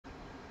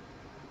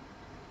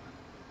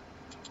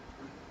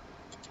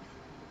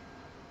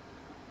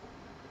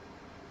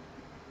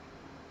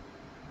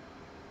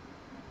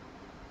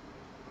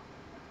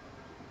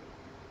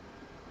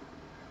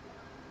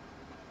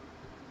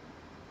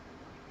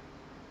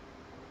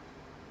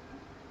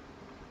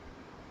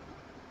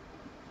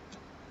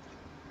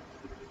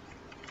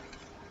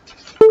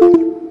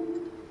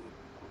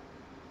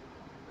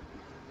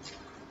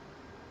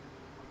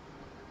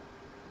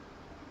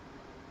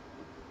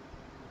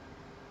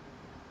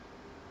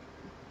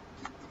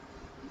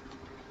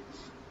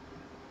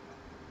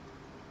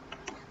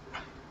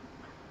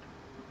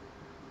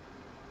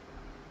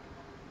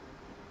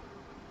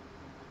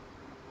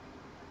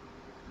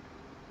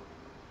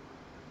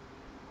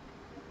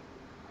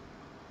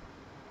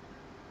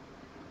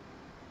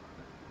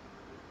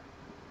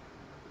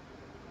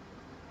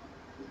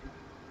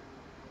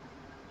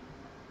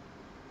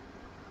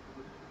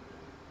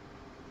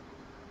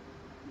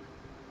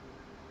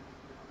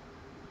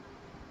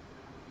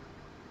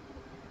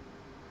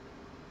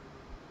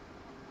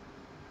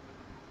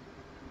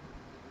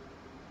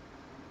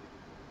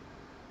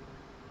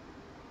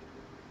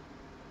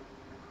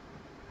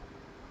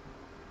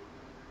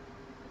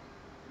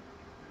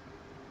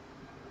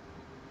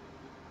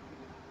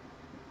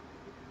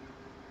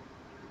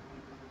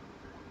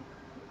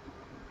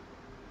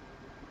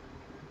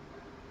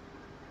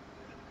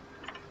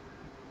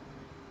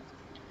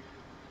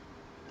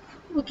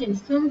Okay,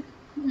 so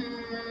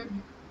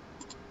mm,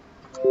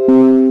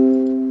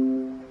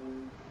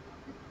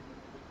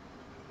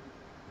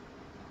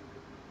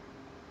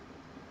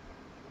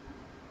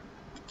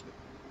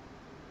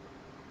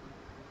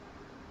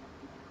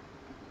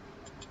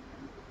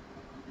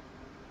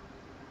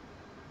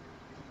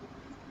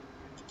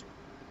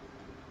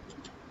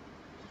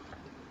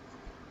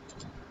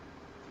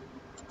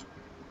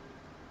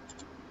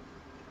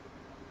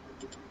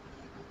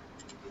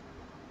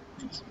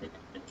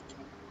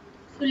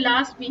 so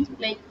last week,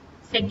 like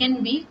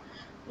second week,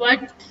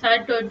 what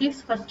sir taught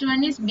is first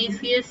one is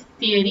BCS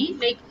theory.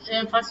 Like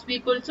first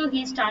week also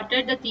he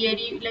started the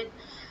theory like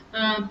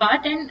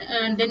part,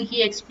 and then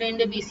he explained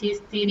the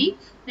BCS theory.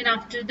 Then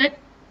after that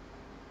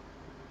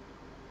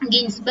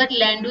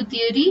Ginsburg-Landau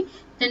theory.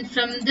 Then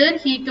from there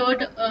he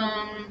taught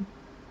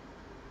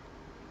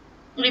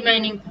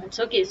remaining parts.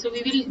 Okay, so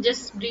we will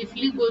just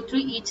briefly go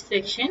through each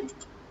section.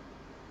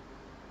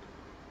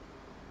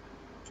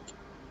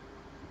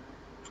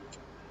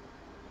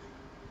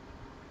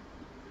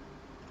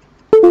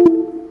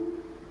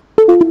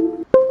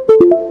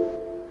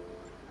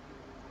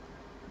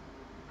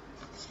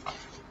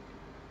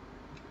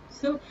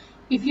 So,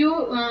 if you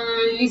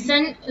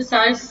listen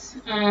Sar's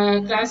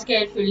class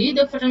carefully,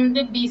 the from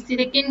the BC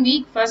second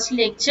week first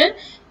lecture,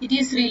 it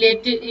is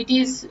related. It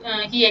is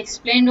he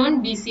explained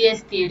on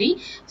BCS theory.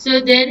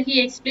 So there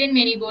he explained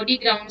many body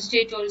ground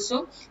state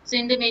also. So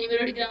in the many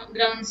body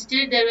ground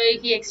state, there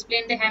he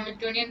explained the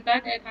Hamiltonian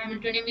part. And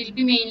Hamiltonian will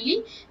be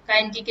mainly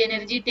kinetic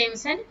energy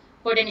terms and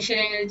potential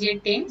energy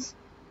terms.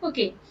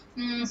 Okay.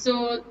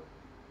 So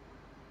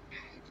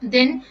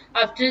then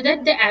after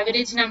that the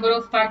average number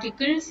of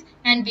particles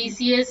and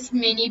BCS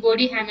many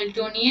body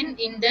Hamiltonian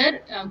in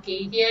the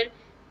okay here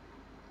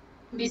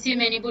BCS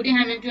many body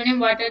Hamiltonian,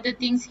 what are the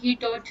things he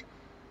taught?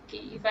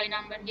 Okay, if I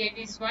number here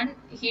this one,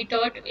 he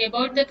taught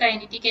about the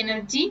kinetic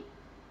energy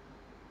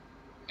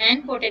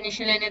and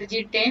potential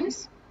energy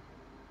terms.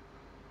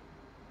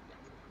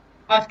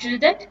 After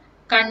that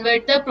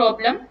convert the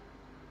problem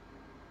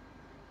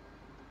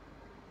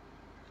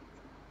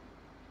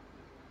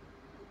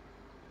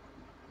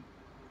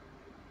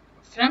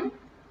from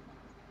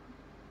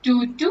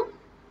 2 to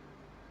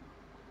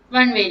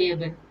 1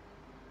 variable,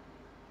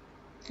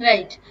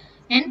 right?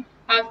 And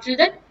after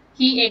that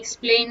he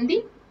explained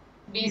the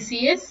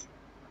BCS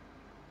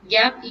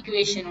gap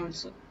equation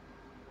also.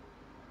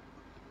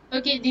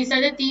 Okay, these are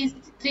the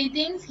three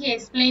things he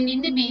explained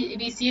in the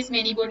BCS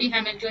many body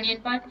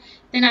Hamiltonian part.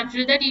 Then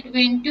after that it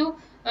went to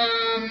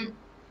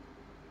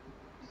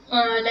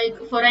like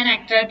for an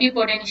attractive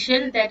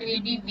potential that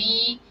will be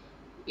V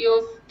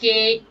of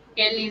K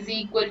L is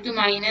equal to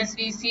minus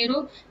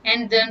V0,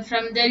 and then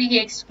from there he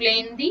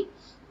explained the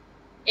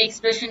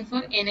expression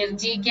for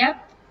energy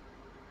gap,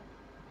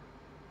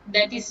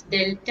 that is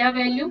delta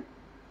value.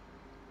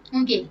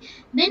 Okay,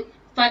 then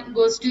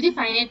goes to the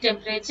finite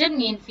temperature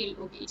mean field.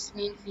 Okay, it's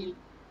mean field.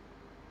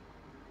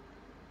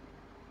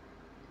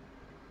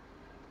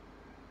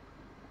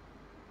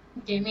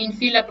 Okay, mean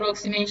field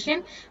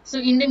approximation. So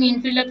in the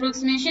mean field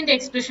approximation, the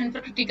expression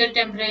for critical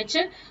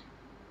temperature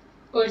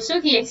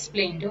also he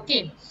explained.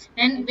 Okay,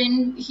 and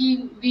when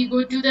we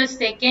go to the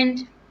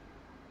second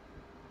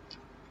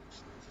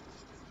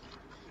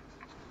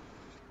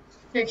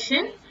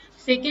section,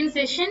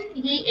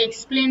 he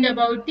explained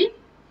about the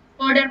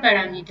order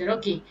parameter.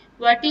 Okay,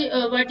 what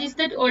is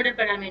that order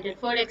parameter?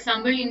 For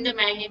example, in the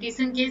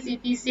magnetism case,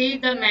 if we say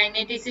the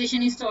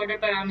magnetization is the order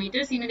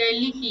parameter,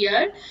 similarly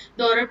here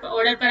the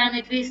order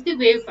parameter is the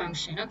wave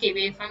function. Okay,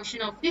 wave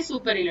function of the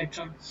super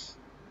electron.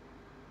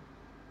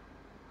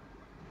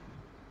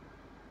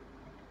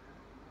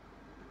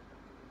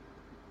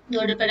 The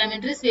order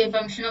parameter is wave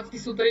function of the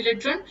super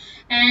electron,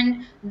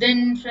 and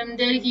then from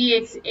there he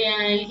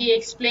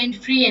explained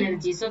free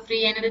energy. So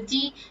free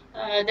energy,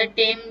 the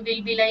term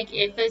will be like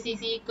Fs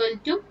is equal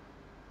to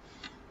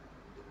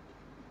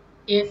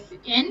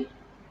Fn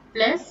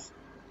plus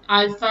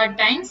alpha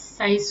times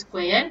psi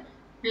square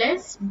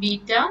plus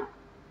beta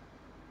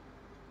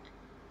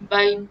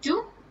by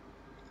 2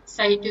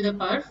 psi to the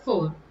power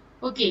 4.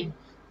 Okay,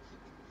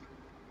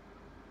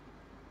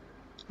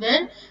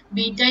 where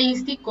beta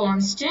is the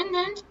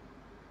constant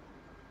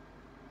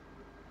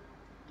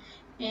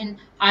and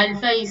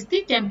alpha is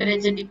the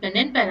temperature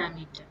dependent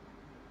parameter.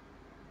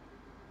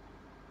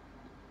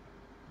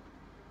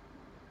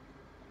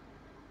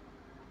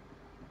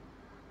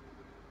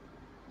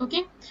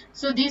 Okay,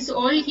 so this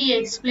all he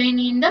explained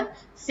in the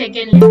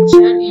second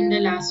lecture in the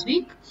last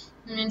week,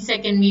 in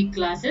second week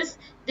classes.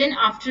 Then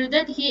after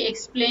that he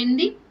explained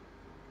the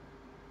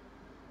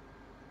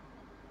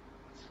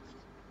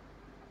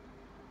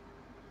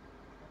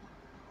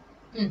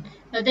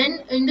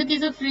then in the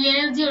case of free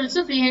energy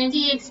also, free energy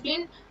he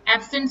explained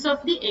absence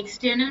of the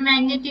external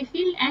magnetic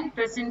field and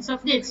presence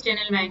of the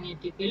external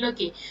magnetic field.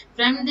 Okay,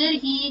 from there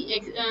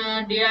he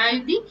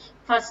derived the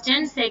first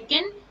and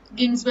second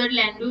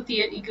Ginsburg-Landau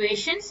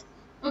equations.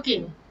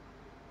 Okay,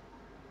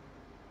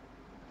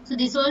 So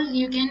this all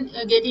you can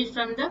get it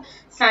from the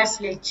SARS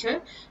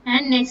lecture.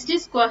 And next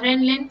is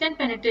coherent length and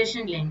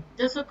penetration length.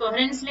 So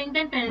coherence length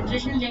and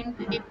penetration length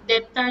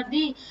depth are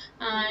the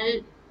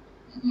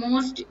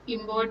most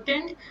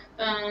important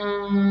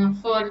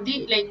for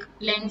the like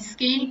length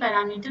scale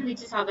parameter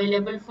which is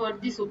available for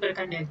the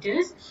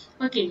superconductors.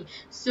 Okay,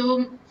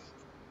 so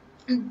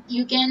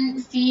you can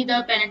see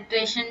the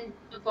penetration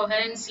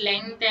coherence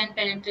length and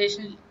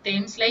penetration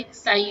terms like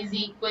psi is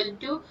equal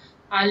to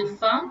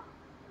alpha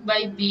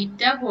by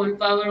beta whole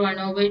power 1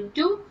 over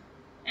 2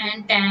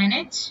 and tan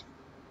h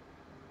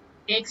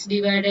x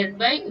divided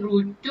by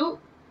root 2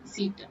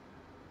 zeta.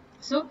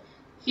 So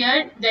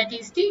here that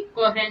is the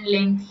coherent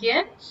length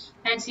here,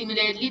 and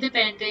similarly the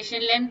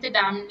penetration length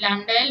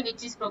lambda L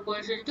which is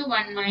proportional to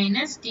 1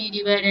 minus T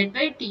divided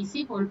by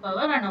Tc whole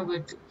power 1 over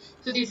 2.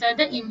 So these are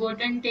the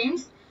important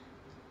terms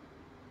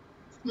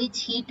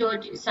which he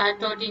taught, Sir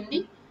taught in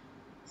the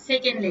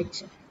second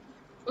lecture.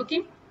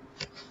 Okay.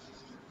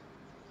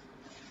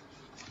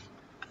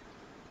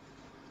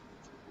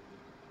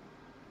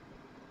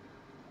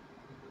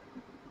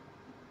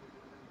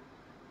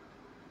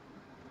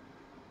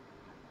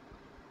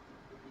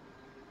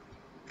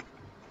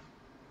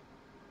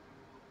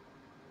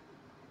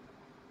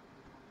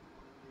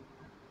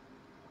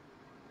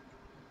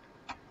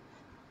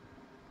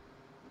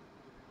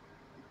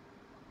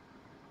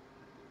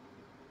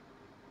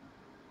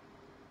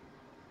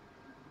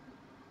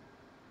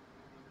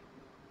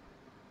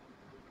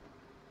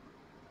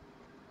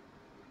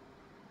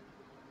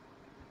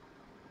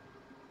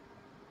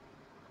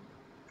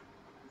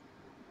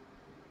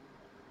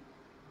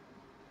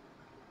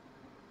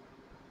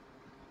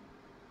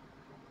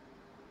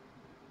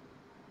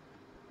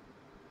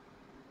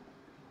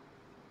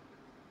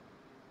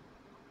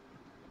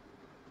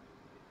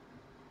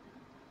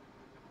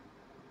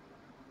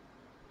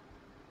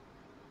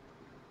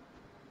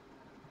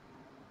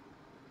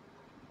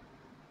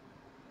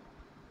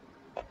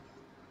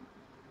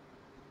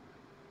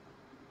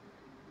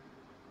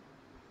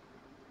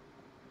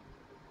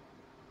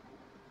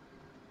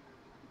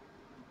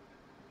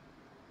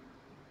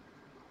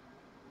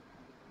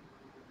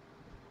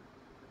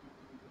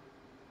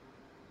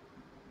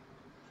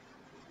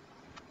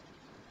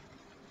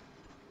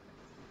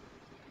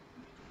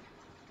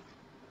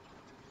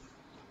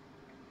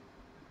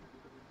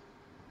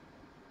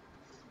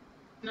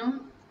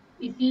 Now,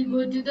 if we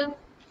go to the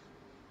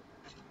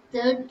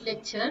third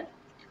lecture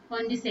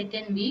on the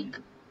second week,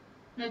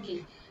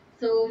 okay.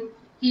 So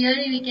here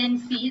we can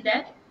see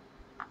that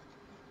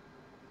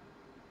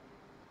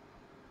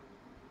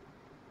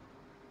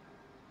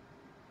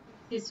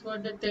this is for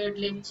the third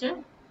lecture.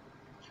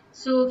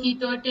 So he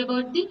taught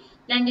about the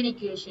London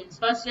equations.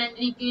 First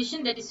London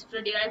equation that is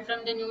derived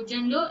from the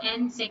Newton law,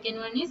 and second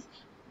one is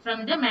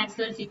from the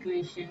Maxwell's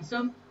equation.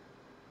 So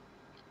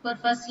for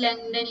first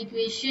London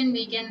equation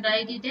we can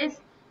write it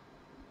as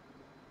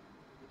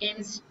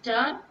m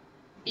star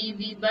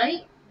dv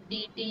by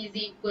dt is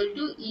equal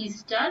to E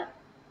star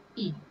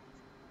E.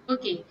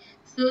 Okay,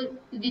 so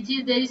which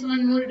is there is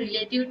one more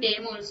relative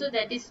term also,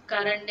 that is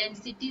current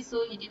density.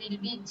 So it will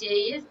be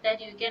Js,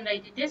 that you can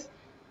write it as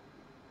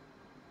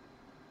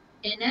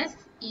Ns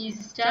E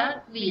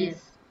star Vs.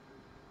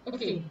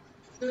 Okay,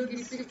 so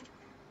this is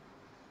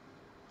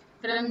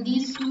from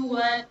these two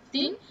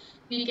thing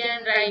we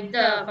can write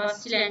the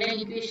first London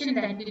equation,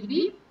 that will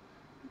be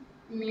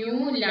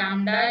mu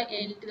lambda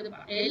L to the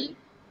L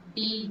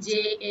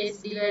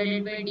djs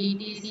divided by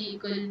dt is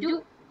equal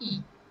to E.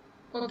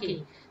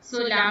 Okay, so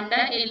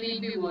lambda L will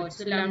be what?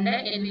 So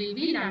lambda L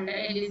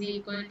is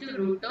equal to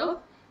root of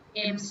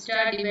m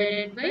star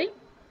divided by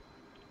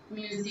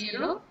mu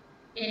 0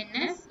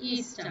 ns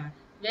E star,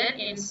 where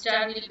m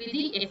star will be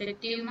the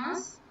effective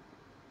mass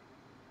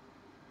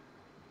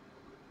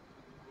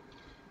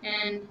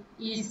and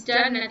E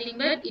star nothing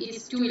but it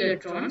is 2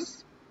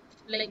 electrons,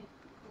 like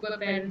per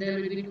pair there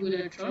will be 2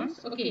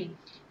 electrons. Okay,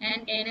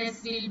 and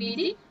ns will be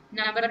the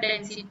number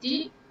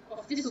density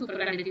of the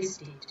superconducting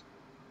state.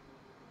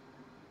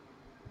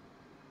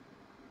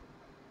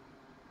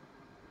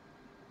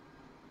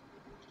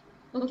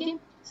 Okay,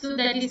 so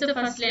that is the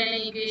first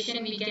London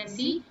equation we can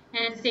see,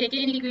 and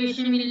second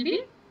equation will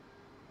be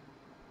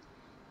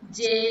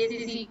Js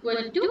is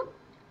equal to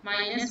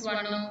minus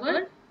 1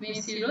 over mu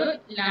 0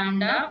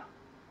 lambda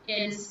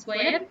L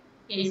square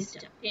A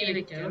star, A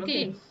vector.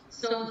 Okay,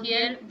 so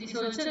here this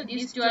also,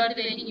 these two are the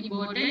very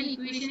important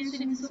equations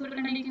in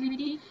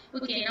superconductivity.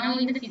 Okay, now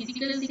in the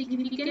physical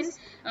significance,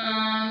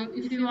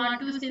 if you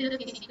want to say the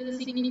physical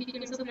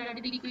significance of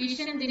London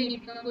equation, then you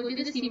can go to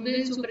the simple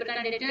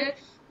superconductor,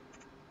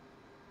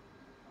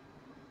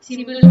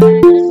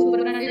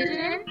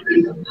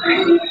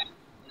 and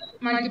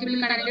multiple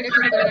connected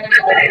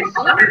superconductor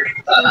also.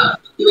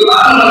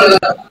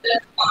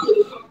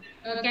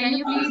 So, can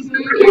you please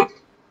mute it?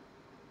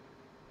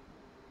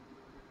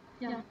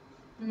 Yeah.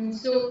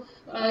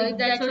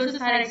 That's also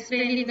Sir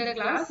explained in the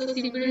class. So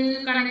simple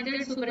conductor,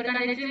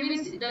 superconductor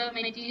means the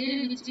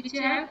material which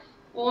have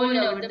all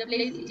over the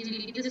place, it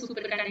will be the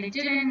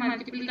superconductor, and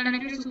multiple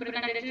conductor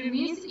superconductor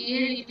means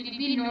here it will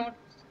be not.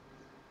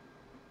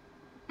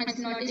 It's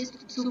not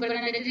just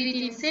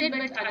superconductivity inside,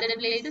 but other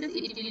places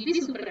it will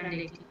be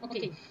superconducting.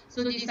 Okay,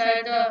 so these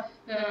are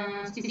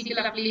the physical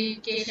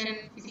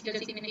application, physical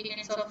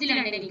significance of the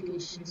London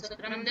equation. So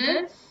from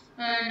there,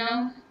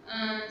 now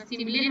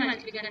simply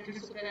multiplied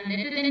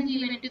superconductor. Then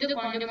he went to the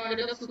quantum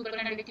model of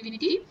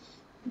superconductivity.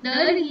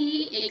 There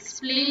he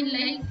explained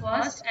like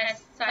first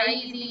as psi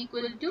is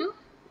equal to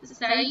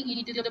psi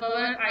e to the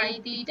power I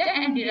theta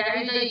and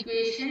derive the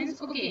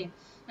equations. Okay.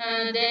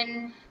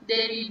 Then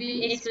there will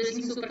be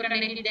expressing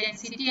superconductivity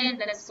density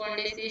and flux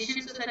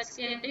quantization. So such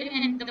kind of,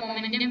 and the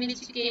momentum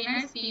which came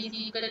as P is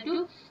equal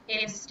to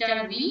m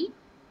star v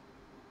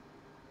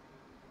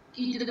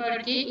e to the power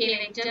k a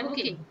vector.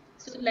 Okay.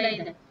 So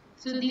like that.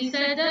 So these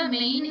are the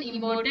main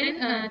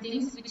important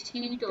things which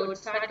he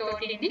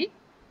taught in the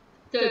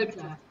third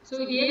class.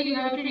 So here you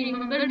have to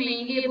remember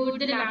mainly about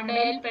the lambda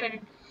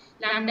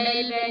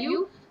L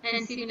value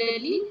and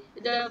similarly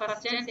the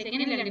first and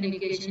second London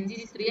equation.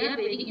 These three are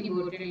very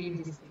important in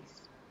this case.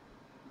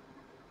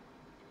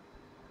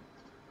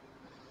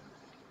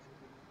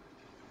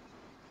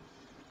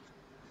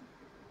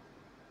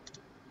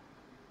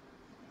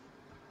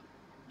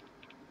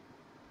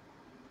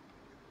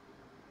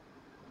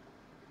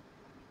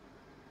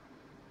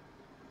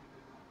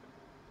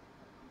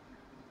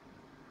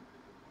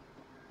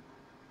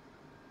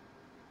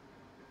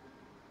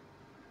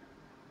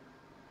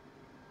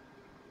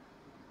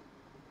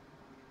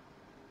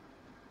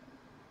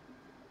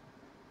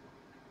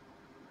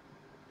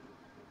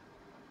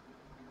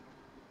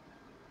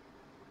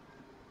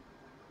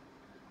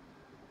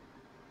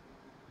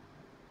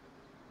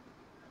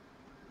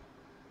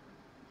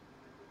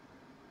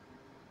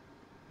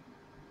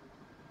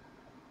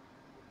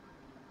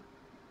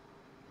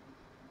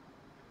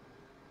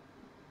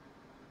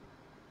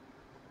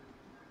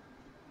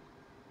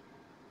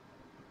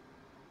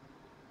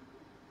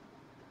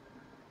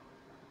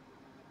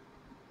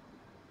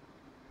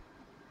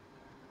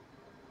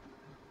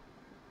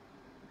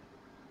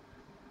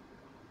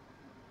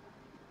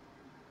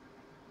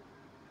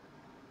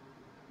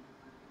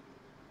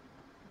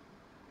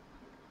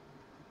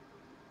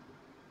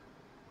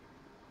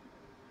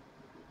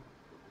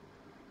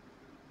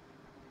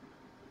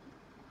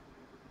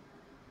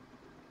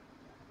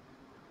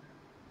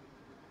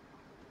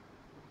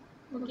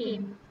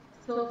 Okay,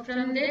 so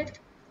from that,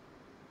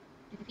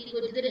 if we go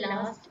to the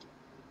last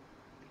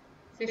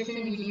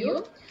session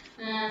video,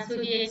 so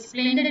he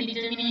explained the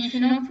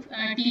determination of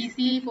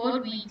TC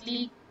for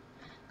weakly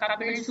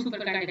coupled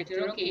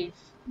superconductor. Okay,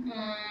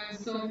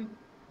 so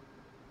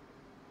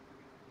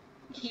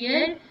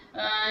here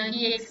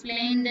he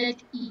explained that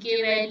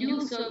EK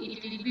value, so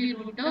it will be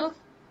root of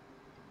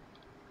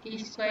T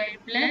squared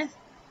plus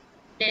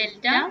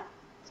delta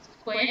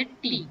square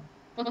T.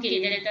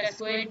 Okay, delta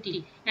square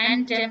T.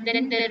 And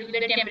then there will be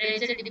the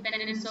temperature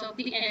dependence of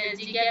the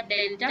energy gap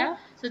delta.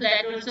 So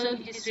that also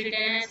it is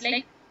written as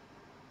like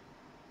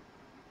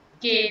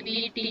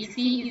KBTC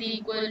is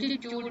equal to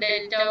 2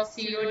 delta of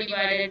 0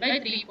 divided by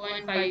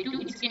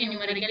 3.52. It's a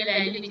numerical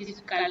value which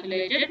is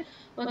calculated.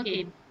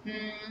 Okay.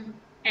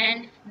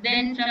 And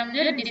then from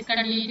the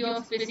discontinuity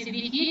of specific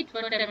heat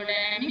for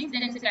thermodynamics,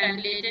 then it's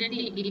calculated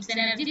the Gibbs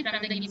energy.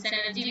 From the Gibbs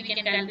energy, we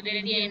can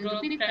calculate the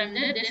entropy from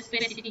the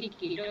specific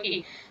heat.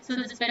 Okay. So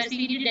the specific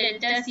heat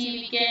delta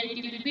C,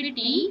 it will be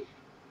T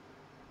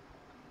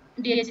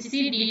dHc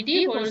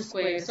dt whole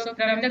square. So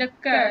from the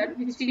curve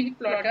which we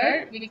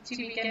plotted, which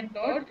we can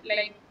plot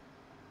like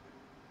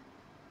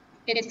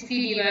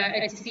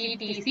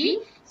HCTC.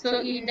 So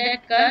in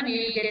that curve we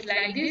will get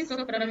like this.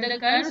 So from the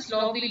curve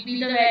slope will be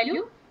the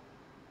value.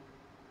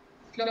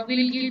 Slope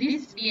will give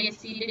this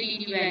dHc the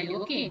dt value.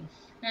 Okay.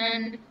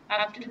 And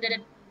after the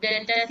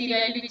delta c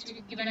value which will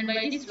be given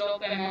by the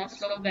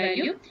slope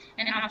value,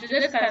 and after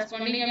the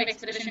corresponding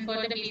expression for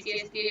the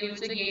BCS theory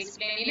also he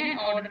explained in an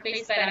order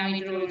place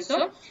parameter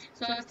also.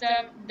 So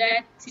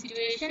that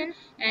situation,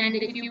 and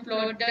if you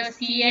plot the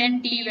C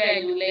and T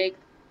value, like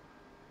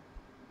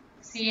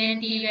C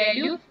and T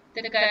value,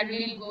 the curve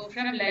will go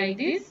from like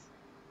this,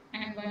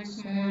 and one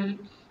small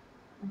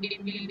dip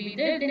will be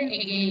there, then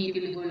again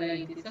it will go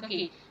like this.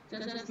 Okay, so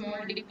the small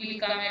dip will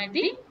come at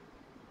the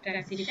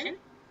transition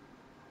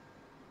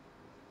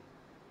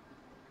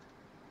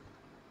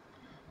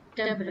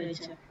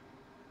temperature.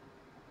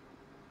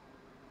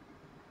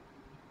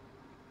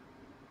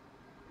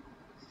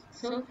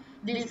 So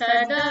these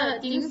are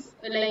the things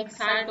like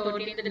Sir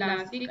taught in the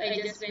last week.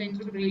 I just went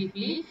through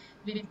briefly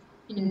with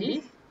in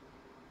this.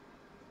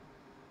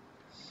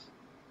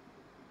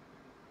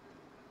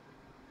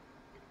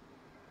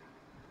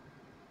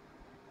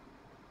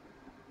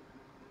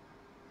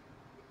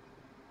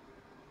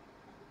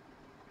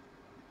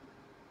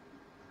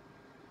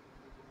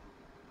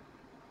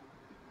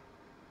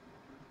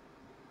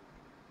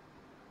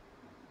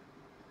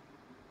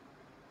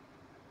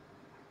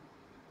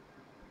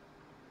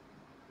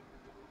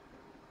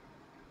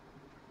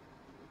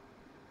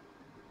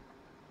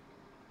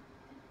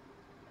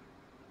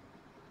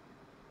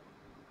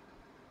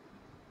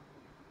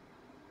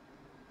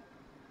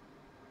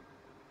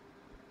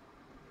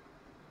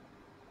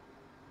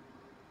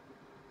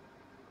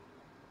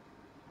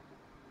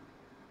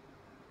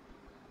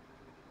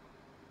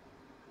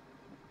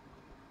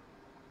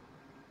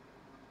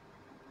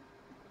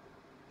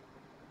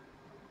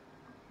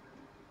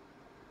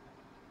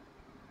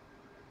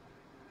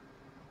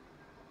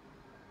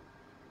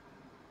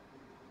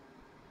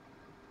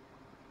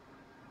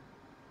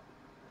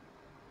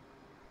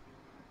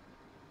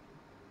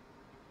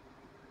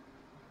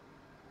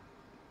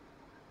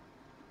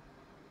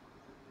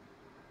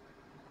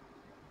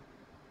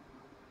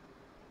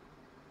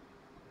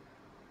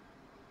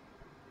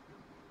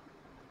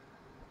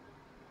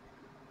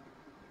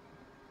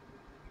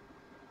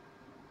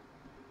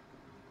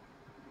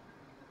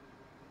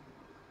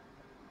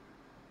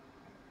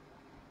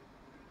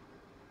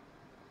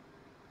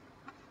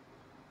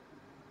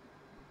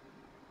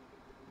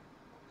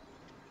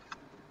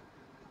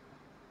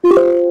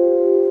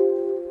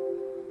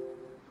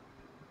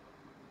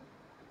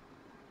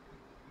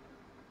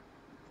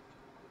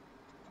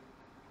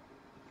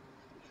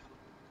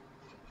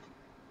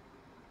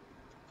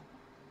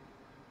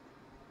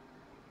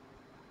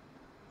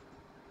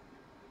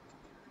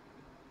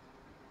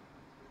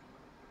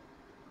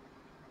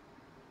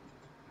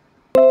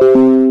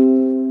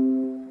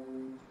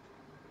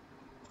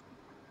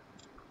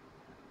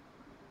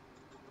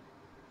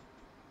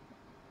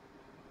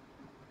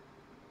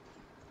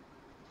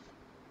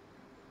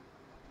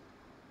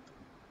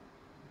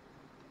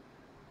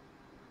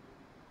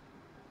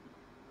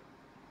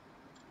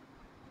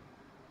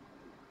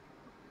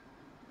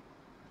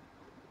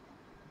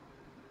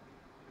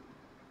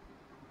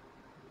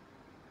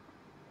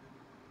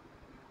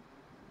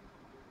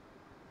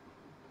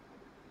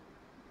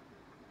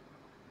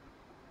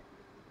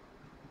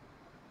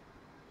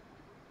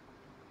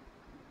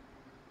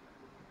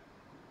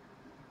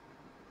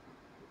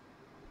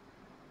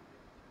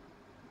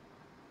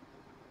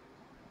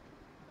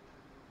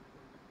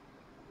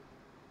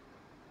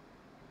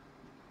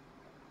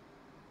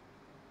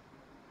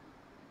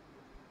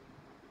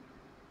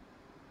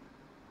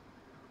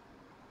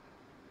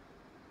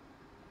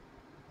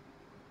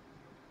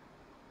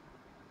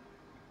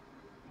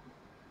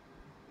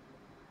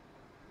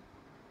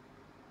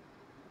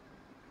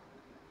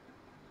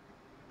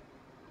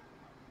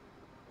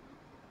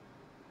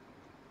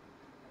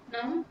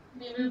 Now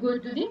we will go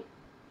to the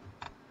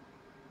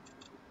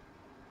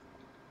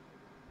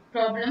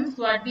problems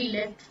what we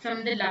left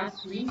from the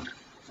last week.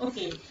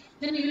 Okay,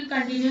 then we will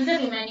continue the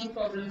remaining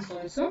problems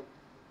also.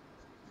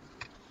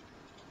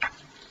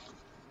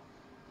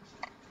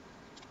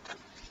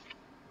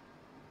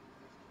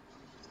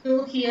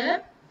 So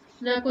here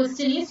the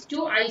question is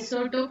two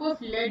isotope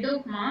of lead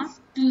of mass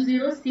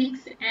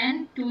 206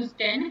 and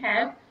 210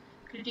 have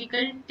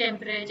critical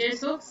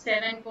temperatures of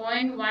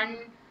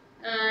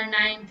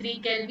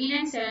 7.193 Kelvin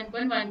and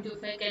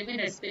 7.125 Kelvin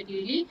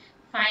respectively.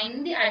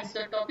 Find the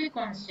isotopic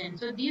constant.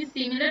 So these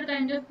similar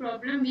kind of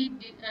problem we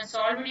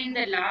solved in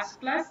the last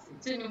class.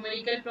 It's a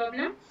numerical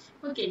problem.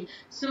 Okay,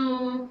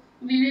 so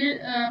we will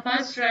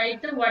first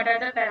write the what are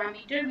the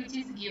parameter which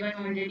is given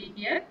already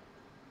here.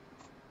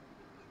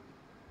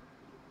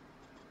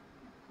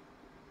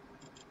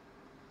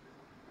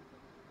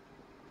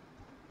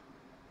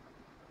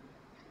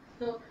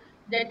 So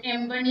that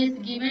M1 is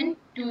given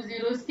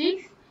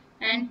 206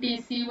 and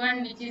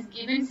TC1 which is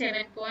given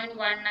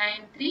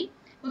 7.193.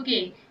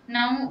 Okay,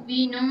 now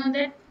we know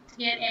that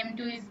here M2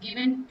 is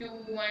given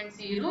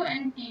 210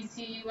 and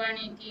TC1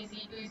 and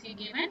TC2 is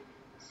given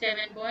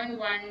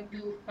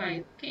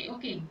 7.125.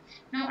 Okay.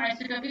 Now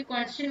isotopic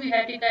constant we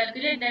have to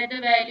calculate that the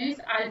value is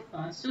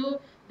alpha.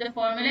 So the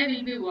formula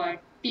will be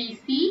what?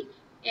 TC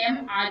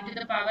m r to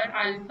the power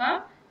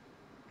alpha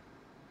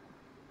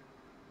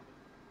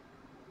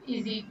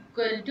is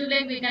equal to,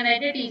 like we can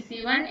write it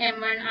Tc1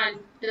 m1 alpha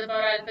to the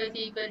power alpha is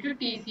equal to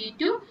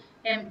Tc2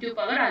 m2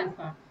 power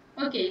alpha.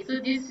 Okay, so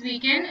this we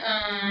can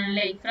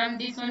like from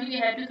this only we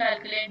have to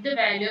calculate the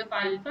value of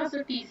alpha.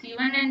 So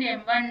Tc1 and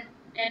m1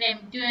 and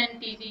m2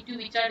 and Tc2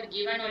 which are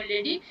given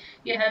already,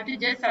 you have to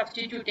just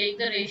substitute, take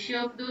the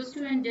ratio of those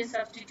two and just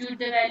substitute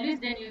the values,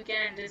 then you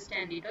can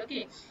understand it.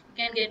 Okay, you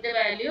can get the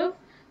value of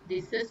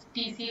this is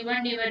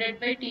Tc1 divided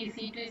by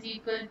Tc2 is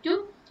equal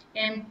to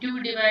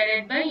m2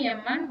 divided by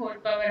m1 whole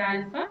power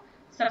alpha.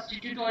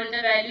 Substitute all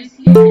the values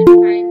here and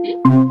find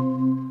the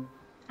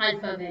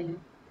alpha value.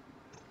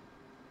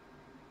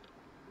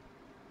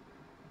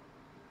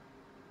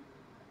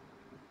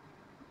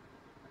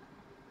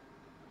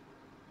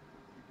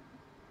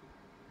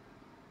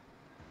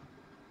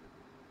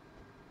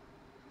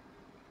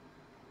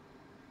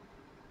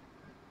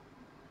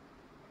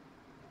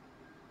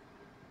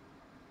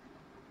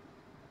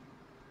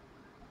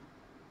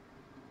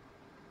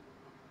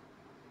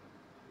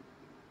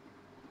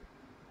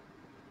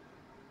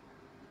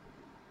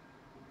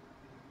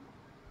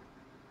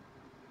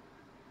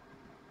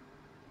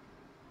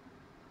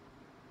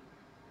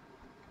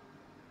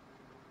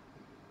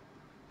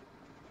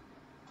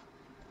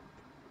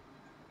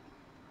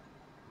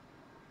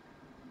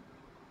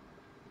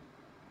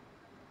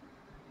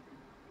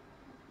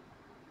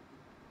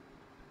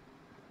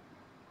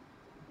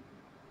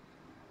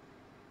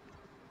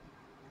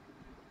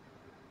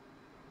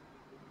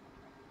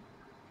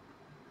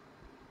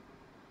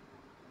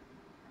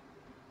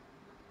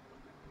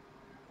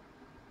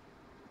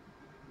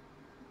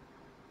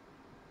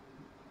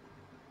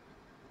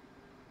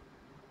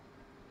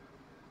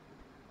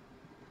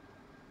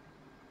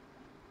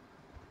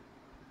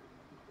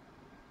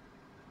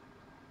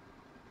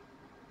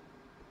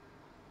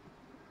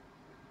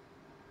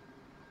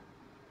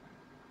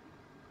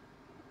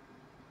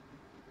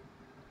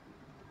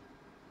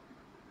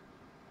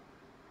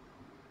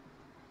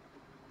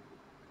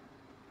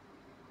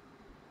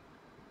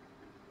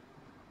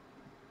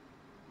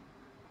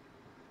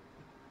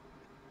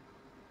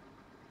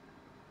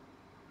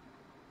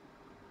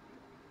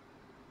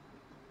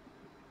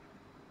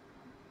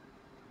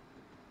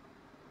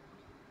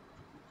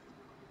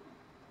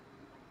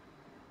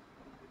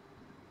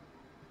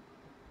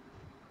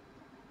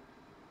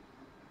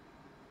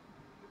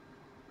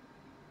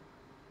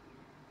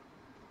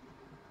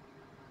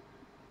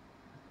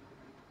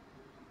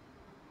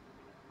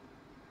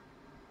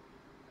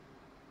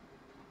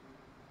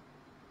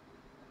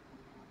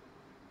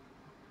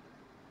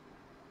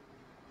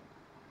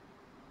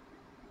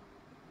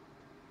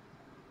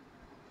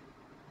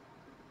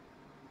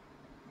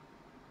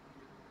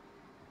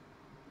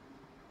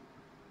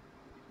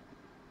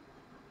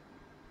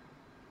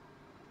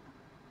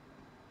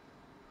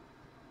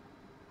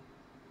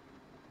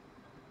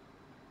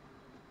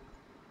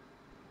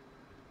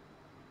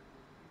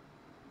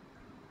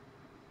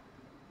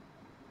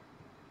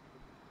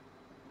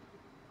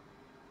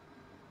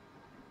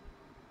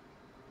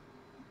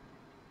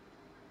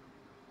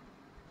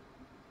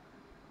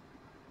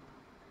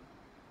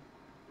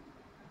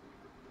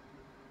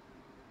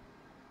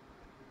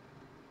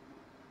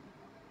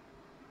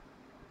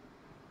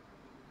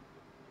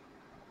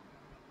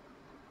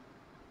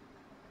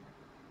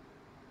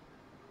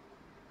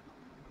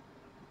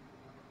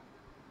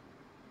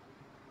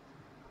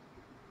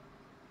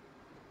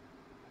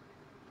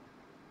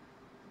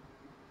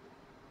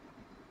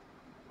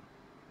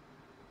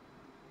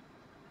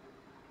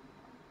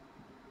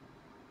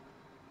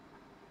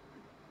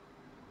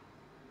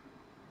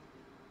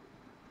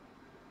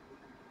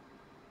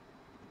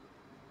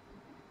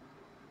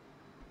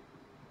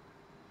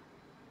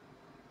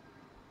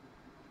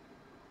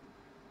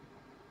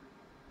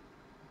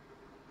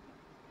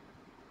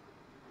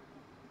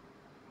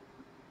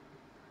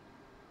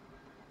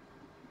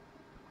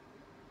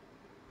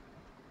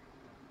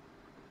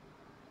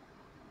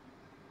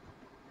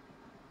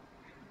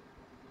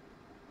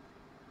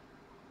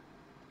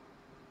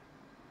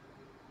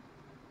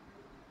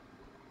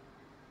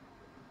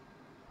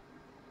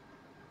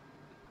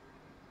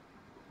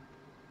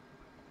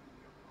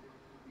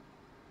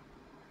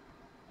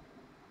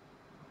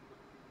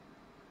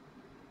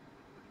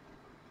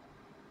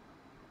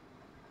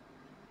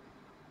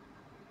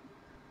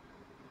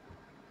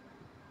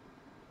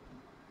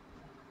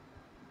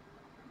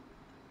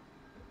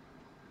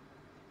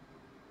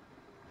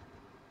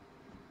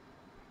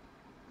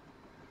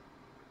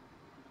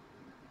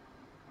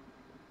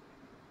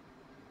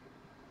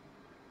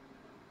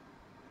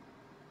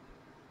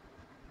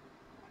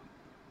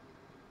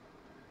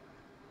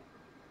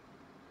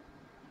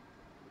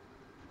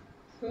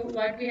 So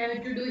what we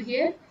have to do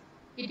here,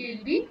 it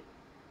will be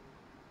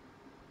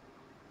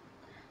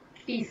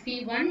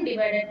Tc1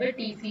 divided by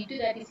Tc2,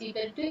 that is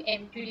equal to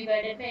n2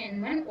 divided by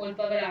n1 whole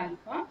power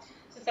alpha.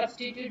 So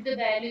substitute the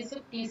values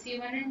of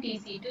Tc1 and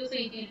Tc2. So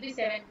it will be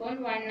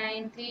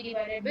 7.193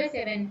 divided by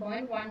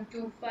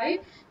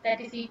 7.125,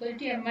 that is equal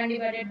to m1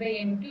 divided by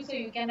m2. So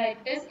you can write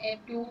it as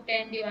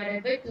m210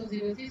 divided by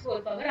 206 whole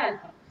power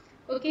alpha.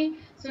 Okay,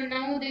 so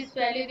now this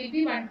value will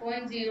be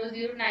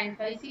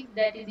 1.00956,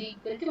 that is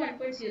equal to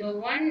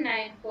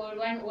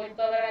 1.01941 whole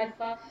power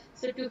alpha.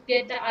 So to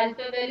get the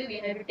alpha value, we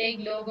have to take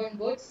log on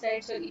both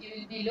sides. So it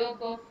will be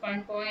log of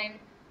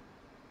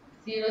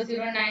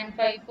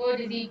 1.00954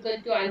 is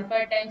equal to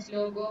alpha times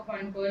log of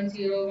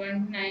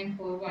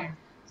 1.01941.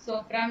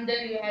 So from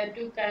there you have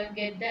to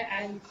get the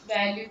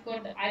value for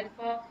the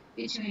alpha,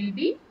 which will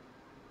be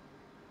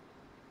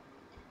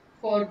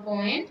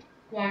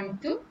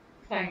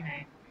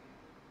 4.1259.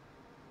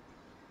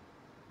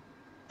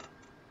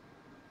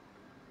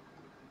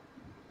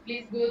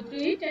 Please go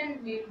through it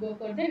and we will go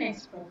for the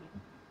next problem.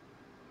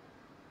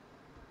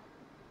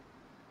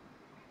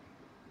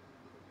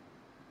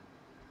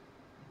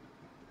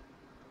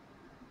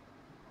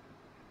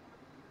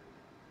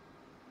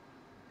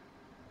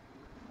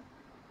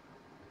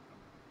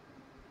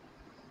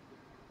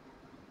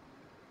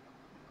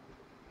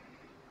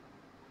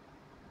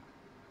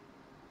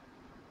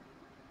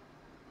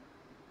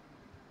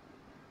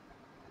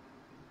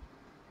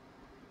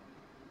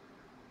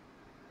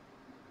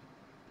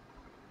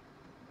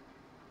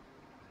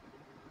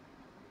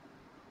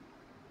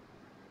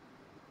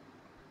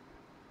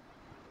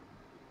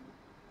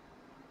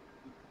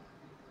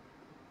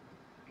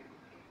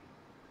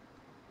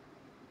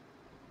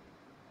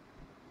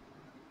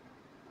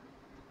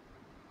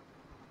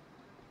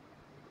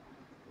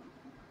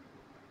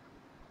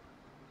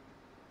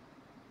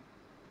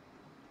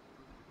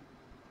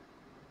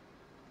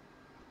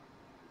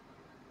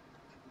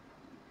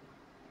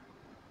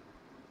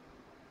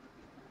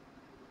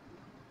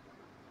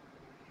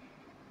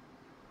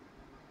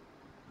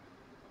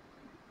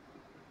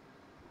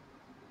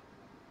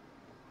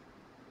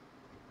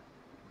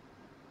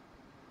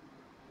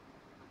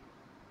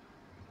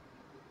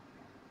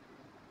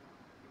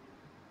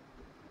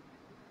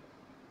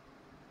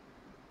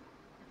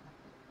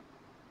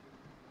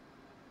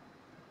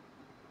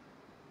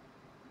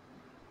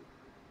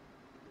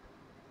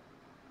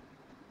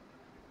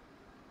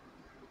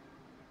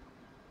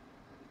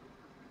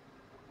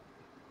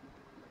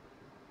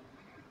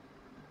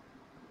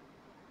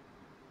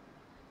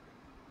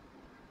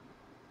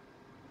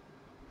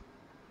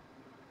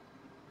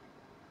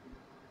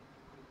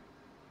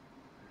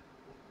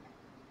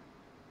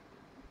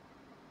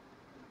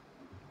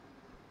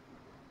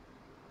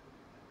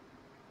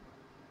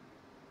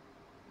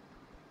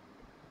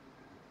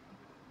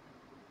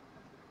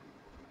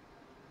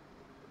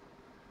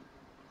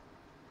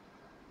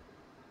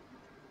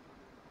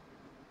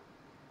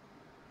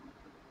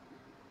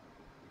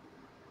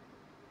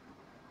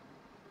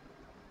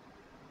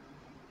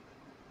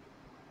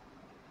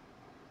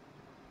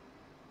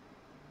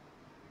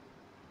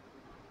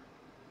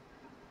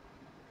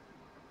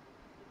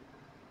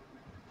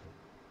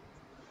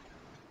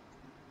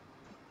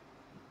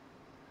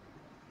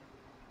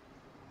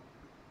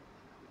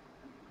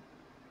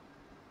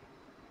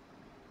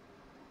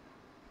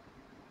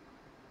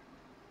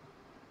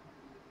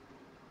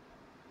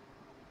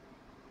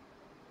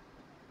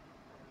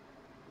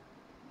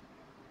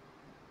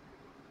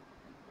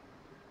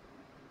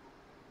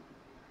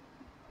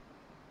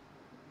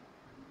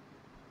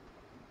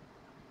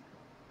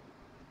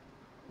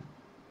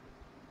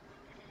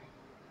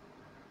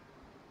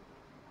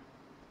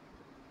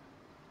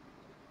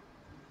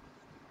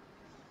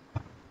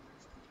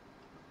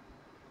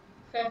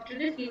 So after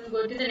this, we will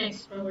go to the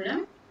next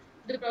problem.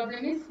 The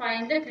problem is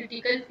find the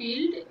critical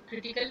field,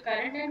 critical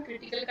current and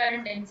critical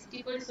current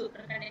density for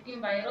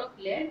superconducting wire of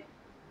lead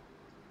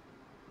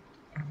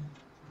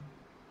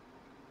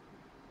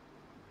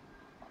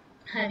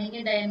having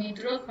a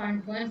diameter of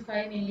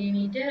 1.5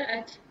 millimeter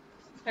at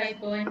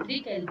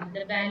 5.3 Kelvin.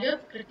 The value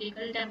of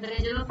critical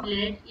temperature of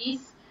lead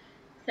is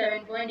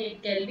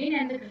 7.8 Kelvin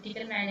and the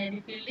critical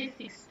magnetic field is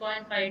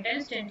 6.5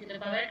 times 10 to the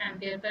power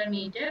ampere per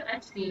meter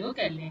at 0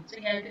 Kelvin. So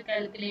you have to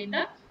calculate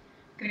the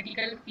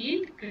critical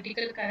field,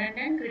 critical current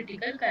and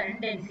critical current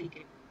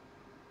density.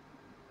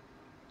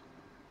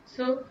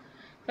 So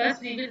first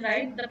we will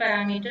write the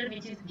parameter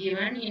which is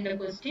given in the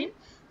question.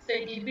 So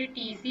it will be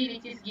Tc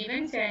which is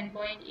given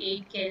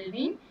 7.8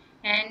 Kelvin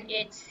and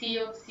Hc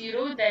of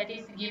 0, that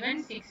is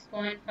given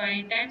 6.5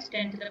 times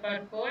 10 to the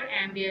power 4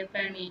 ampere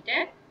per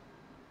meter.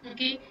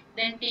 Okay,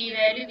 then T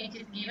value which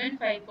is given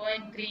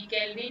 5.3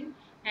 Kelvin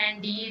and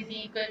D is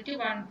equal to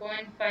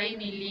 1.5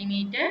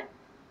 millimeter,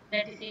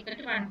 that is equal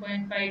to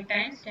 1.5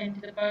 times 10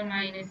 to the power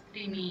minus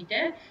 3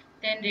 meter.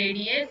 Then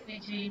radius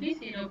which will be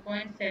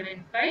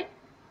 0.75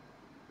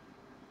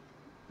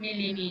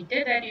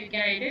 millimeter, that you can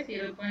write as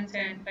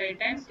 0.75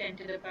 times 10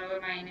 to the power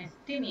minus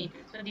 3 meter.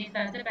 So these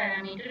are the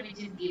parameter which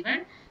is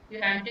given. You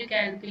have to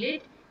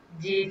calculate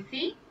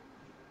JC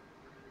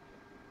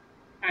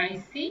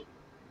IC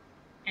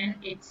and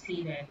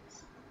HC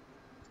values.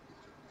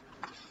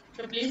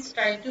 So please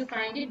try to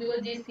find it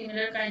because this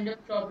similar kind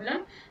of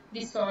problem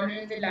we solved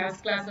in the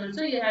last class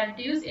also. You have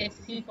to use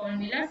HC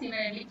formula,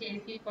 similarly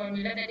KC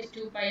formula, that is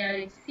 2 pi r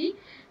HC,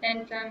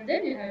 and from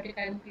there you have to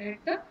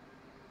calculate the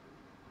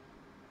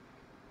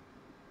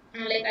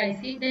like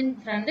IC,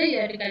 then from there you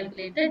have to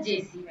calculate the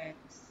JC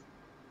values.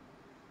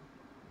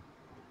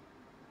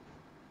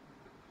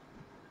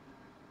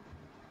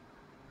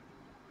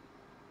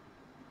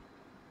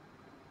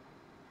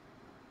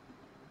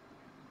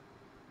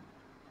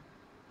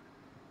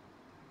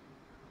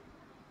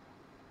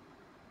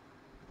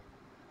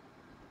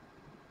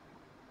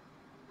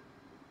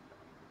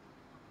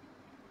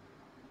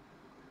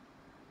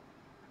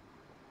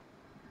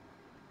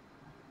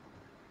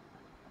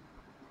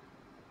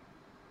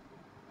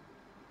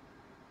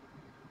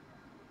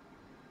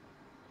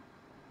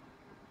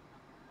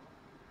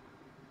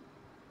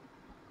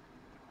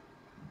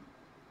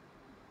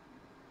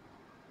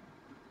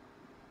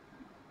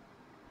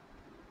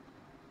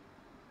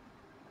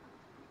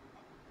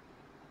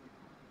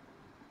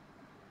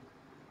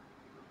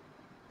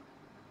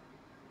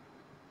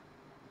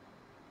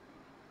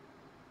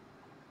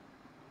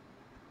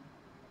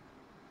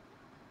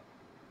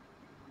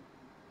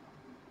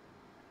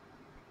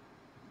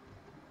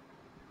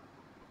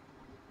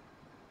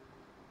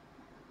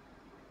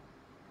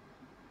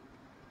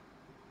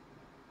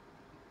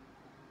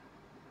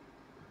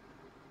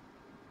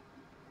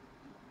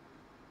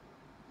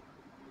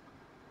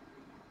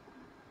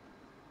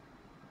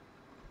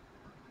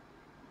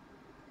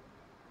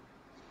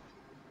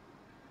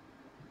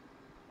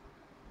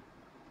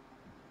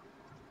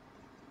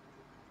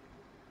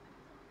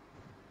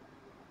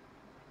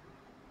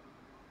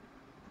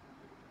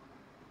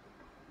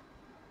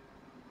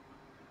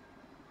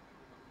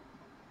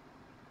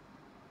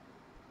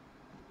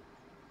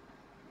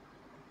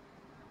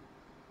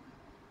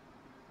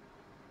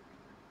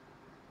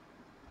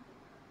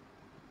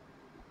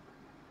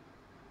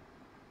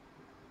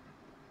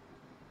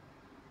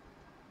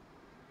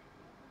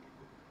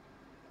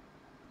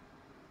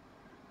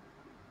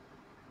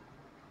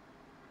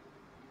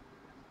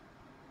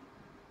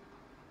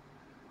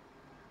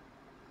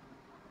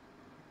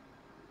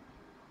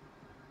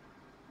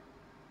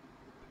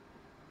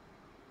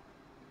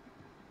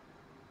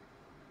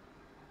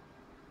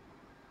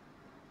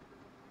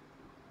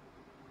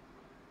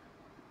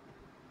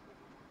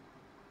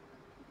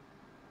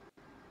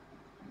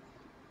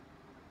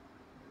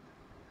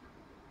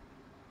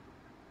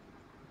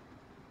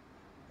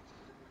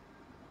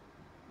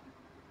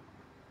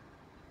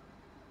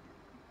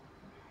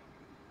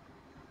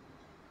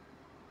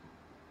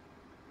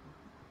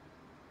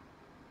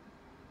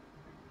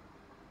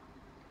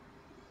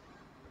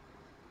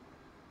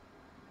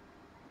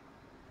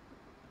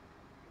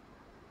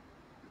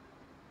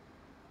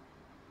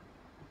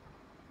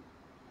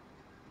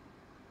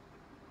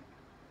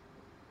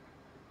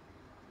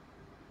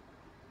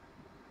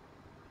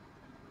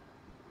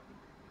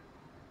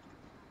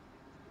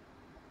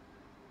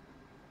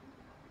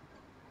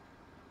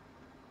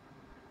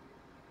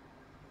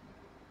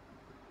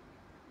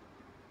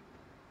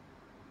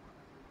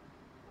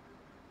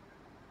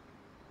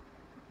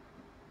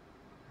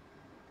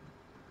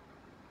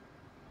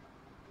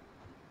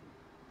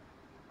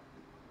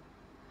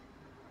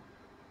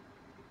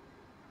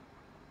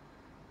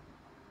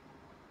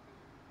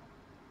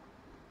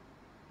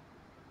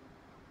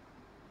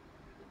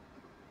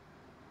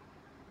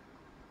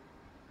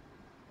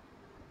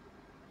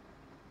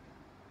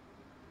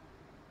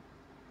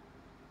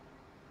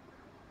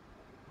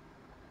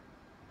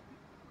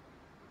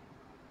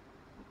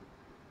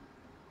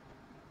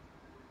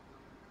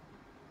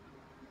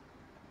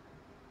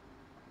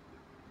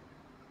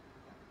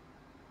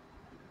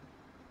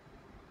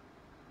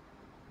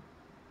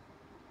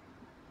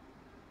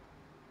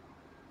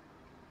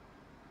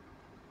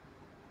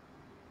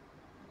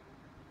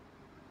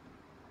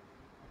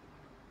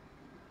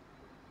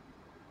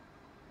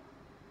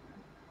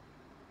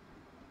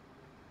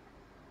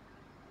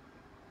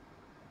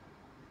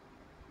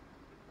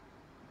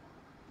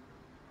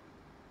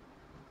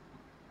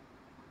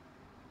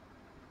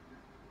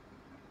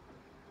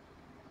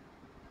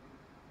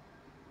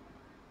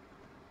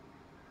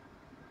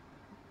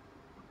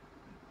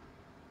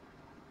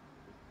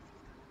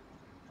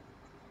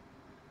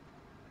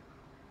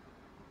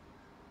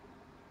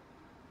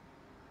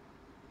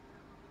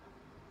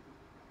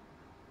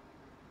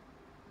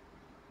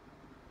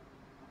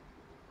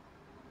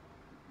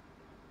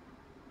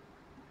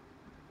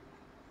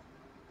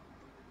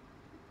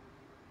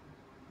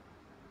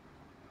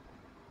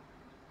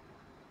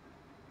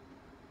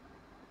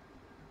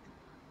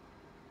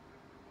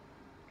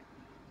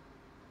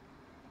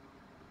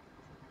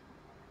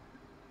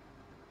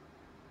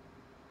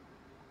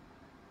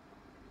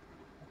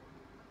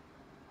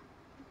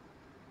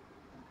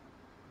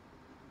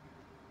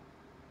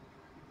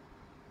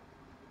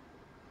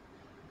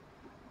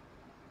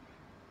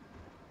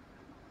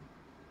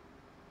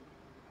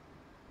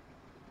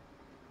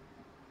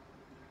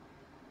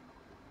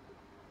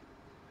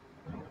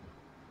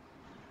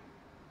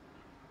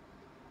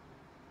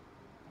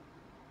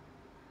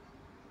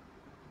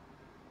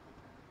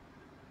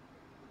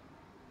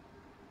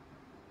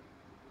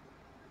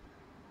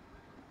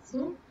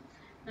 So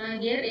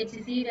here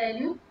HC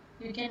value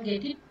you can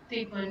get it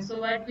 3 points. So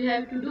what we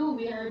have to do,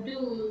 we have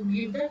to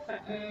give the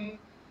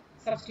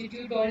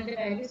substitute all the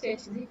values. So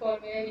HC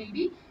formula will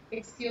be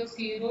HC of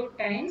 0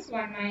 times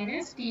 1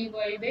 minus T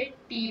by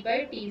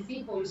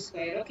TC whole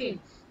square. Okay.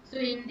 So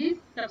in this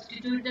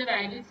substitute the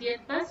values here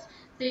first.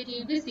 So it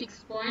will be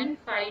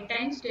 6.5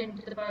 times 10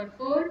 to the power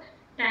 4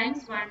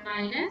 times 1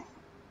 minus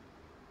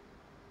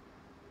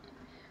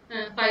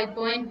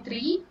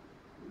 5.3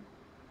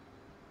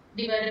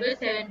 divided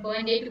by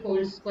 7.8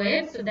 whole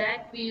square. So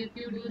that we, if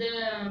you do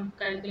the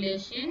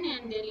calculation,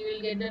 and then you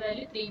will get the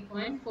value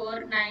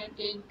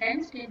 3.498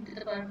 times 10 to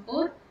the power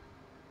 4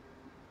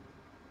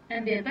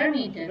 ampere per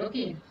meter.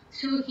 Okay.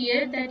 So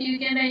here that you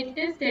can write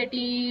it as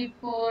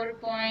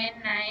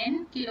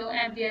 34.9 kilo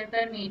ampere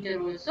per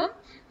meter also.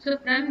 So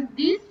from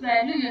this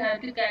value you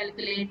have to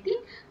calculate the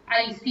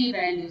IC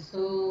value.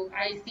 So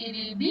IC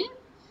will be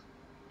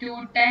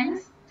 2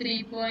 times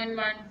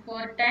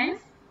 3.14 times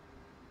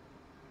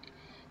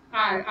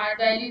R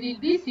value will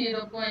be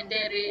 0 point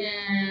there,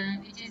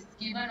 which is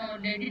given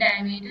already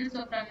diameter.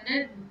 So from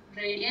the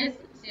radius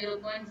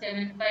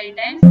 0.75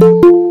 times 10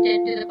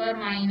 to the power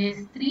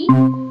minus 3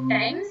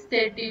 times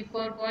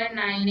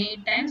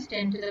 34.98 times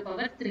 10 to the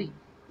power 3.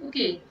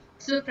 Okay.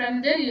 So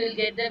from there you will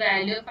get the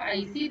value of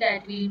IC,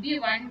 that will be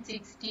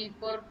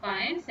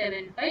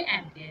 164.75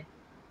 ampere.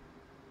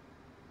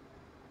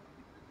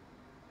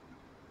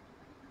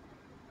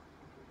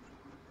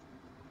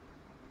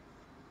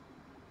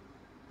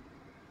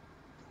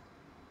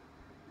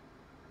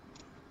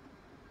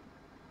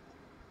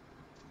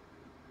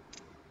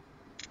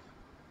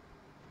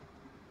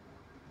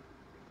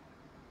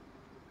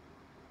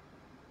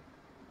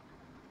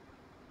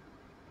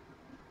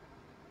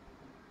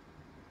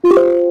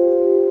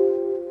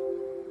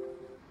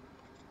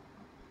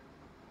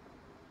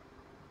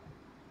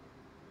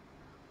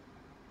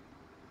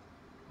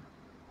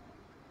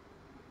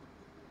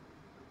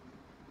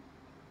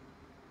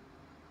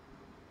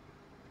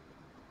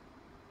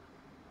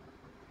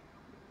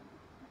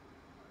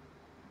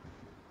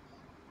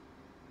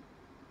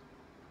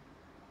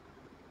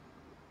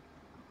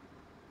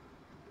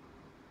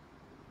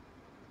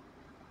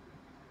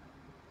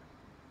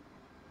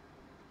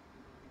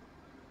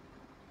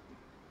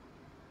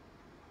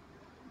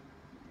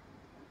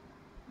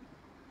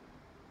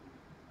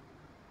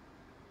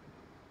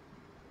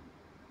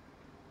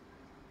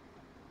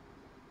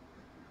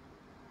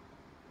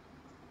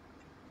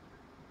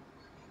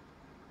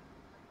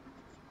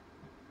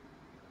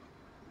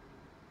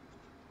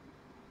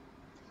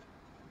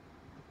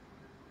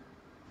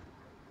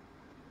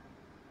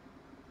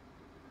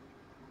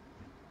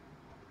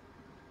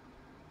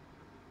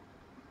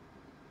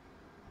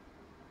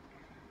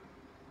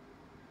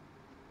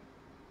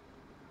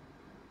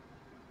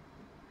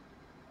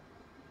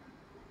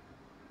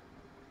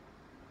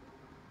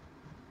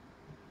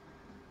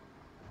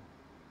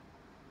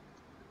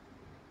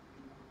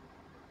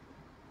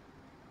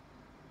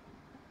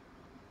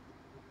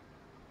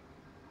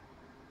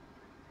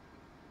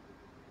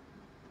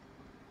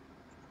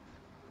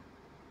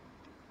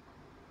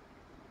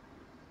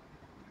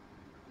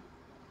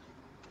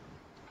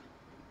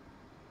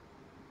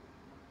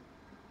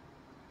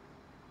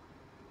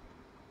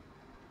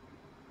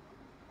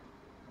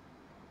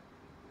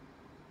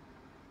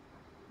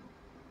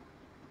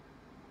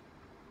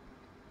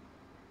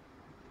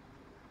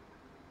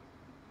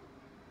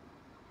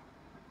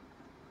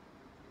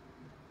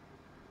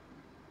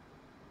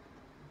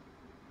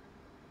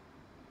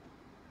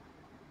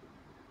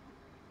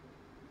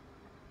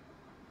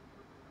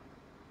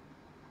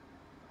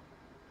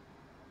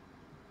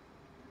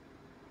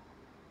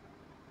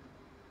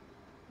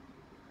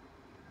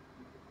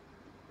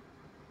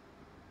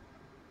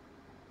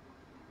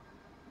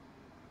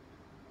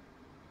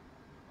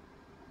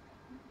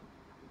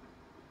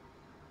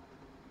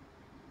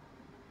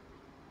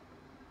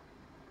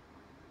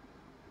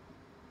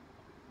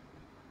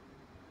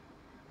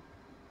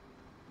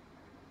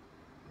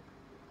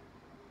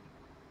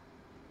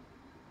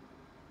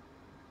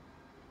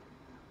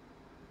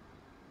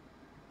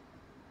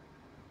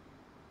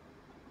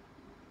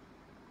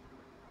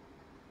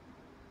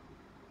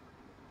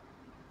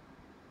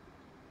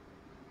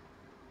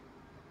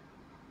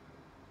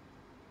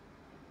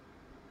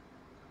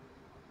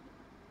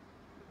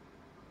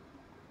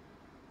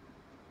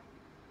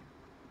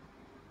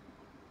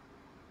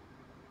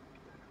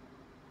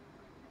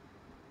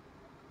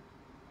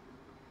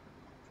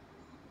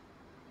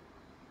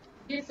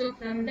 Okay, so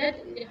from that,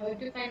 how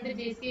to find the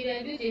JC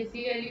value?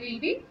 JC value will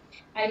be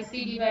IC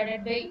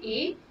divided by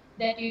A.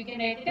 That you can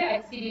write it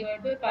as IC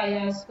divided by pi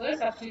r square.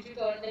 Substitute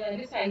all the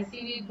values. IC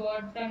we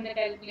got from the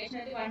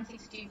calculation of the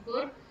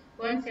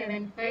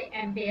 164.175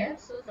 ampere.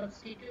 So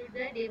substitute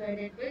that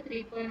divided by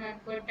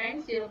 3.14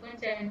 times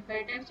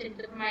 0.75 times 10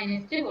 to the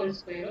minus 3 whole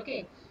square.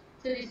 Okay.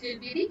 So this will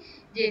be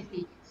the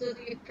JC. So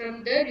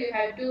from there you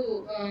have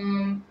to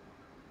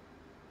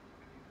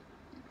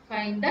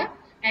find the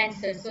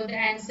answer. So the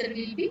answer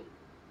will be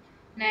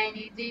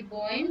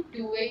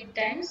 93.28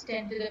 times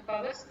 10 to the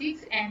power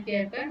 6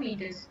 ampere per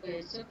meter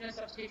square. So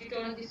substitute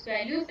all these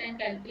values and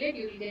calculate,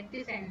 you will get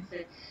this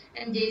answer.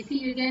 And JC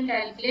you can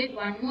calculate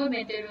one more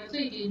method also,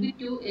 it will be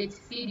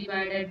 2HC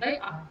divided by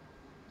R.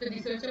 So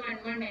this is also one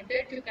more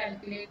method to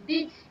calculate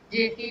the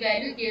JC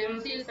value. Here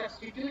also you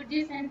substitute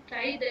this and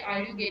try the,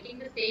 are you getting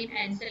the same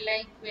answer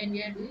like when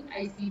we are doing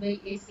IC by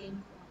A same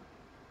form.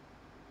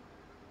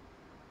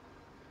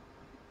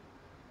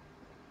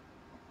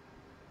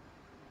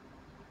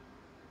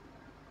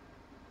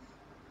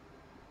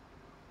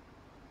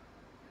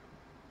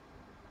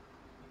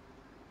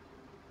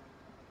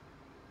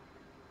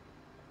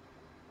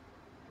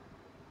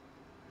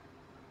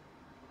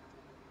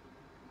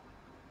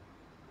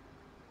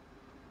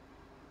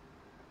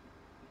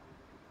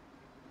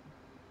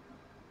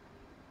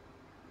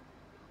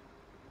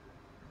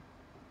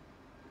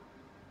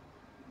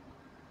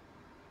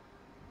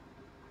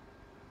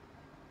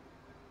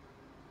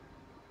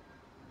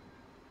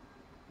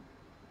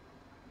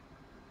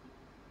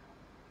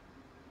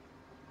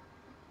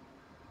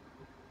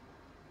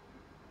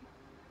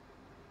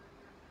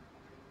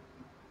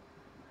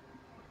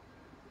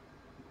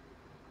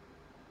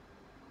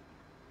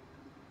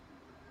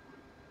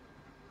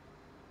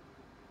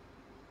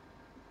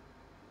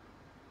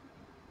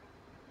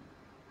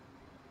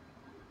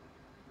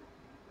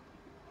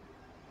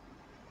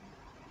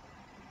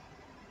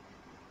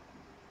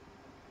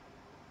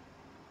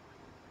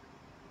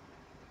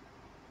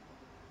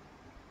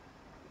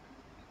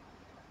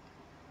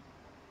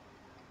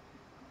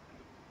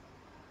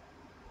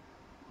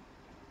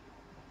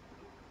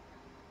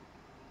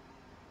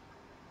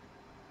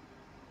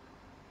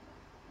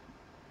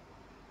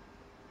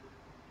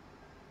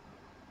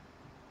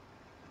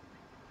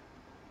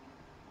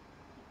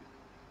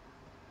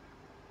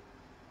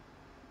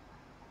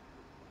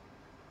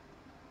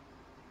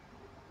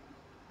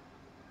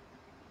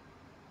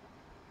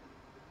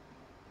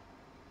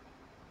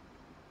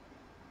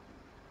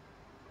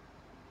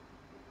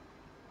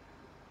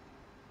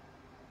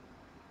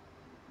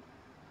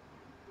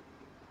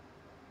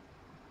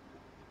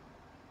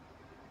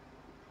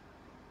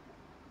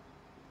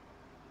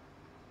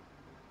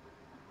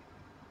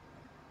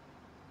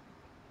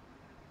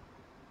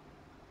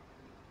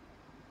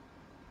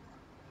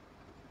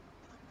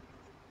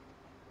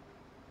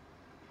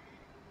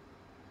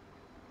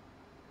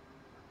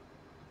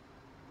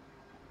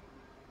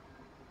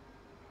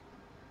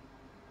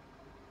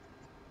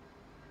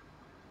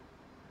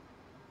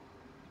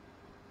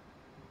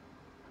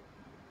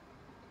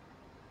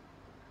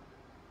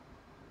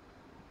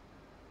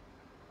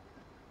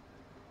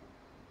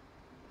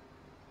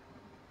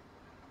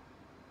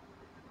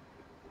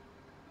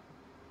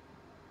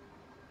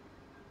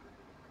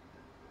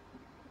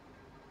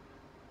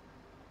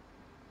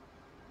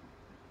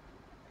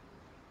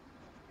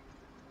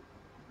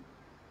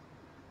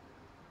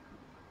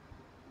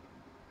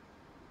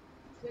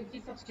 So if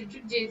you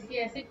substitute JC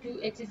as a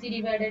 2HC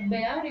divided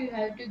by R, you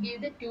have to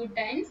give the 2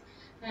 times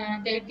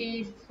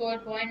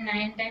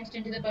 34.9 times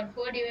 10 to the power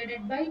 4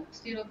 divided by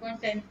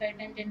 0.75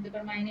 times 10 to the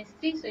power minus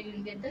 3. So you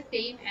will get the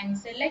same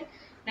answer like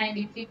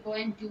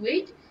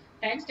 93.28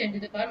 times 10 to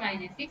the power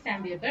minus 6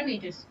 ampere per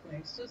meter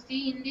square. So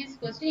see in this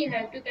question you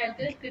have to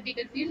calculate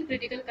critical field,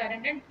 critical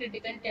current and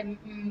critical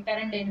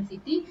current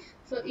density.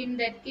 So in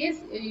that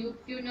case, if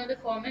you know the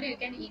formula, you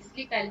can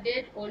easily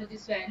calculate all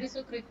these values.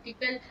 So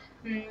critical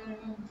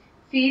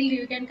field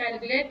you can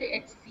calculate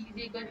HC is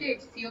equal to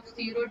HC of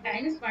 0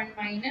 times 1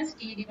 minus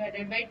T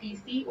divided by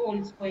TC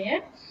whole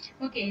square.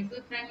 Okay, so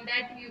from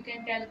that you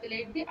can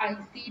calculate the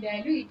IC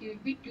value, it will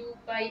be 2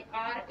 pi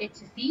R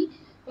HC.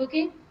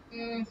 Okay,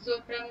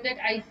 so from that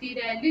IC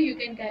value you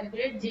can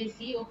calculate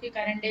JC. Okay,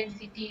 current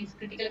density is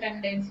critical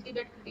current density,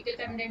 but critical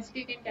current density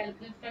you can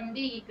calculate from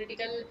the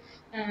critical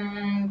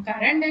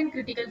current and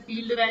critical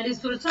field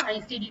values also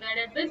IC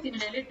divided by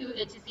similarly to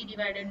HC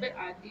divided by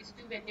R. These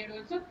two method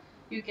also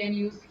you can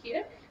use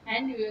here,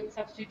 and you will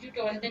substitute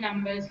all the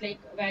numbers like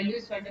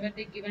values whatever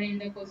they given in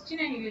the question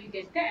and you will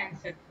get the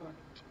answer for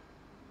it.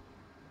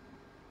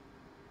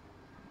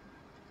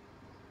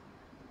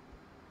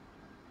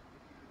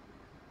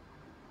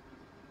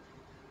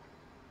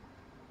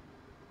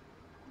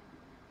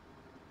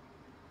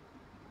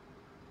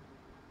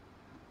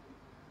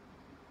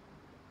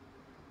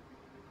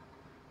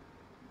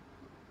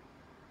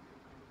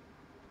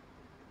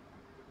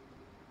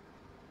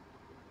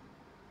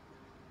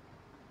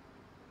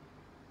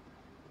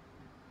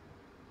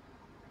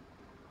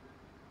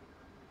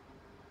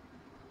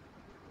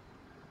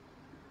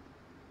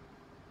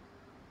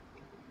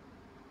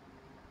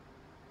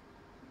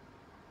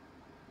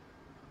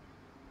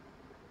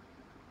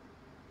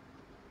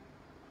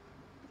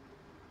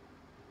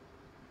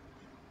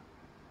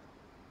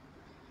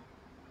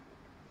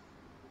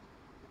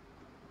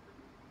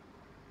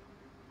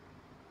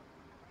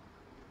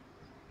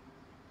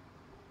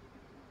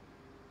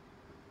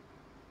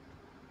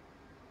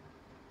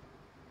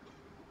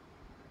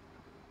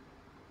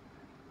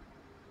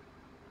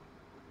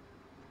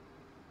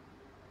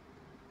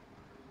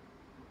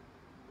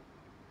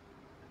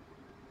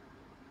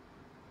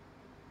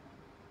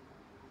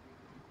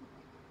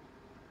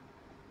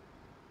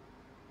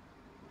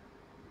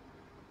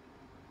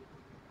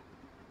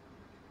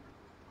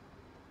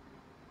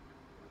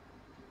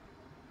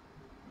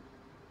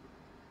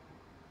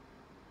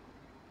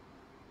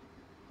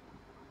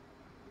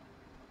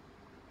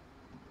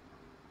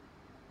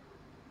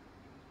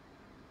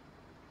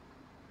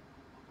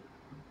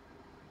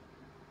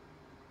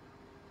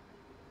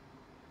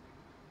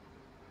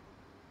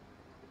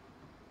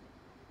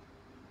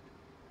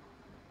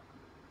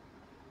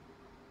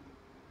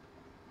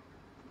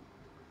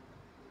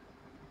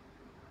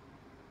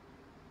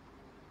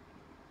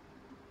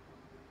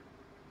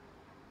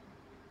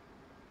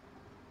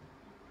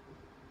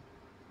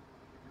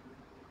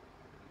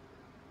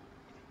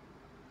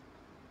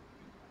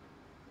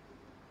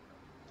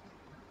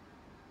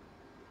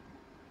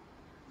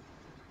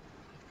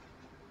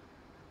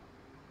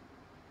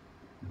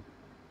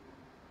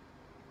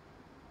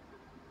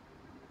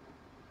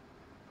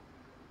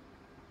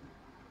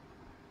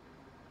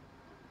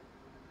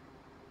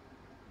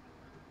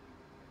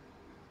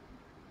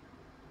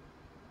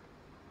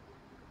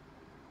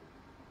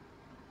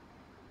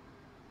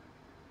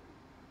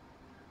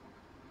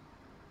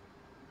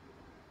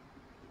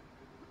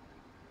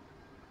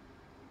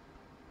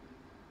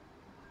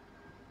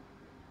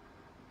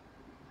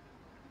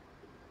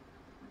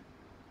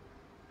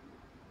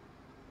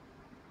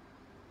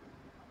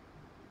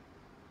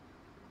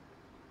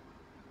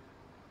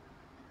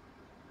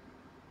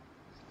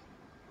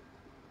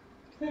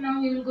 So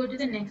now we will go to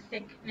the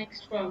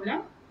next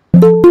problem.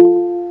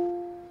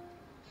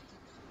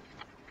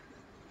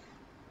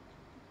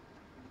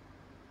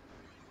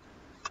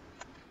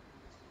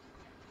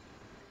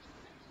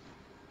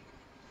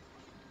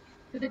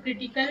 So the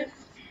critical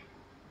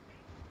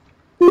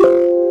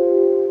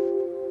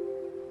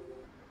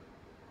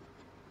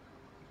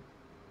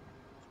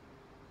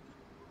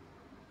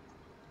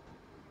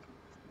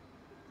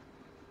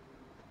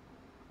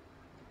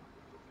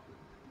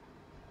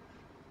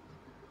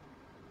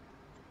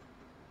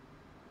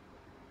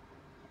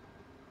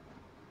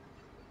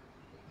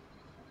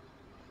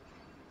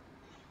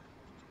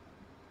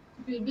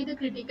will be the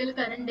critical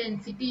current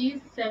density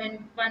is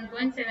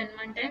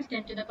 1.71 times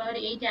 10 to the power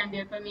 8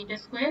 ampere per meter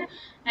square,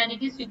 and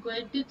it is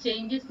required to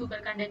change a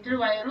superconductor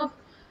wire of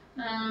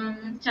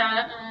um,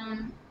 char,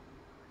 um,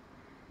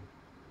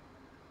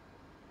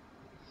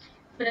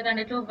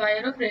 superconductor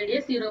wire of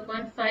radius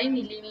 0.5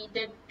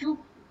 millimeter to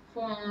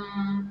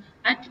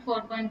at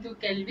 4.2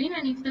 Kelvin,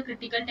 and if the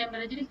critical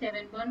temperature is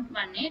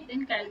 7.18,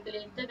 then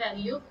calculate the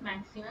value of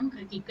maximum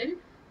critical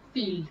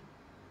field.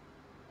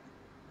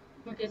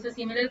 Okay, so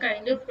similar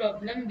kind of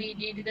problem we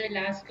did the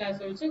last class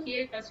also.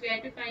 Here first we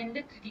have to find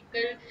the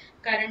critical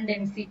current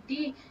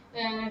density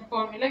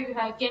formula.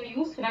 Can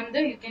use from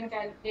the, you can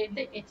calculate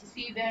the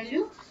HC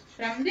value.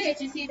 From the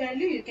HC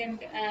value you can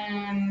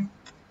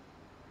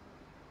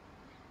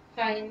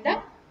find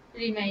the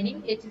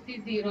remaining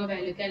HC0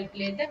 value.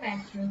 Calculate the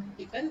maximum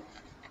critical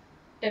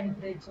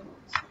temperature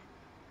also.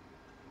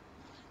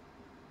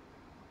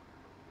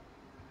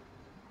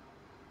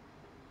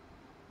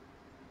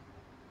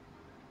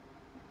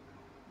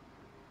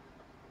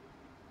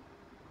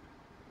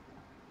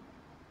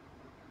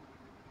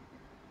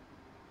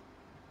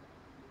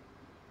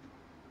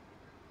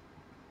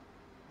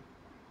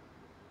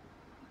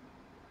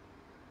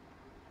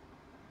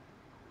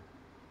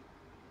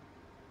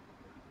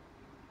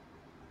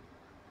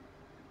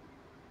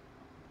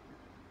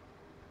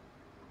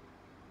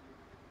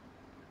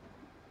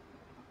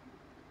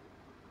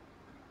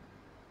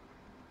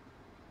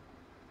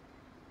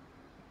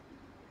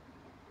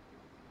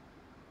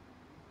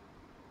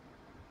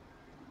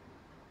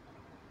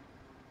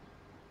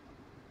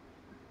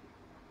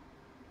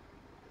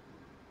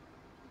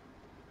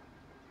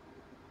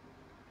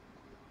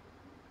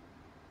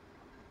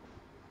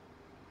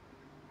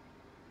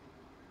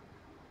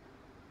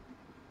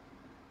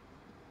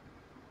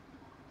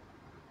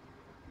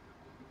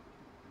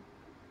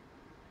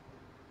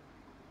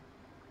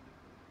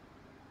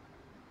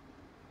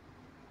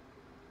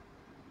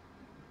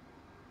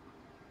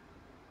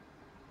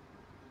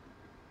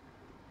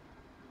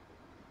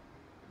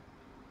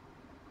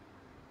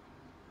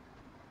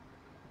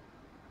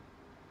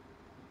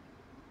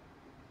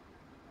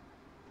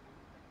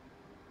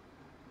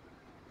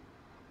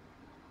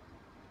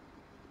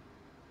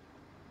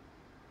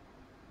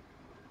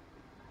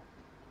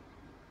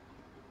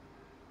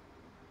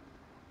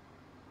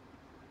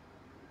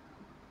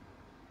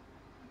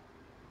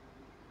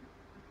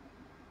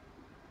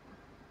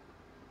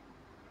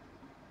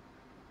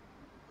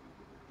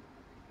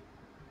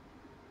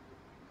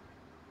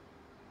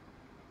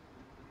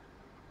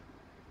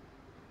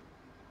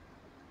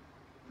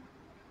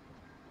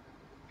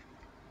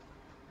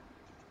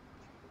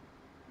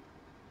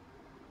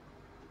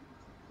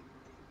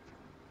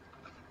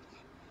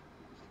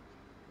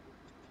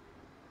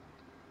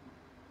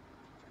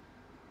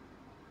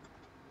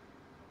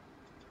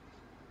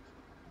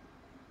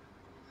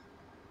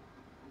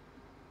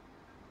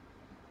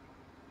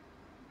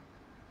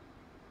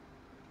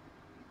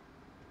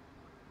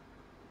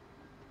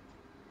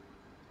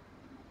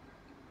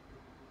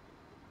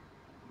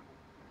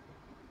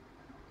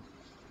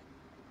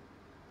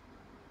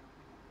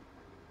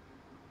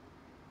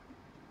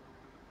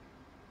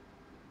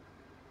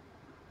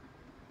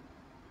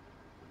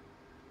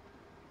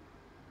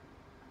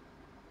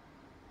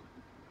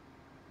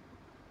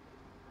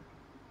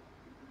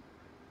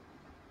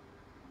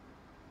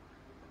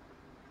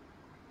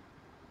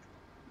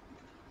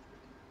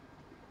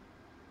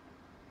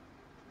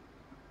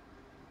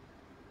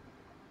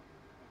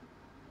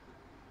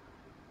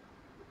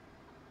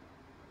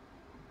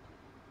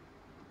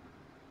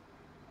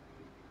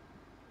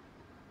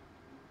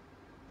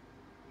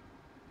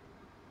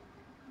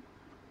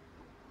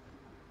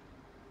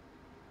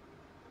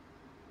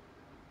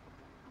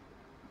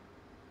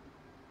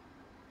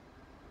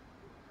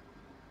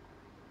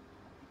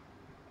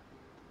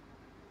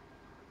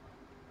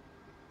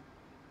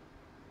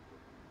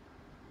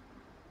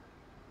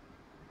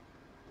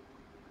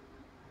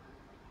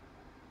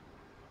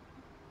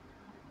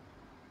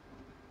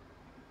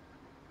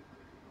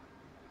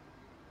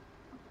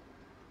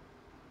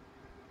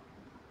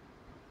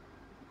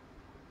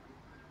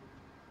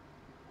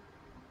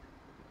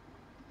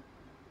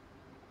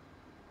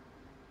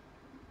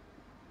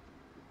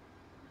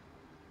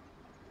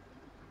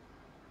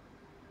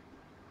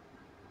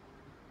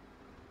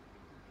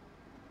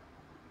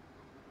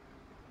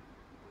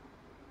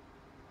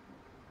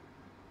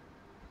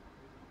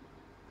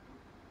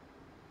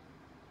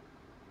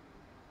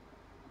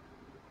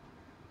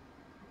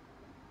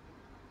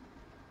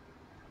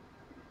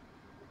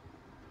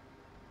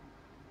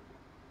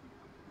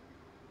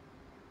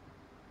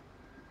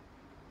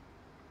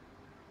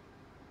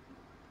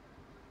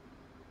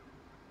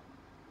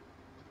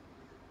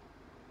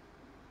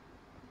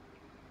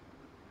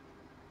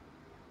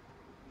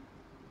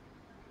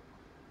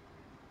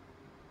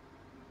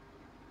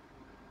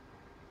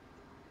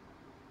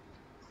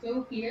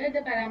 So here the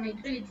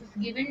parameter which is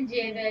given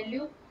J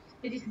value,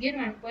 it is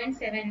given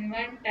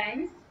 1.71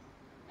 times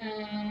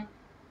uh,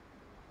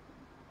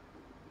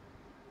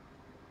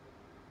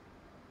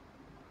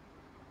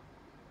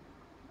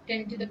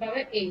 10 to the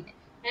power 8,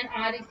 and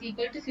R is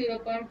equal to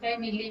 0.5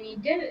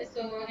 millimeter.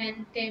 So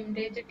and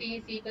temperature T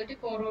is equal to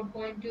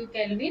 4.2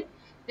 Kelvin.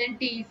 Then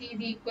Tc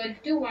is equal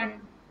to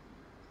 1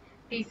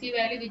 Tc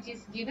value which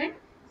is given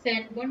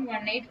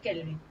 7.18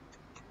 Kelvin.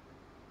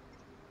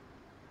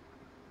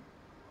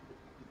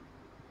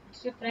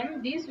 So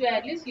from these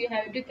values you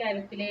have to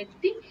calculate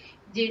the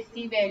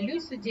Jc value.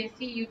 So Jc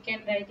you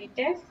can write it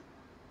as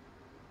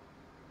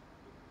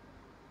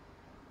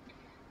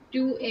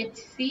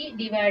 2Hc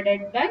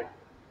divided by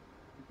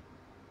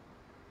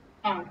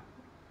R.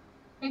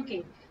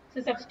 Okay.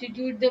 So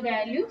substitute the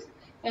values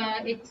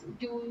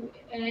H2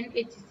 and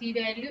Hc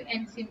value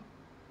and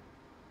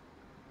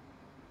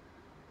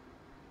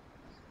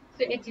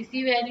so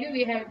Hc value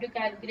we have to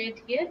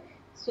calculate here.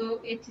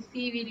 So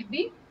Hc will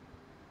be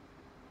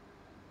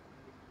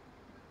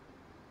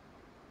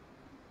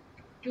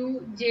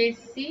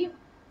 2Jc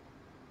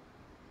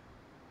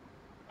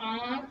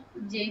R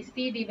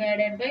Jc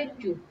divided by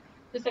 2.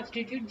 So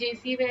substitute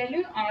Jc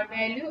value, R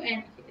value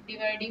and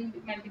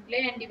multiply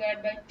and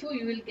divide by 2,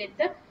 you will get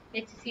the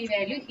Hc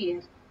value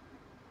here.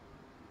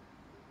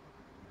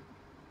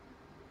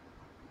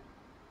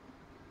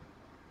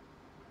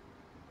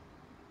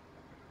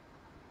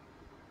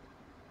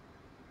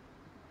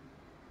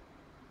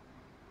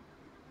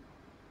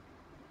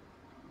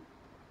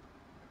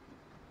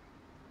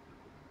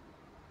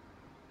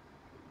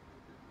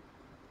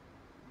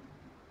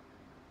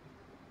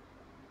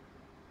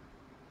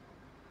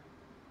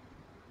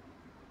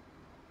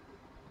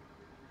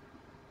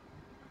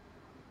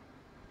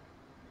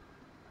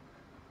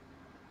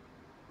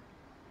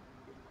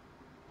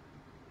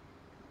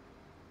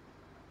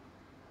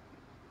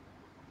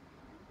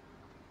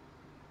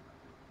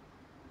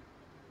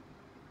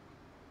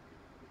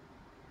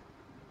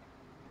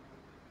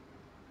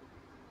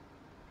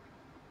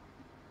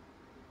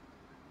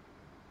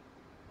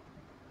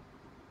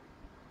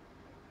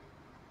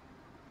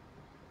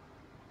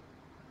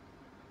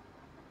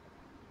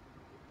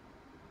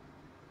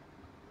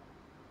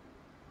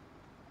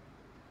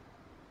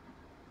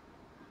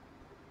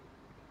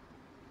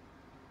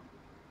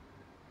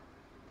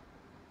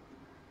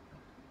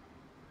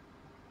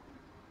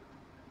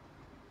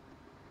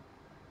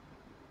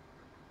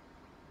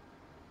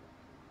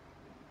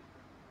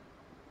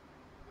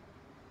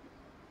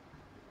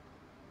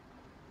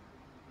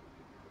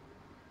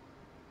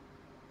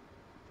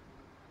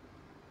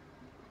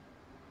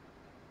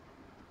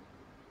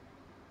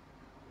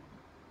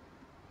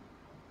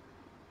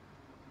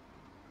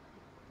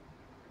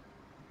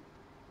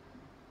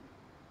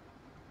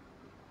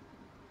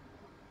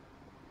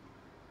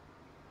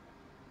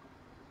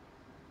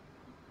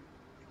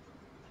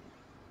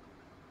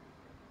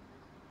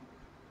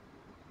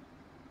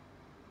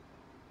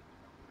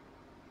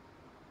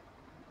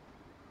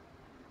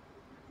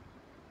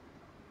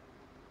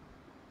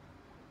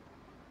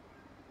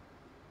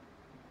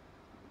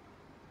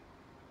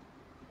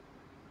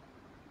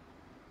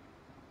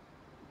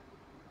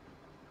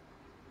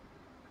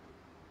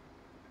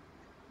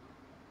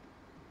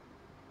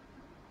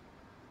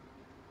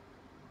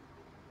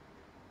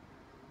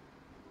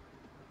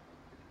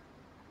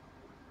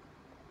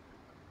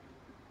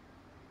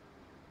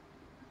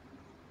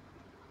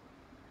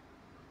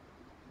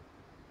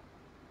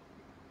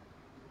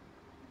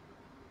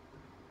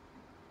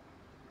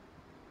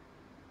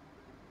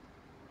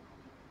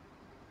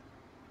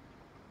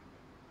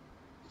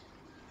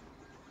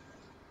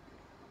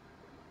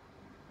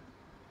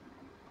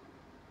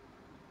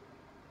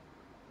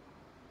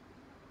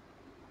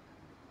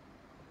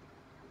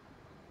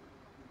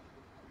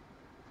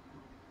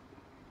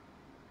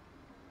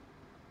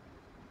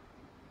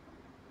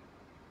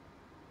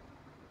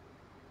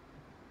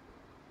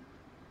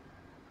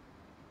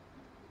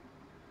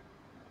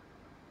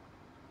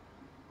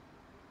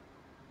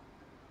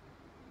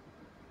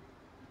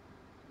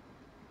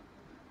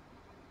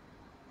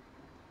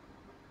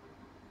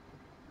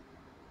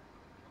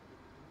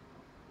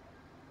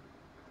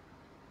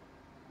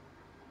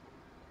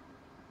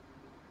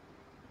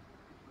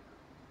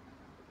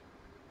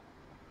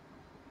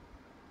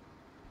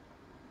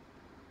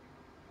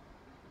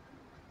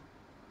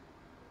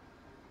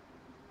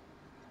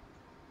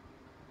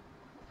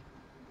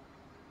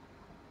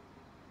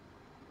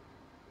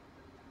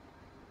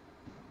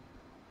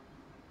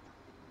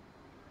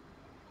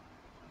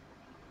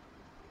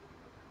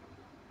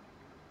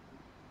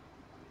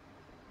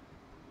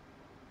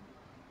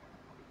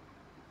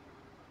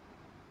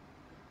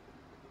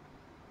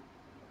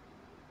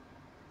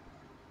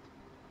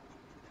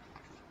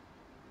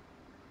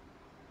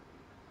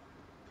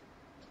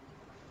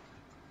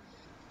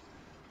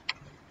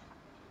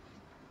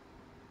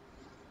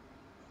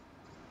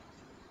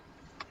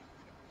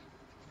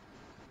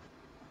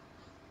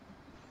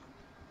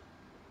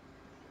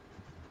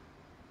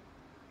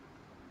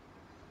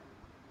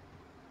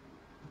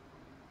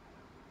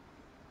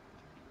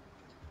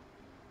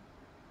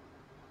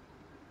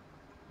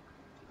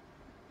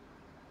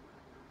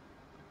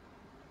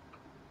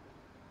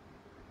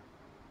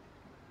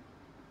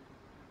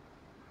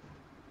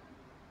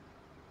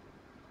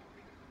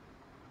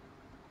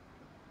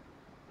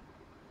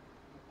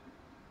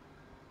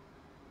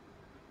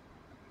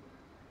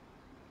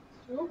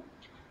 So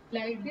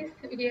like this,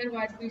 here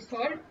what we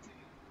solve.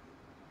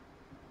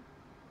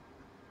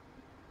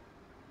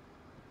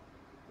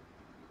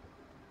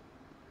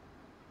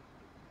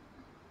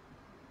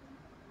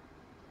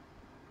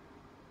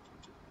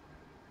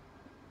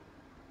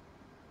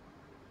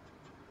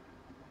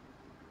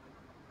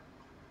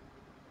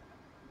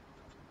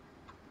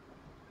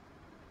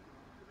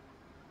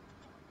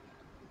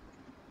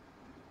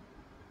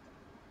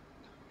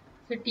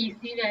 So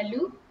TC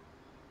value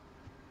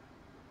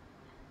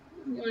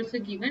also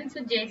given.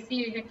 So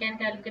JC you can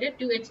calculate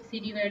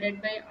 2HC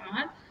divided by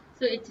R.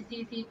 So HC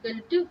is equal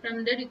to,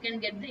 from there you can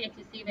get the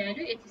HC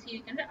value. HC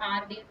you can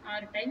R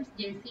times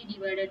JC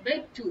divided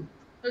by 2.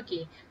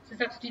 Okay, so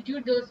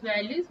substitute those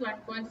values.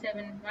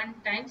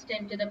 1.71 times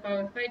 10 to the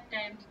power 5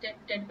 times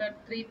 10 power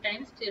 3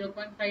 times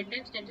 0.5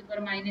 times 10 to the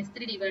power minus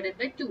 3 divided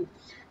by 2.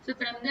 So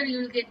from there you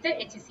will get the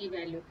HC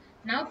value.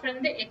 Now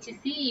from the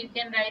HC you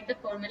can write the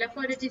formula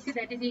for HC,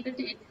 that is equal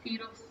to HC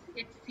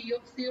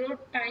of 0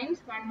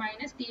 times 1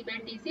 minus T by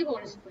Tc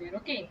whole square.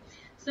 Okay.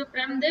 So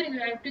from there you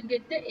have to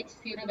get the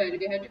H0 value.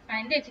 You have to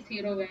find the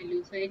H0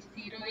 value. So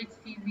HC0 is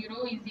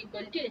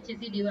equal to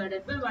HC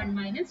divided by 1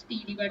 minus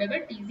T divided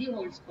by Tc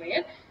whole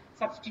square.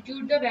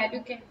 Substitute the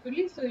value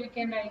carefully. So you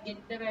can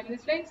get the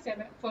values like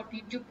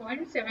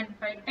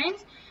 42.75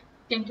 times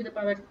 10 to the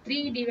power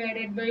 3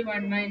 divided by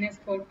 1 minus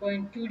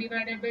 4.2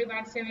 divided by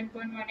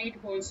 17.18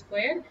 whole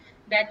square.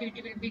 That it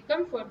will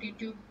become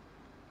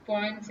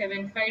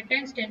 42.75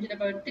 times 10 to the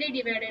power 3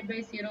 divided by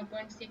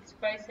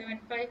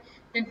 0.6575.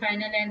 Then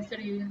final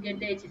answer you will get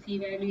the HC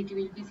value. It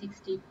will be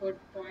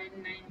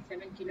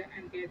 64.97 kilo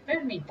ampere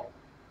per meter.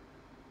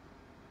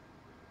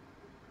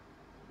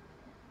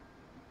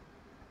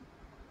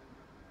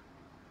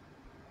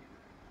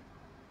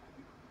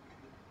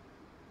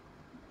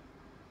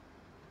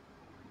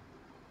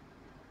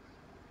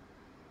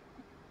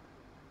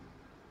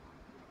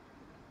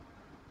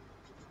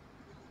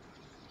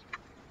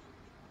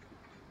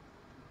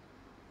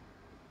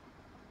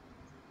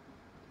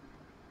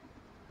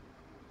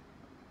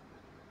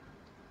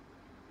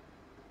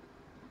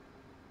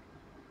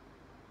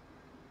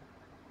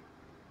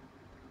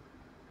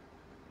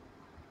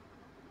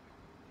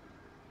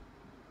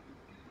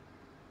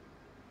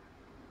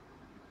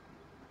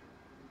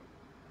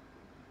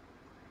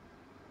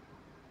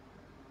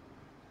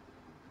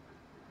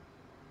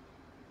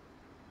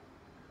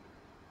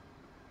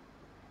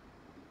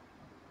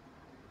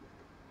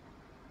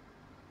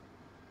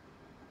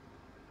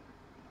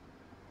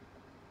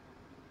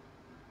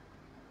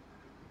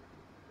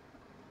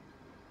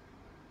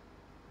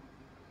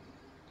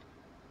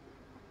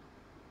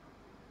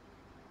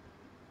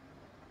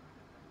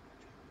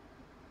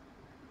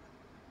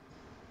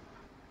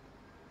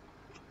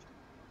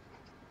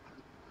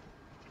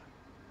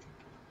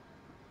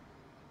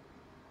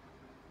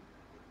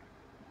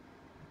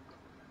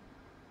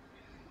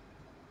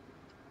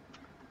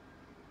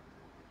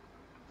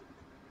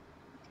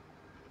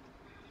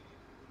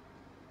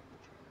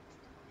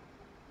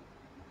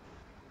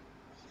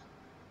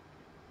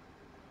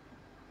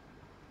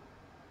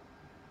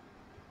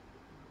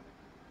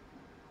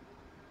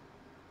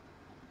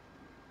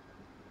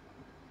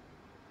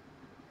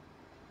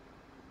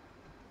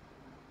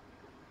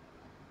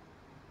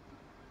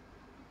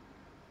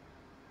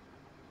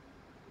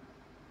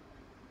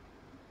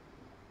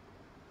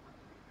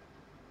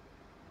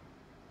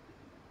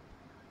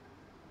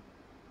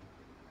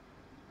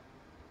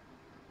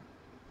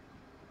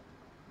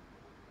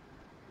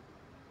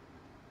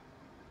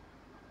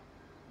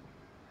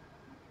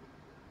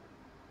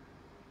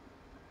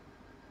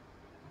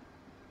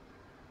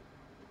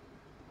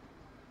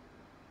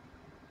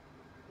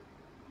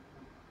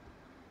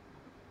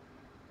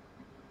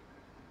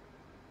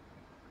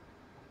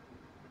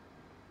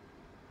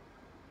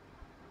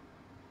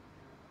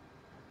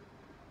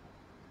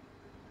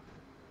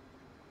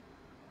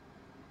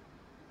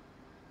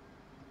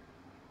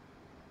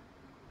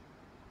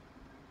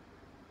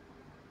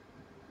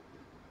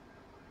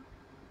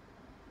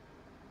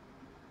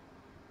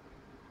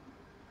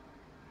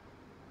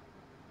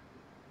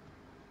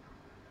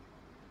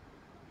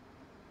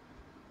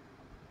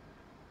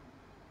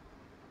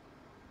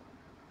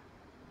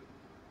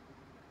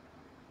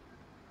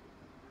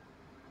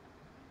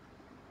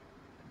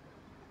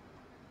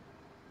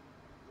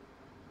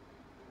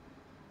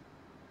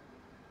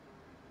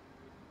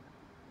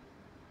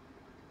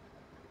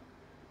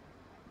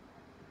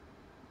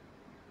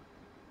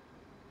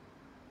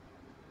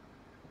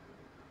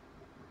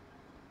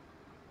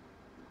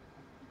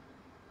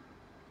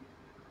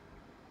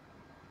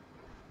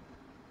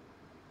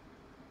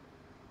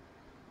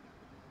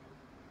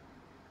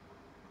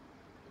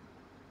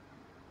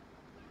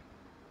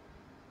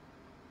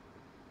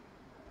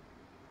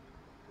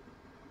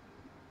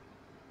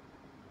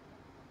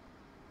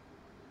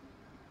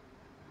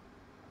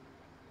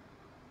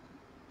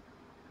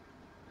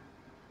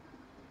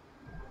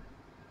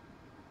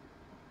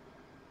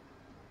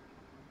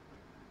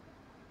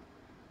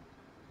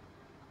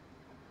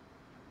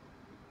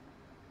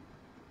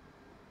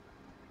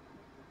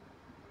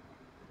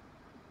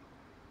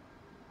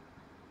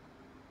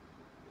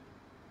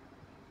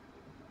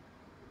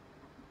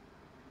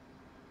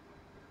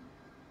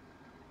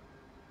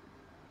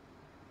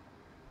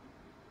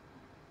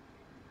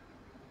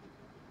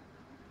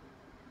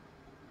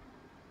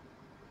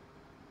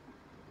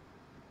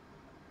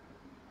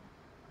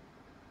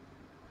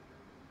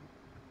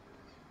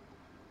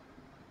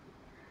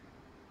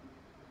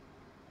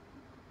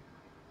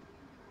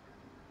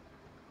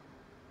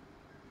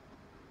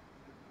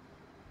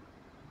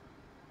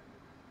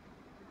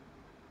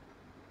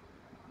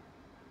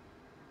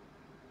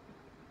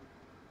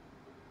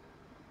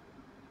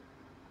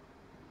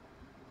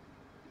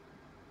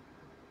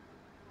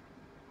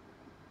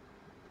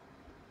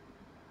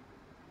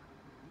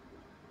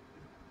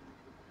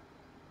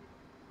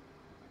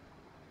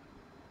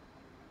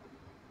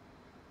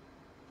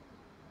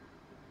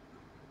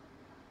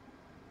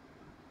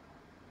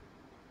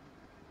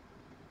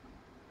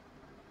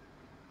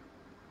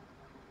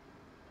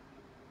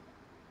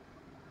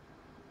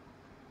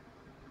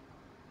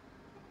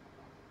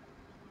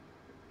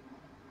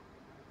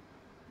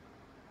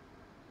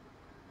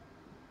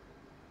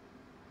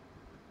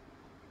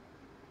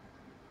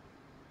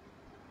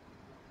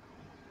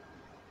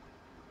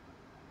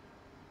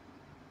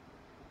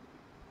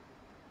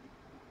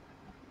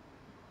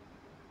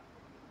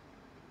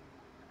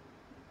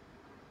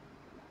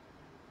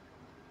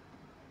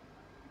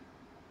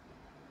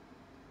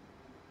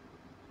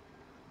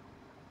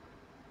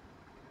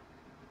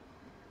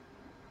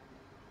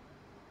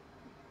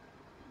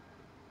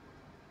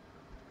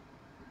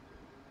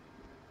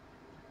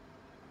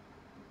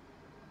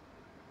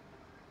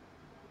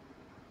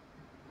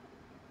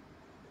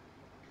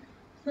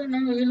 So now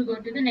we will go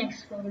to the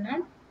next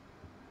problem.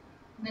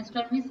 Next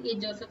one is a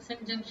Josephson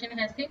junction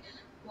has a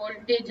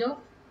voltage of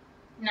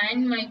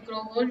 9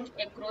 microvolt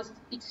across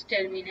its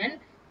terminal.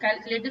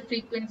 Calculate the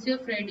frequency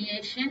of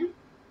radiation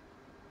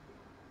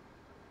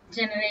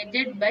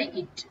generated by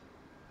it.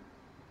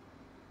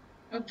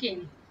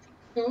 Okay,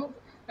 so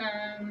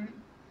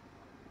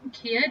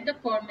here the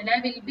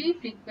formula will be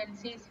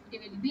frequencies,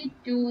 it will be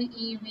 2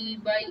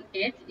 eV by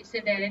H. It's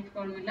a direct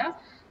formula.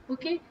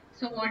 Okay,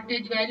 so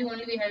voltage value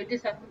only we have to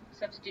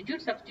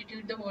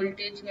substitute the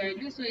voltage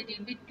value. So it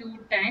will be 2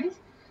 times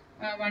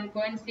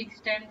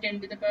 1.6 times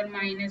 10 to the power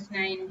minus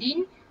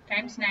 19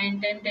 times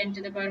 9 times 10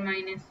 to the power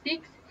minus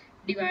 6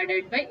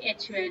 divided by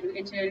H value.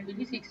 H value will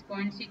be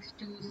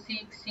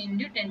 6.626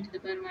 into 10 to the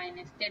power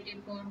minus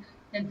 34.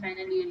 Then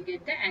finally you will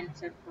get the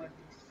answer for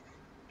this.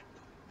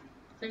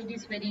 So it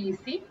is very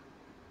easy.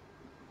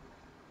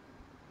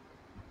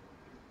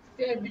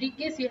 So every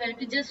case you have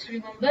to just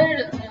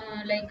remember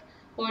like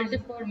all the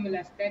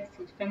formulas. That's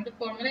it. From the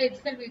formula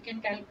itself you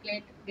can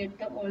calculate,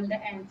 get all the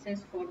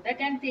answers for that.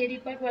 And theory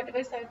part, whatever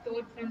I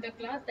taught from the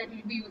class, that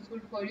will be useful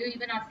for you.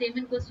 Even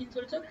assignment questions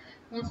also,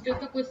 most of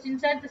the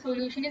questions are the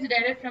solution is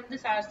direct from the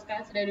SARS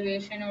class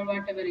derivation or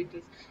whatever it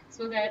is.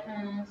 So that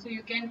so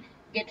you can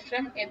get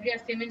from every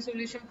assignment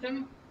solution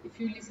from if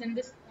you listen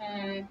this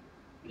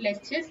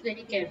lectures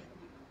very carefully.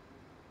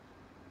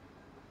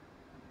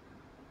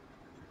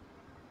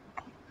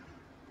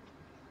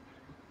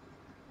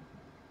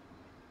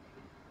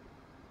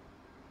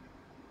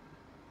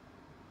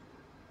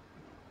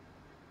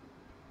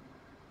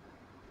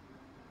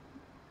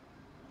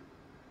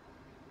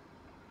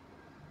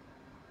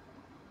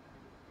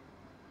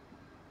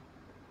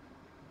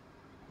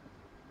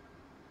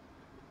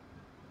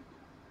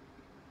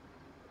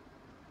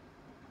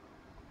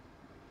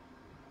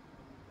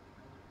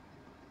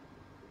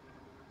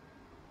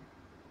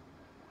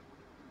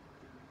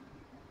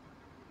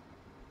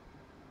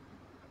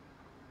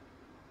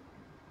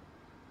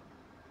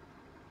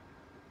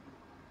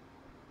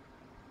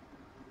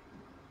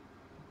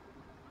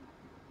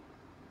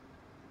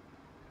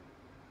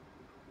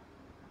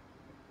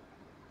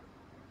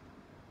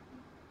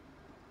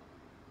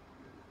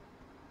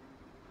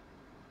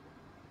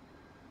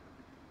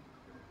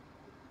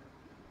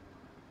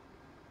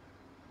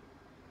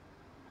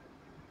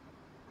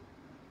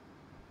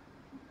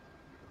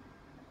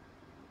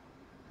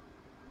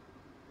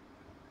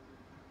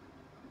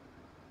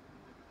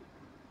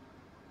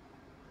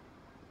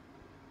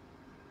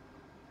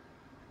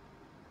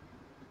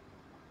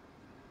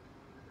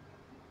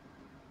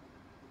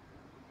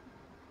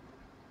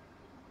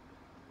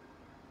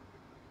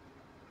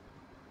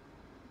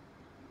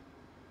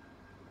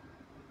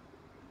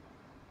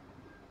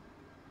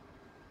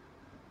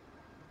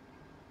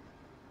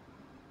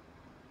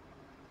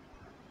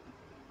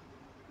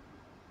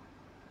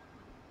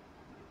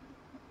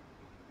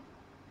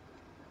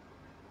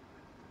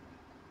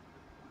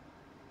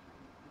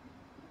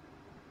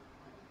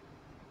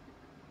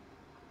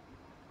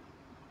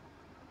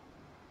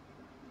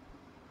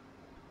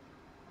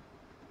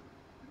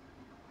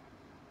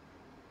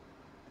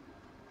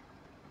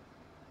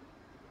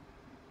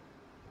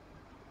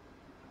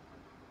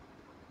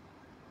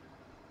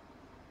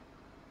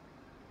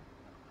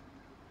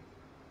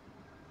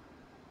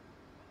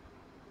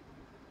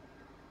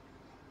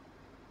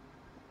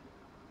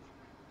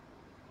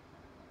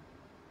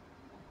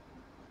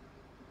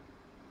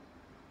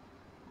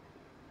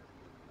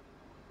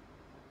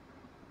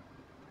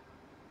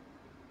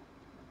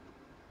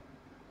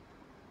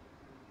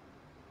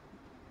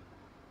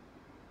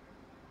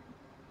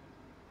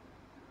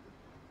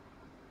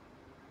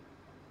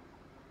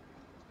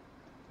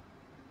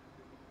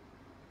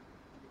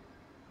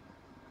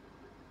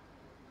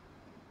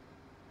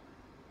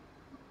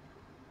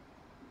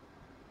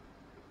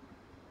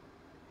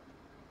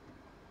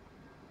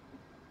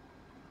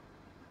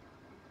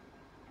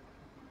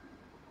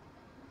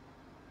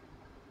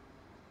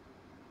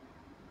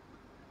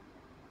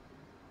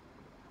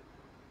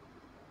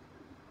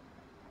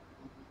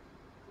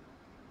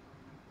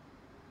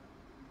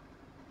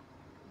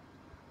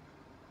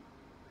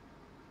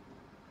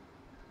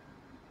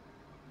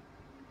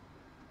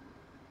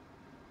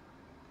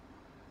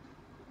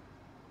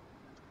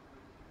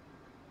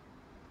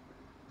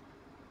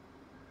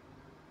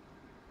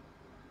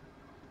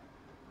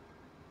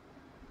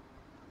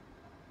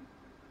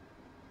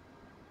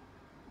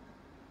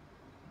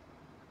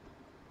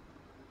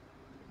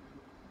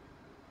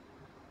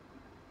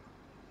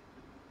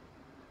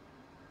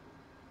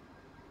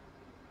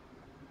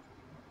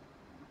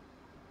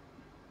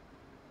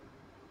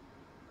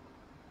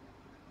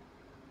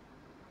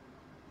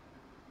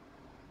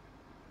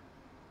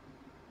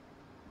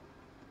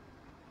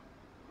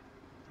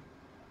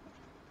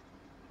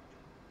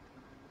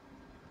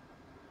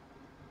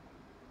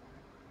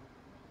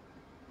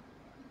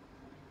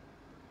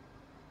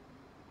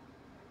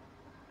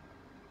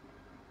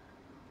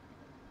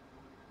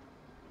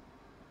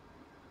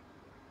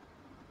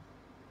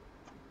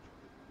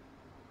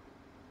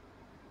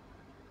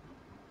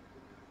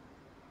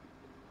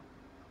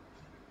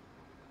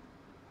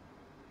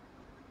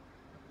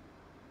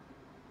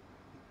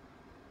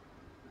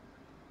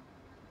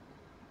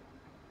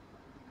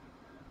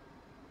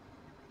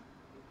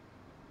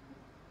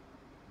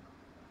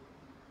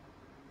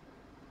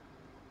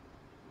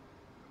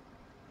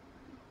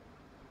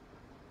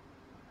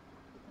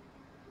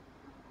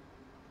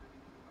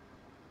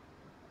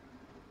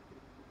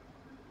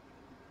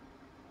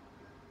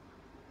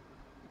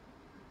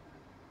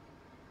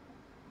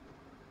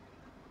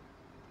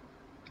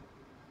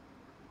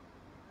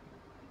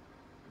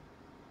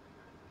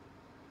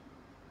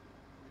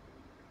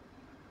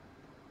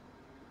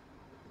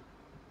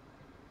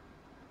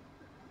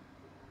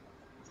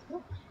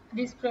 So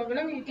this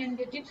problem you can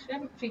get it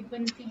from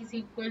frequency is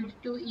equal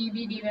to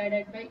EB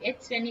divided by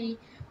H, when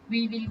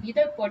V will be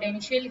the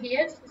potential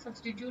here. So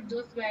substitute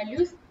those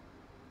values.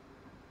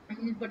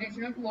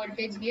 Potential not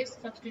voltage here,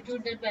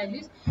 substitute that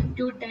values.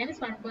 2 times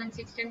 1.6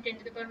 times 10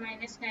 to the power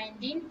minus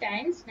 19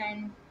 times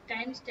 9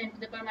 times 10 to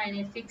the power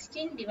minus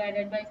 16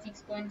 divided by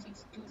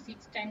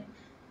 6.626 times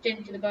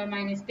 10 to the power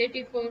minus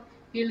 34.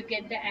 You will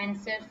get the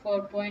answer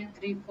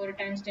 4.34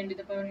 times 10 to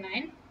the power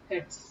 9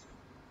 hertz.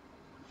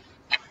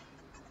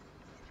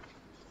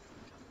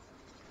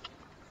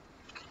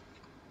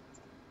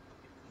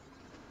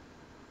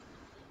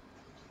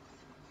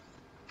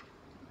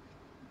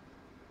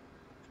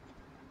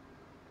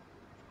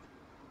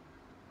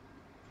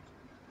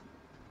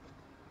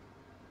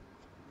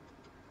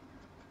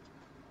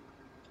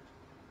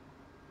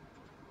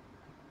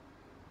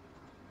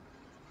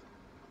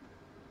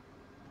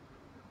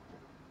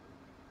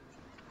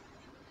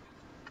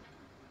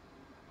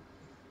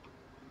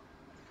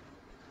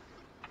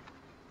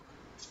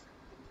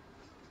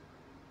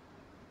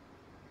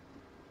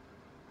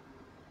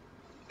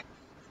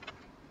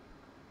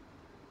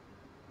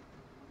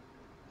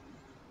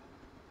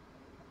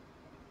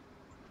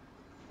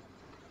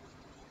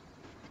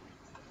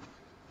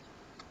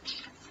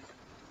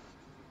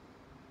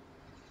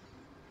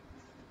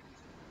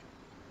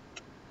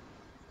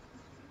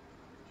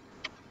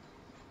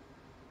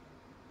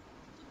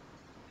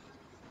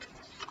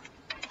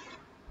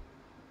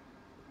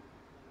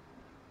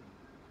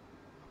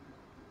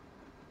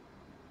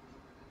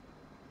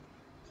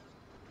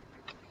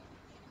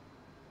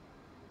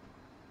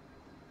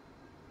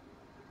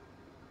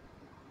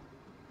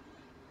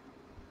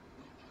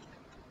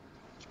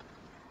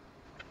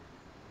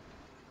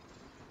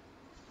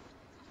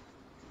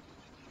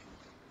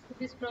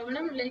 This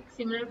problem, like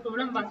similar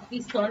problem what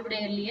we solved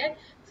earlier.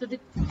 So the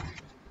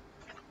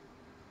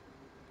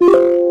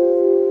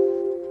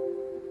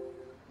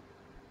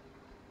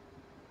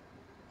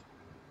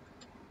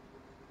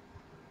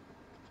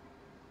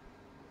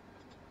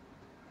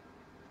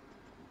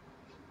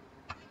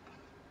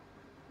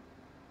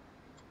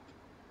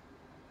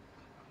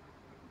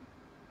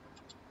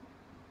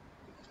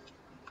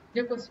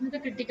question is the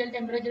critical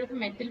temperature of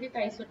metal with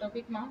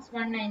isotopic mass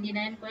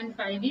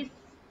 199.5 is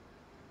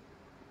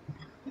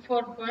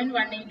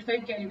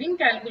 4.185 Kelvin.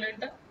 Calculate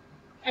the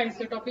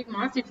isotopic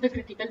mass if the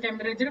critical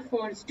temperature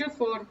falls to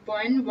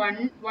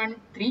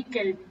 4.113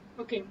 Kelvin.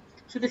 Okay.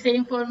 So the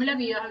same formula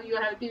you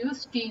have to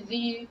use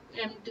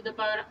Tgm to the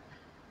power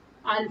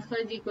alpha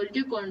is equal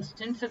to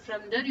constant. So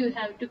from there you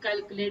have to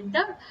calculate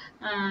the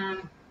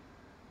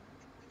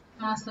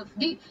mass of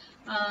the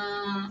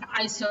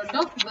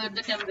isotope where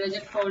the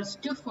temperature falls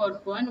to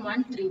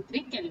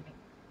 4.133 Kelvin.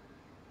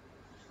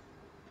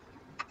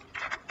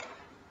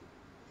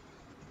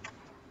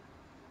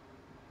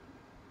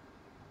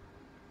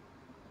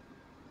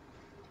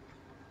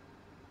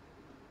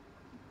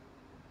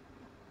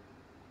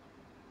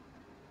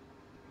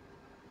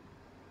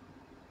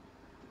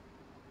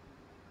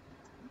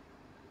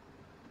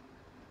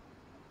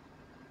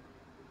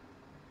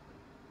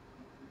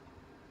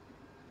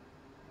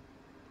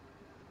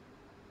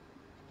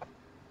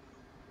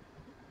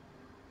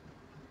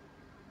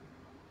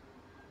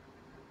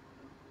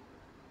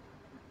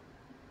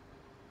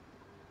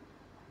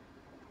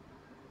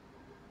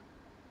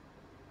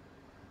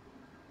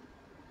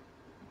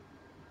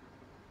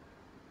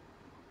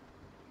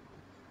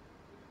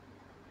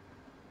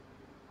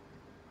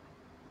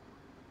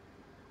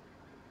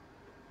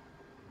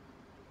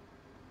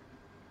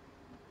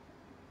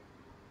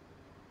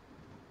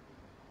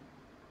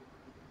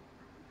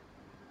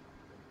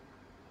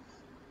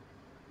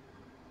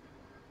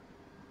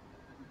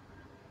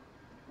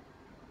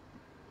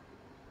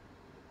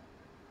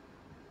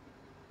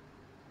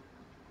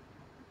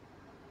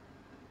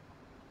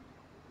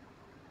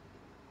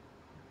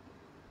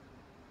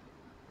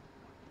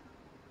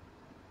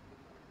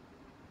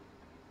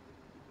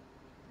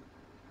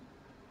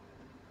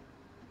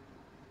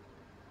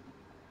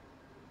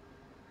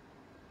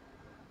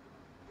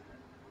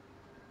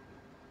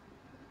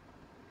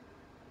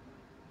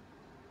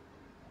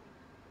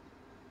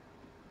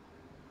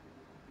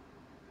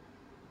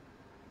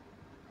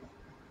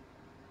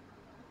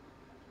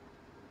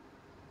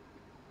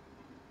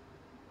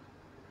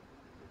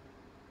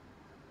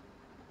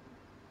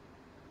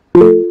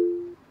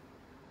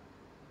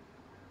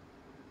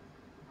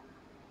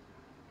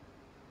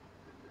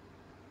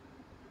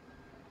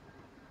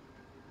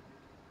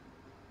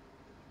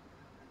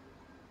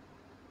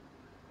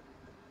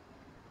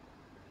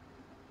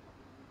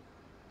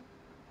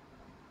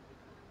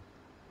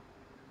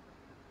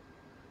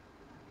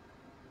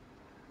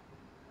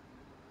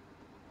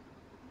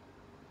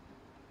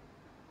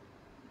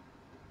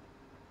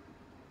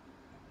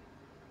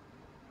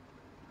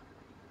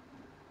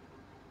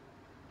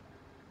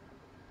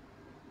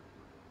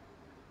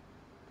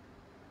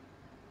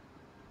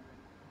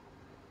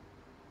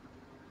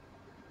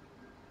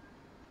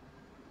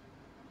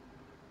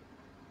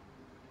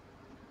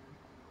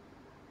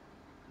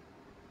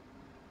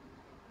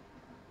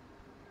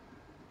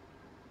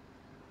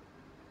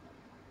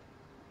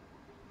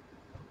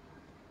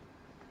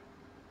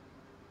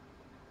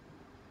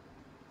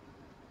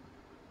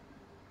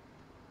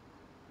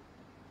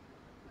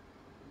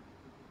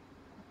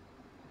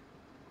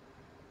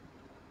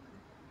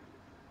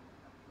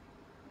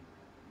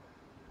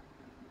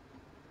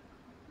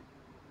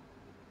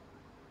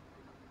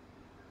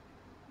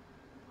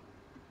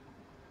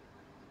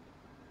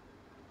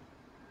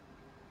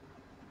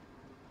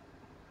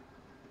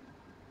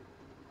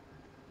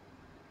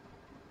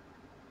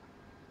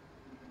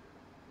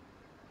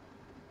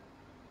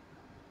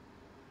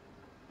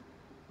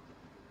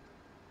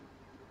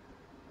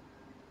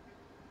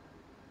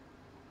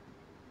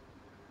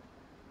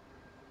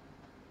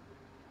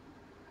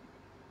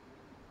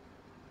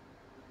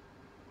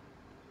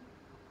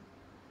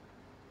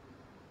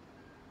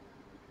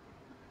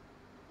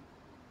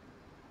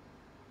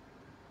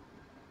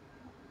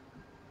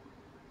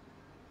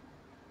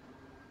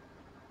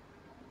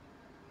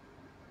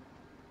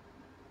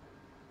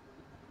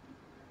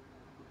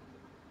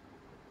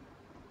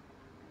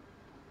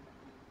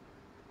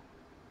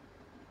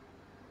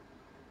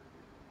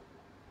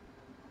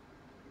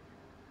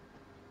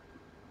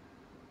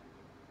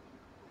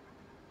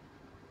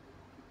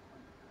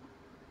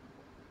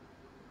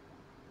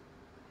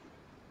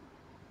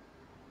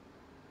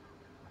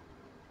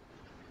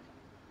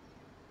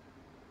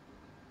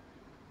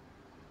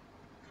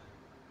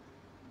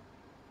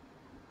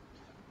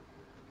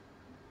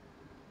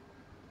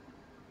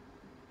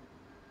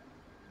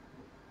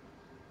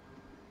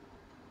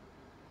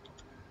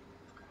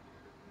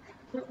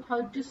 So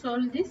how to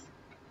solve this?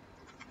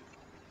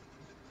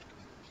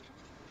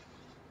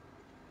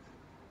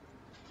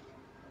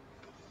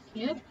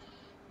 Here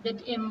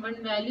that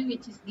M1 value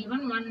which is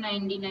given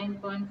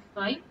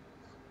 199.5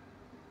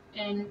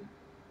 and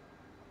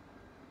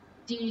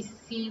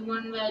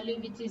TC1 value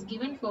which is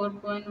given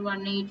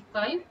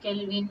 4.185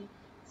 Kelvin.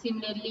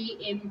 Similarly,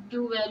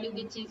 M2 value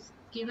which is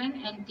given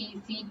and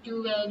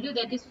TC2 value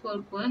that is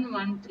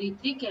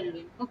 4.133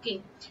 Kelvin.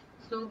 Okay,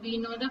 so we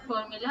know the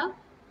formula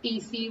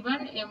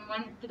TC1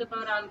 M1 to the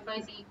power alpha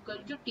is equal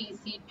to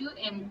TC2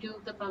 M2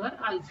 to the power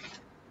alpha.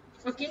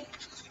 Okay,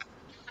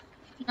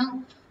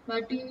 now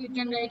what you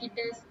can write it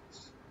as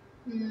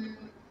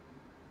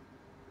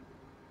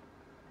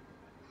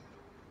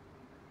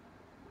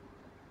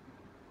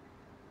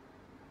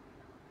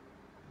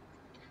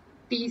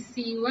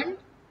Tc1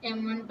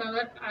 m1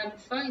 power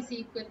alpha is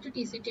equal to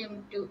Tc2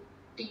 m2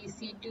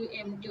 Tc2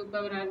 m2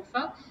 power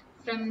alpha.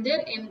 From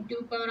there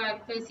m2 power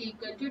alpha is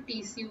equal to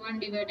Tc1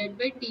 divided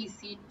by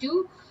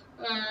Tc2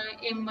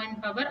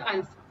 m1 power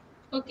alpha.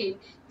 Okay,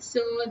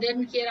 so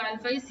then here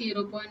alpha is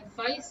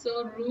 0.5,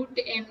 so root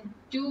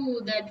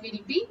m2 that will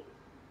be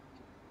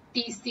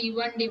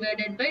Tc1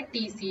 divided by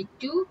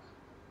Tc2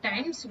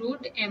 times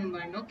root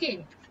m1.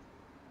 Okay.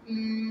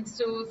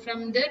 So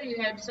from there you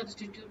have to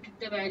substitute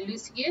the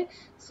values here.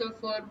 So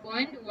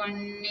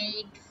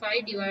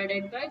 4.185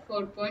 divided by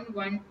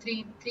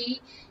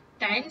 4.133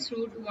 times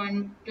root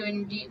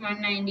 120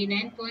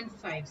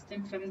 199.5.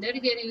 Then from there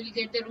here you will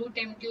get the root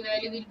m2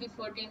 value will be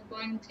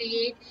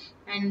 14.38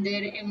 and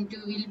their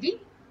m2 will be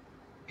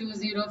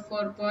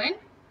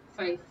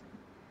 204.5.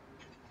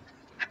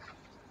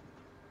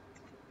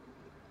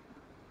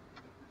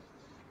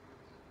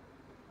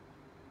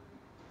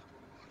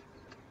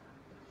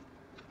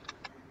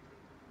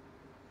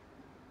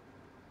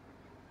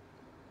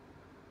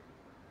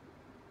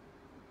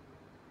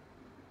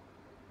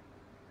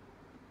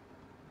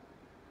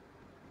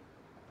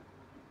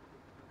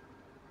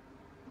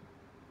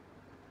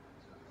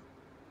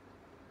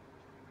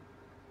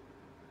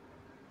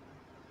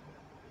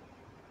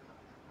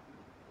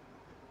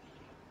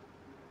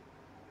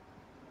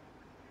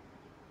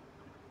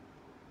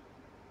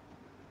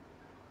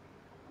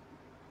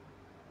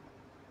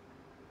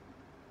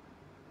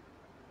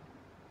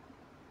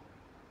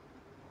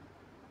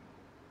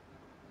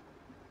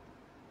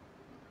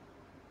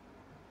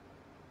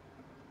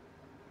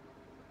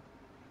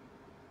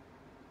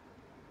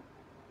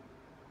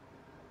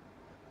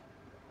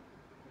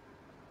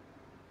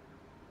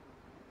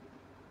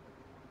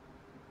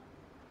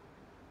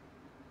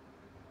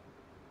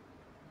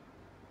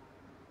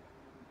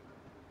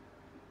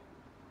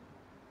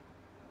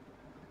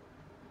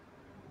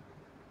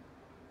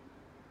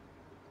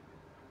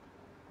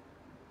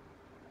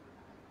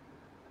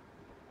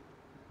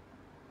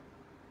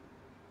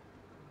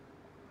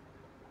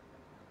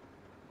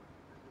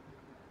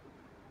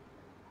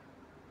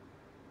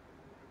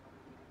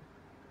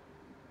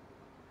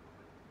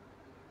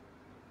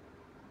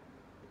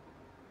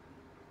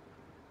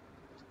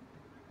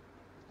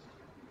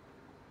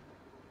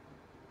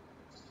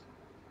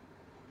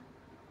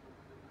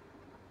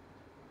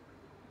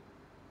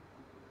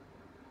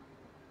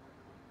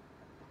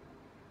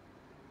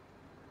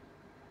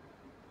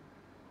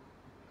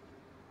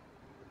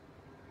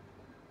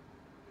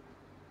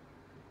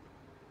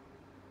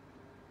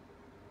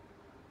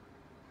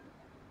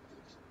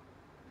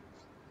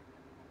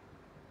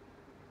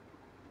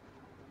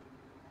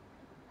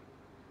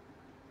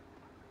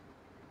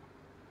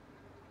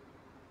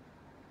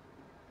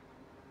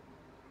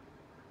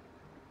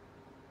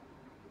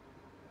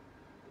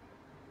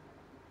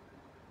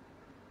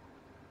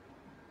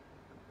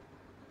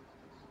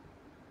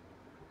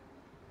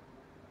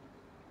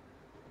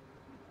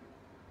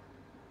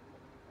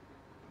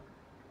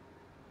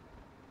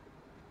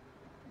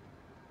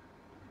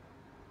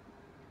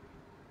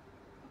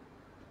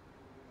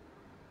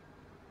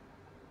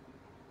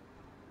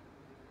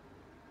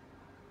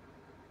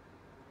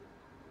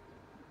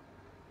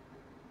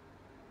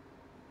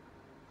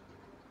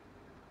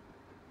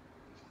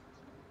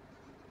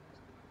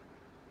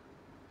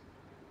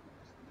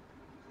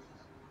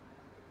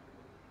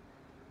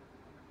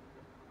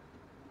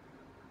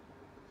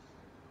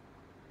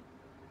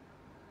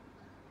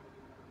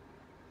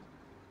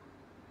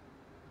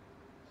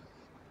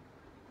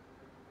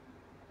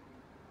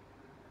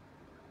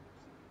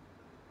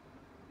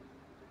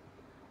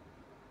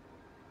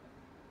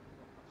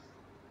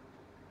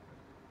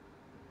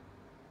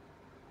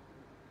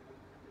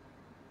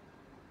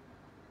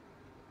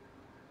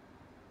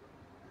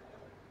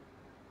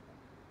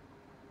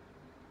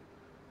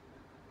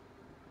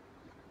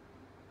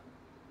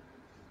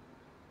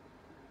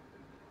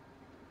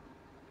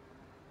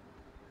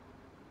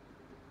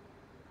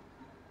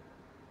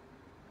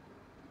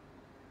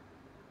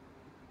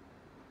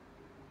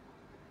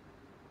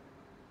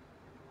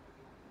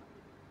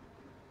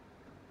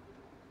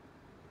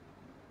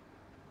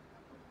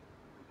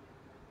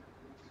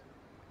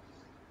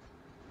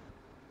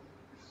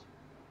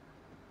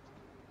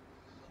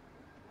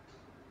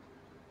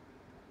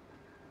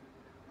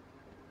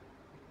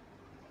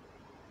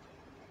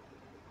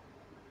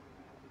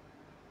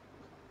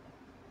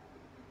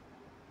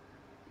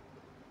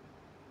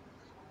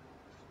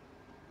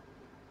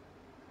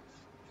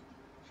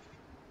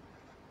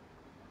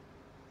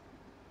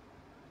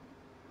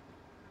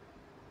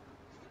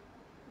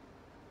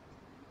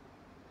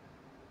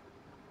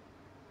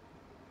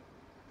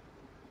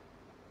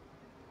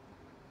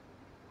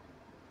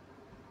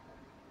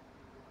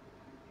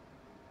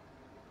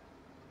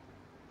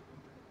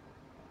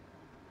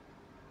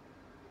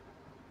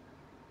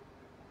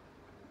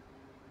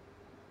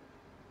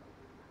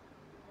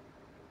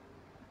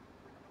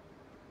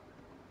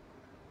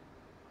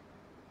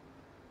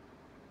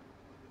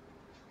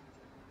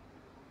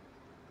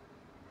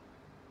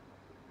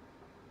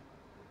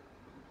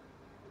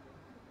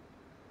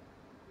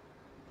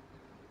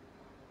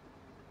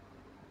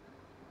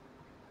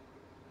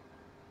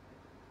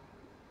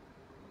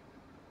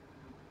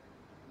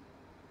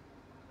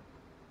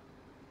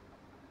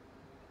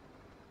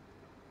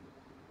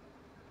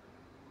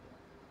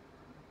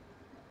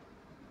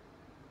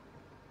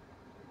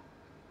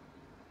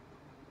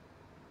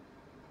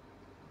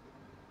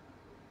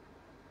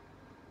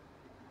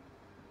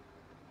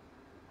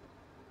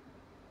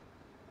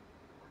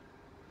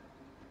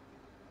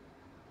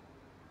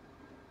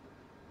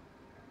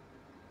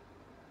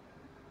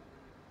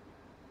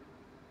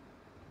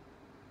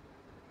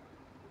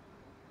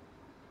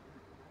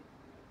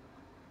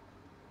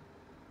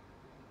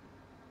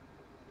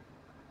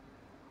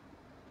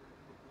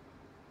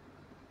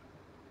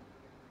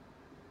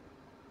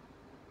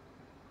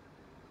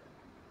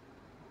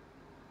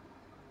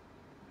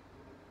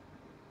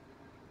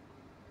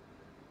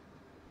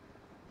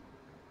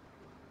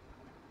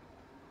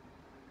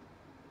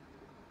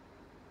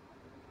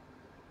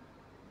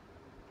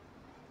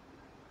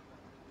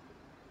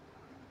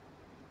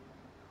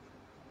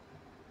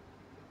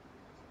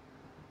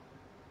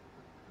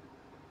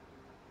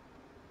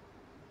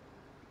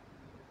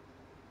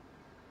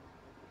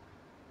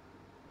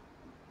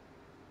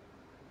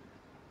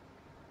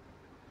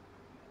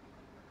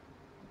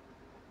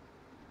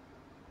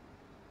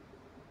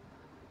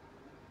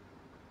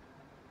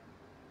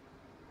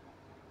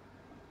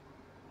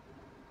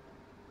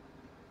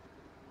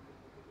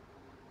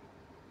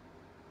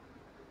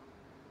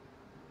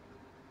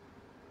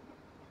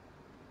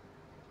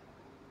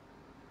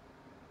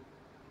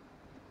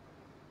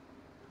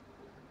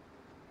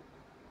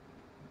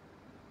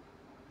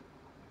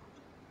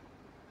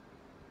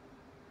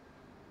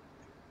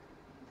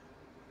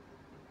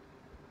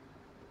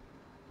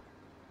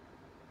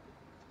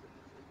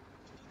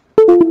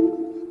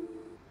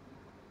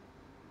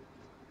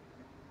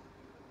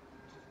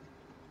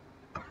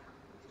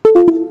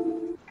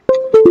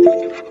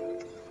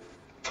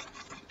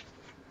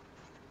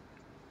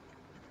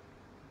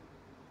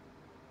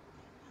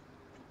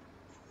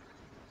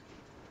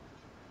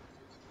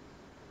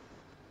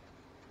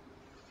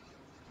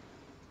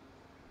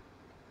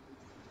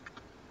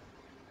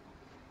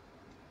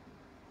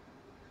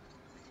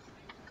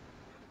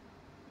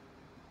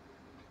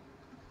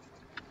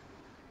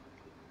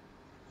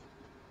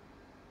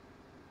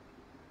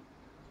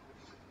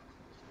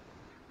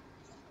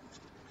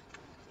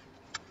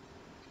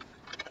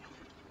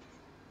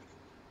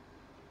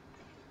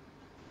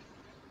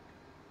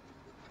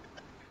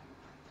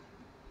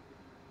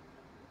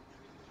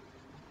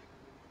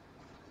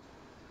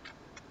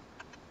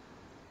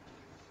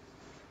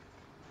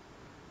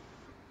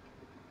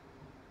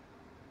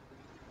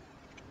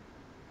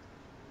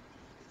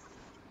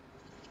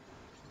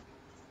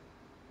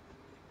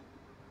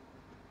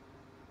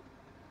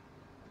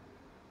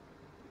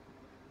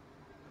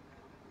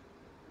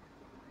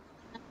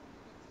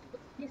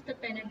 is the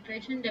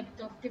penetration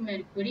depth of the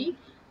mercury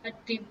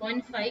at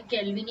 3.5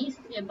 Kelvin is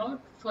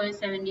about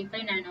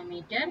 475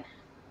 nanometer.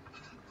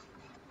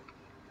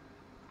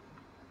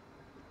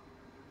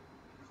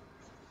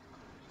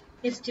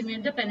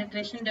 Estimate the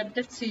penetration depth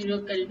at 0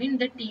 Kelvin.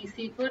 The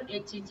Tc for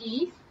Hg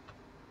is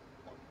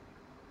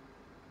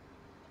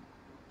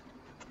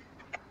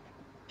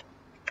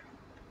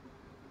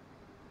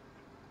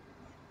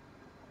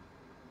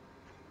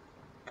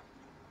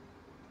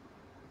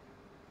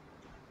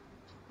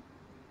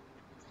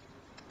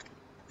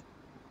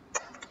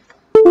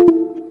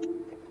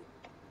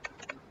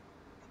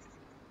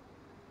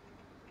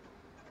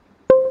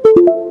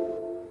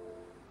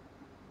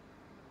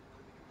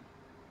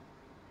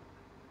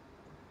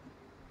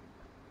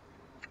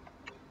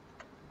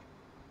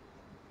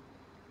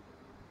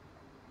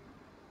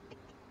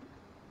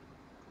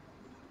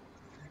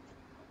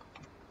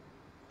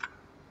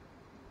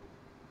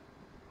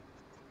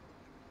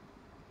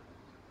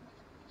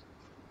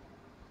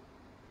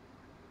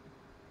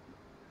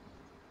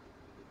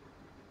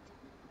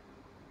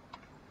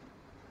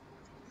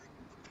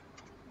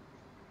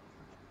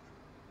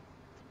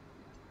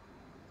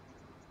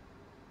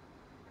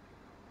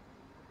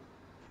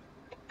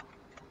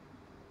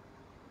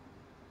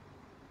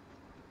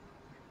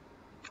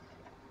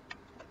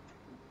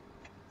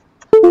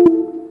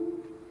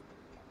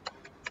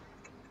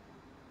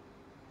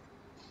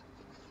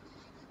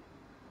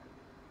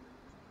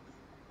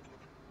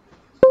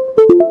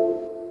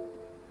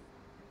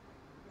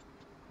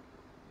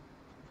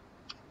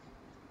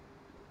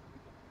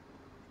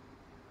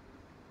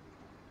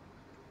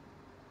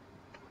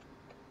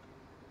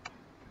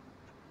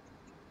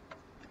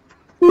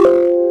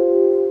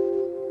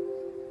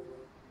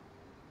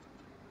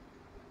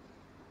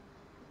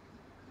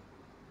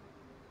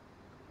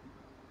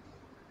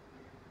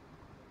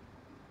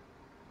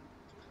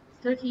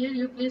so here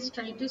you please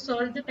try to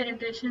solve the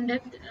penetration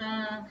depth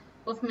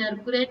of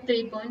mercury at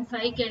 3.5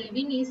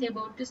 Kelvin is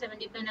about to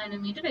 75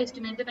 nanometer.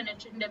 Estimate the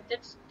penetration depth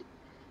at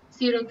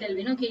 0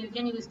 Kelvin. Okay, you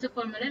can use the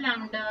formula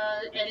lambda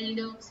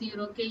L of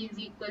 0 K is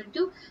equal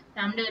to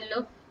lambda L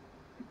of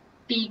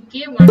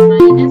Tk 1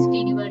 minus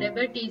T divided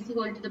by Tc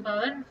whole to the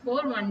power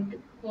 4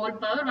 1 whole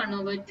power 1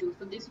 over 2.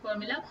 So this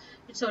formula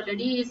it's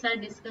already is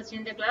discussed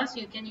in the class.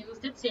 You can use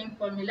that same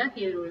formula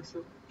here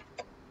also.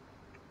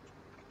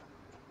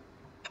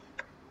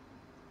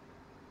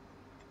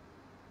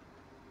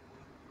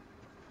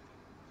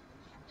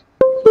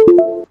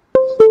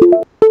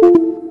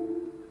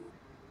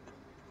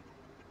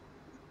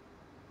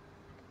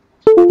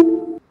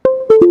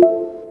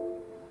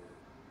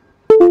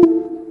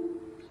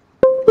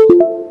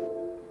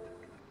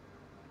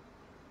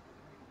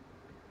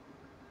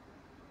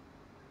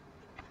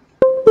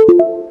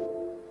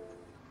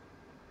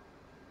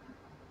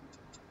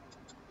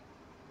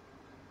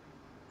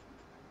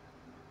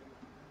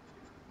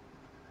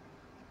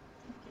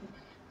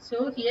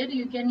 So here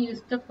you can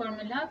use the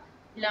formula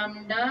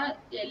lambda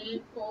L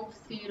of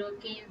 0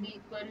 K is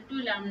equal to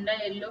lambda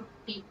L of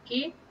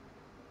Tk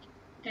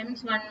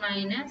times 1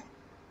 minus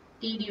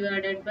T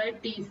divided by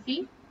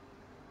Tc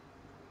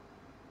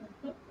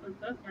whole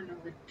power 1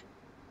 over 2.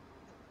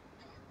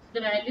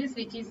 The values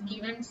which is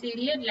given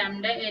here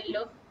lambda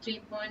L of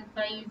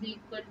 3.5 is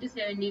equal to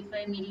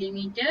 75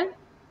 millimeter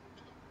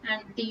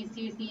and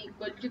Tc is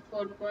equal to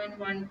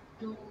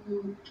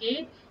 4.12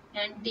 K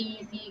and T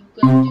is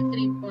equal to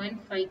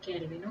 3.5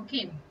 Kelvin.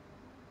 Okay.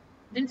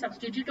 Then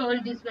substitute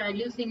all these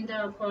values in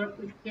the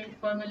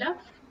formula,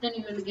 then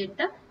you will get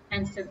the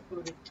answer for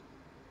it.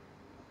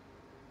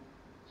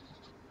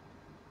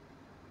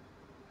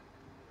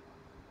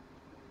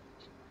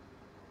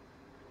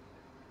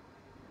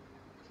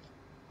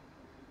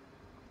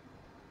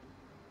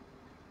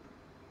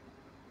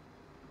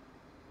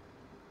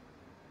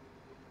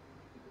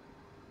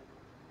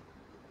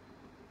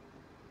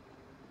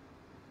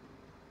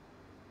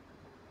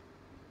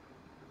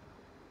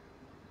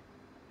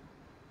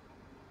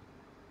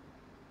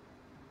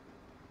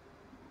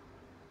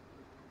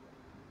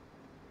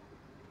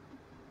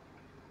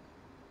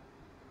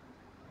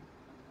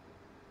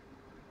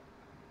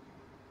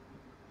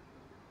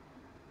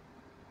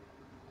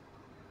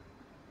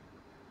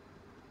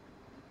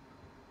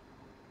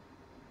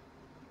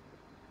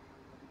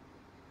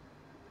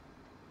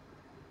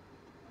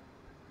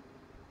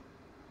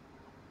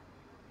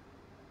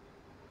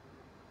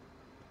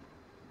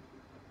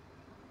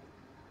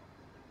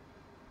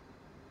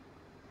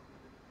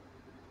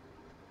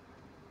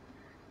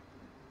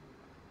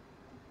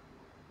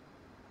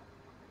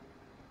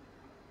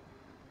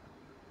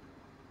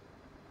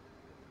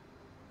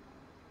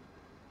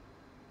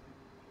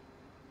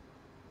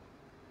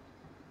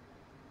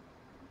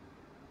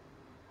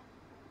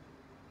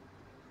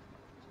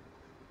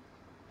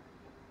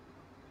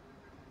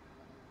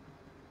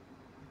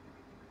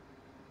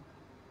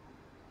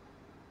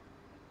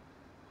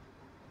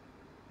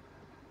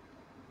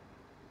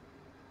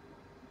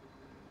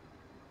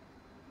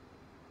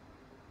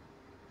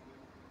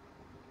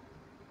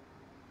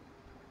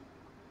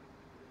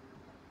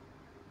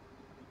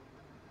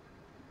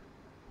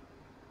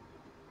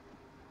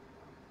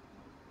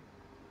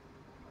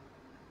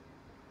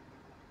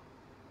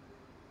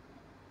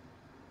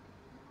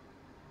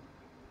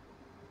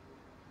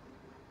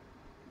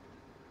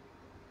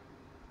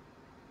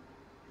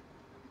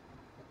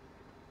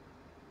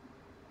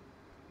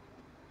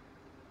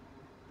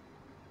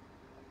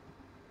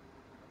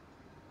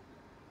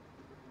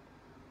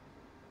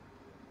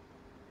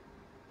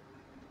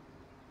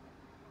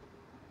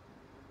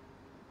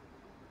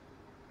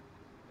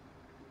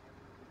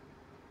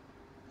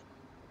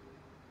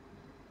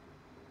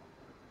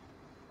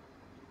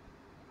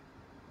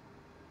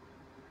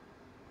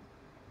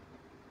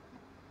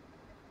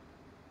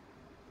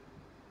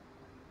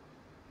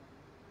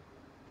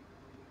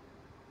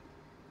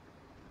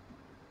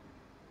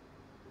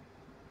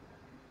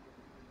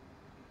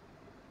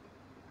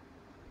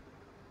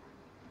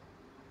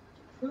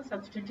 So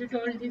substitute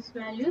all these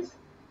values.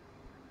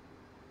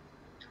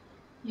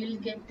 You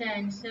will get the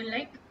answer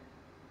like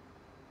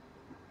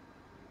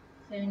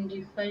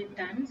 75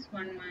 times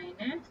 1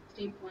 minus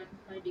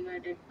 3.5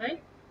 divided by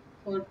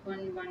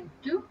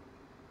 4.12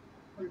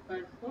 whole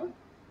power 4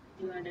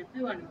 divided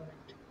by 1 over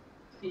 2.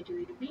 So it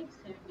will be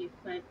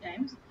 75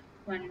 times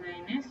 1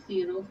 minus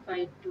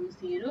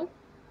 0.520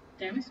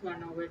 times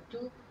 1 over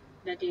 2.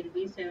 That will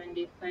be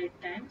 75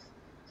 times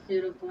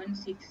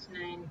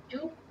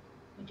 0.692.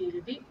 It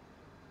will be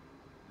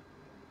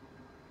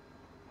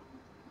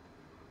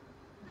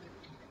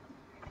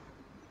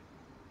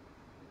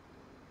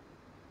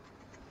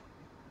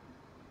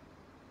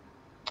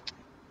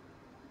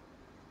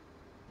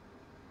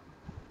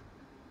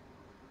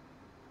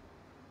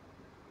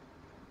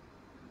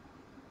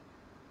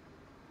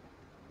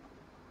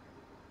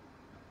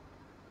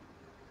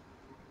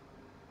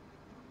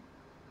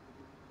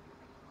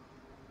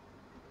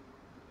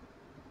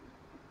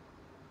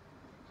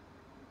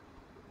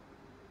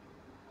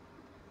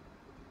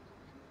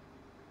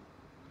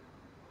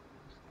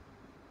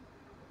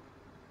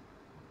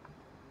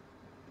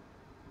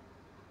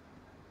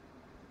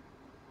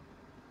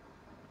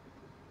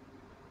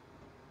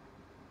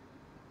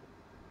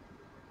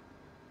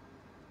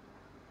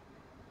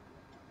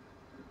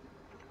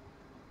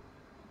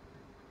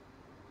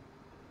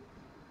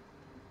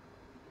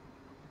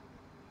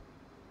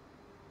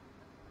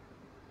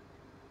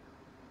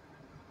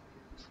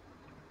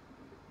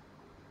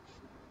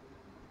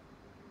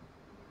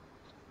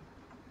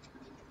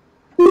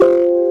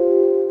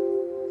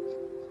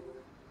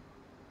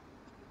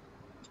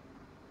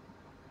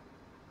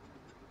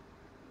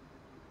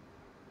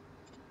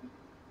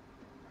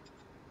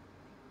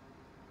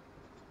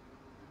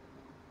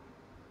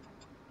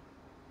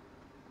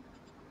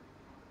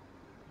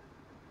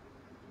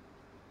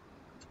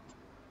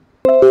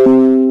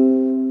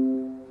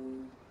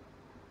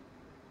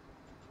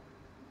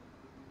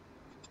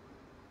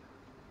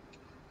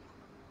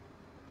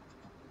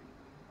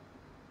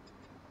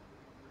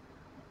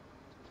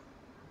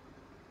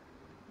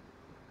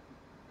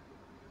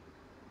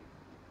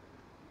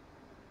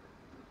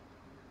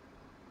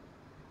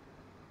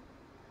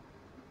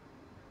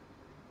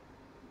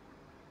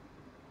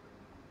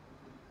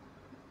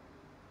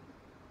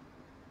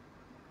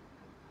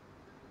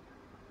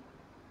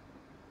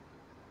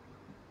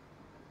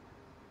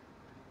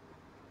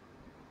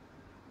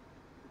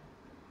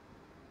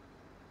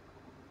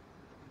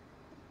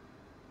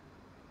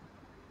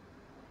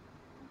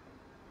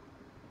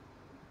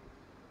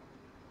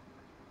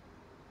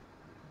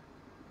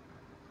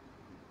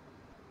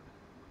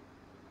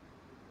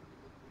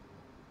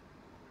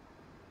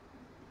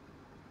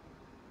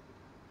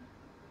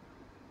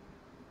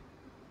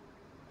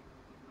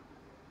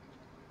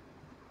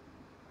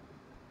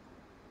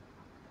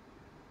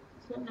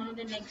so now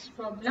the next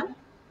problem.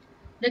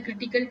 The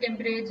critical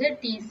temperature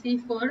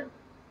Tc for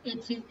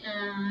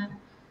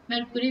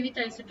mercury with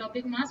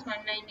isotopic mass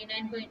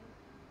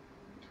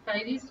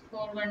 199.5 is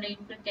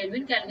 418 per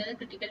Kelvin. Calculate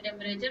the critical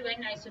temperature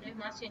when isotopic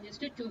mass changes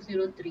to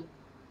 203.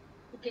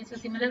 Okay, so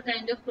similar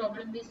kind of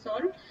problem we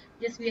solve.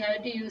 Just we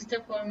have to use the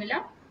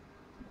formula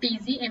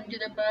Tc m to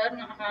the power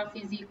half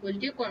is equal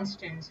to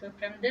constant. So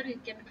from there you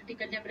can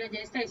critical temperature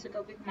is the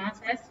isotopic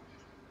mass as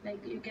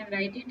like you can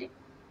write it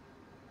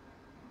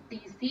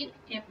Tc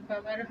m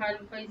power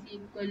half is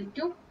equal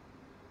to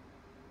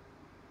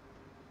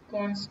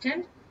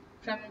constant.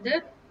 From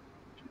the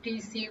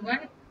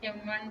Tc1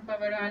 m1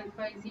 power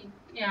alpha is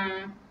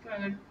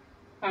power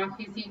half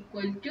is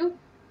equal to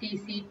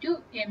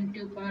Tc2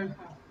 m2 power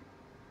half.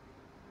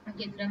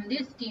 Okay, from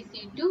this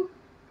Tc2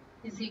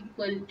 is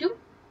equal to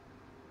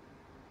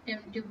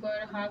m2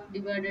 power half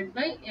divided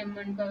by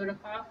m1 power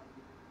half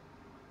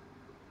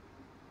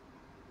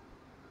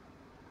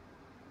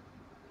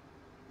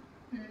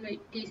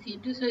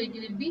Tc2. So it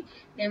will be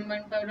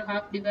m1 power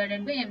half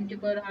divided by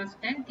m2 power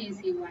half times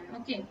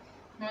Tc1. Okay.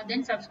 Now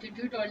then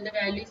substitute all the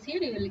values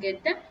here. You will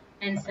get the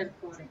answer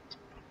for it.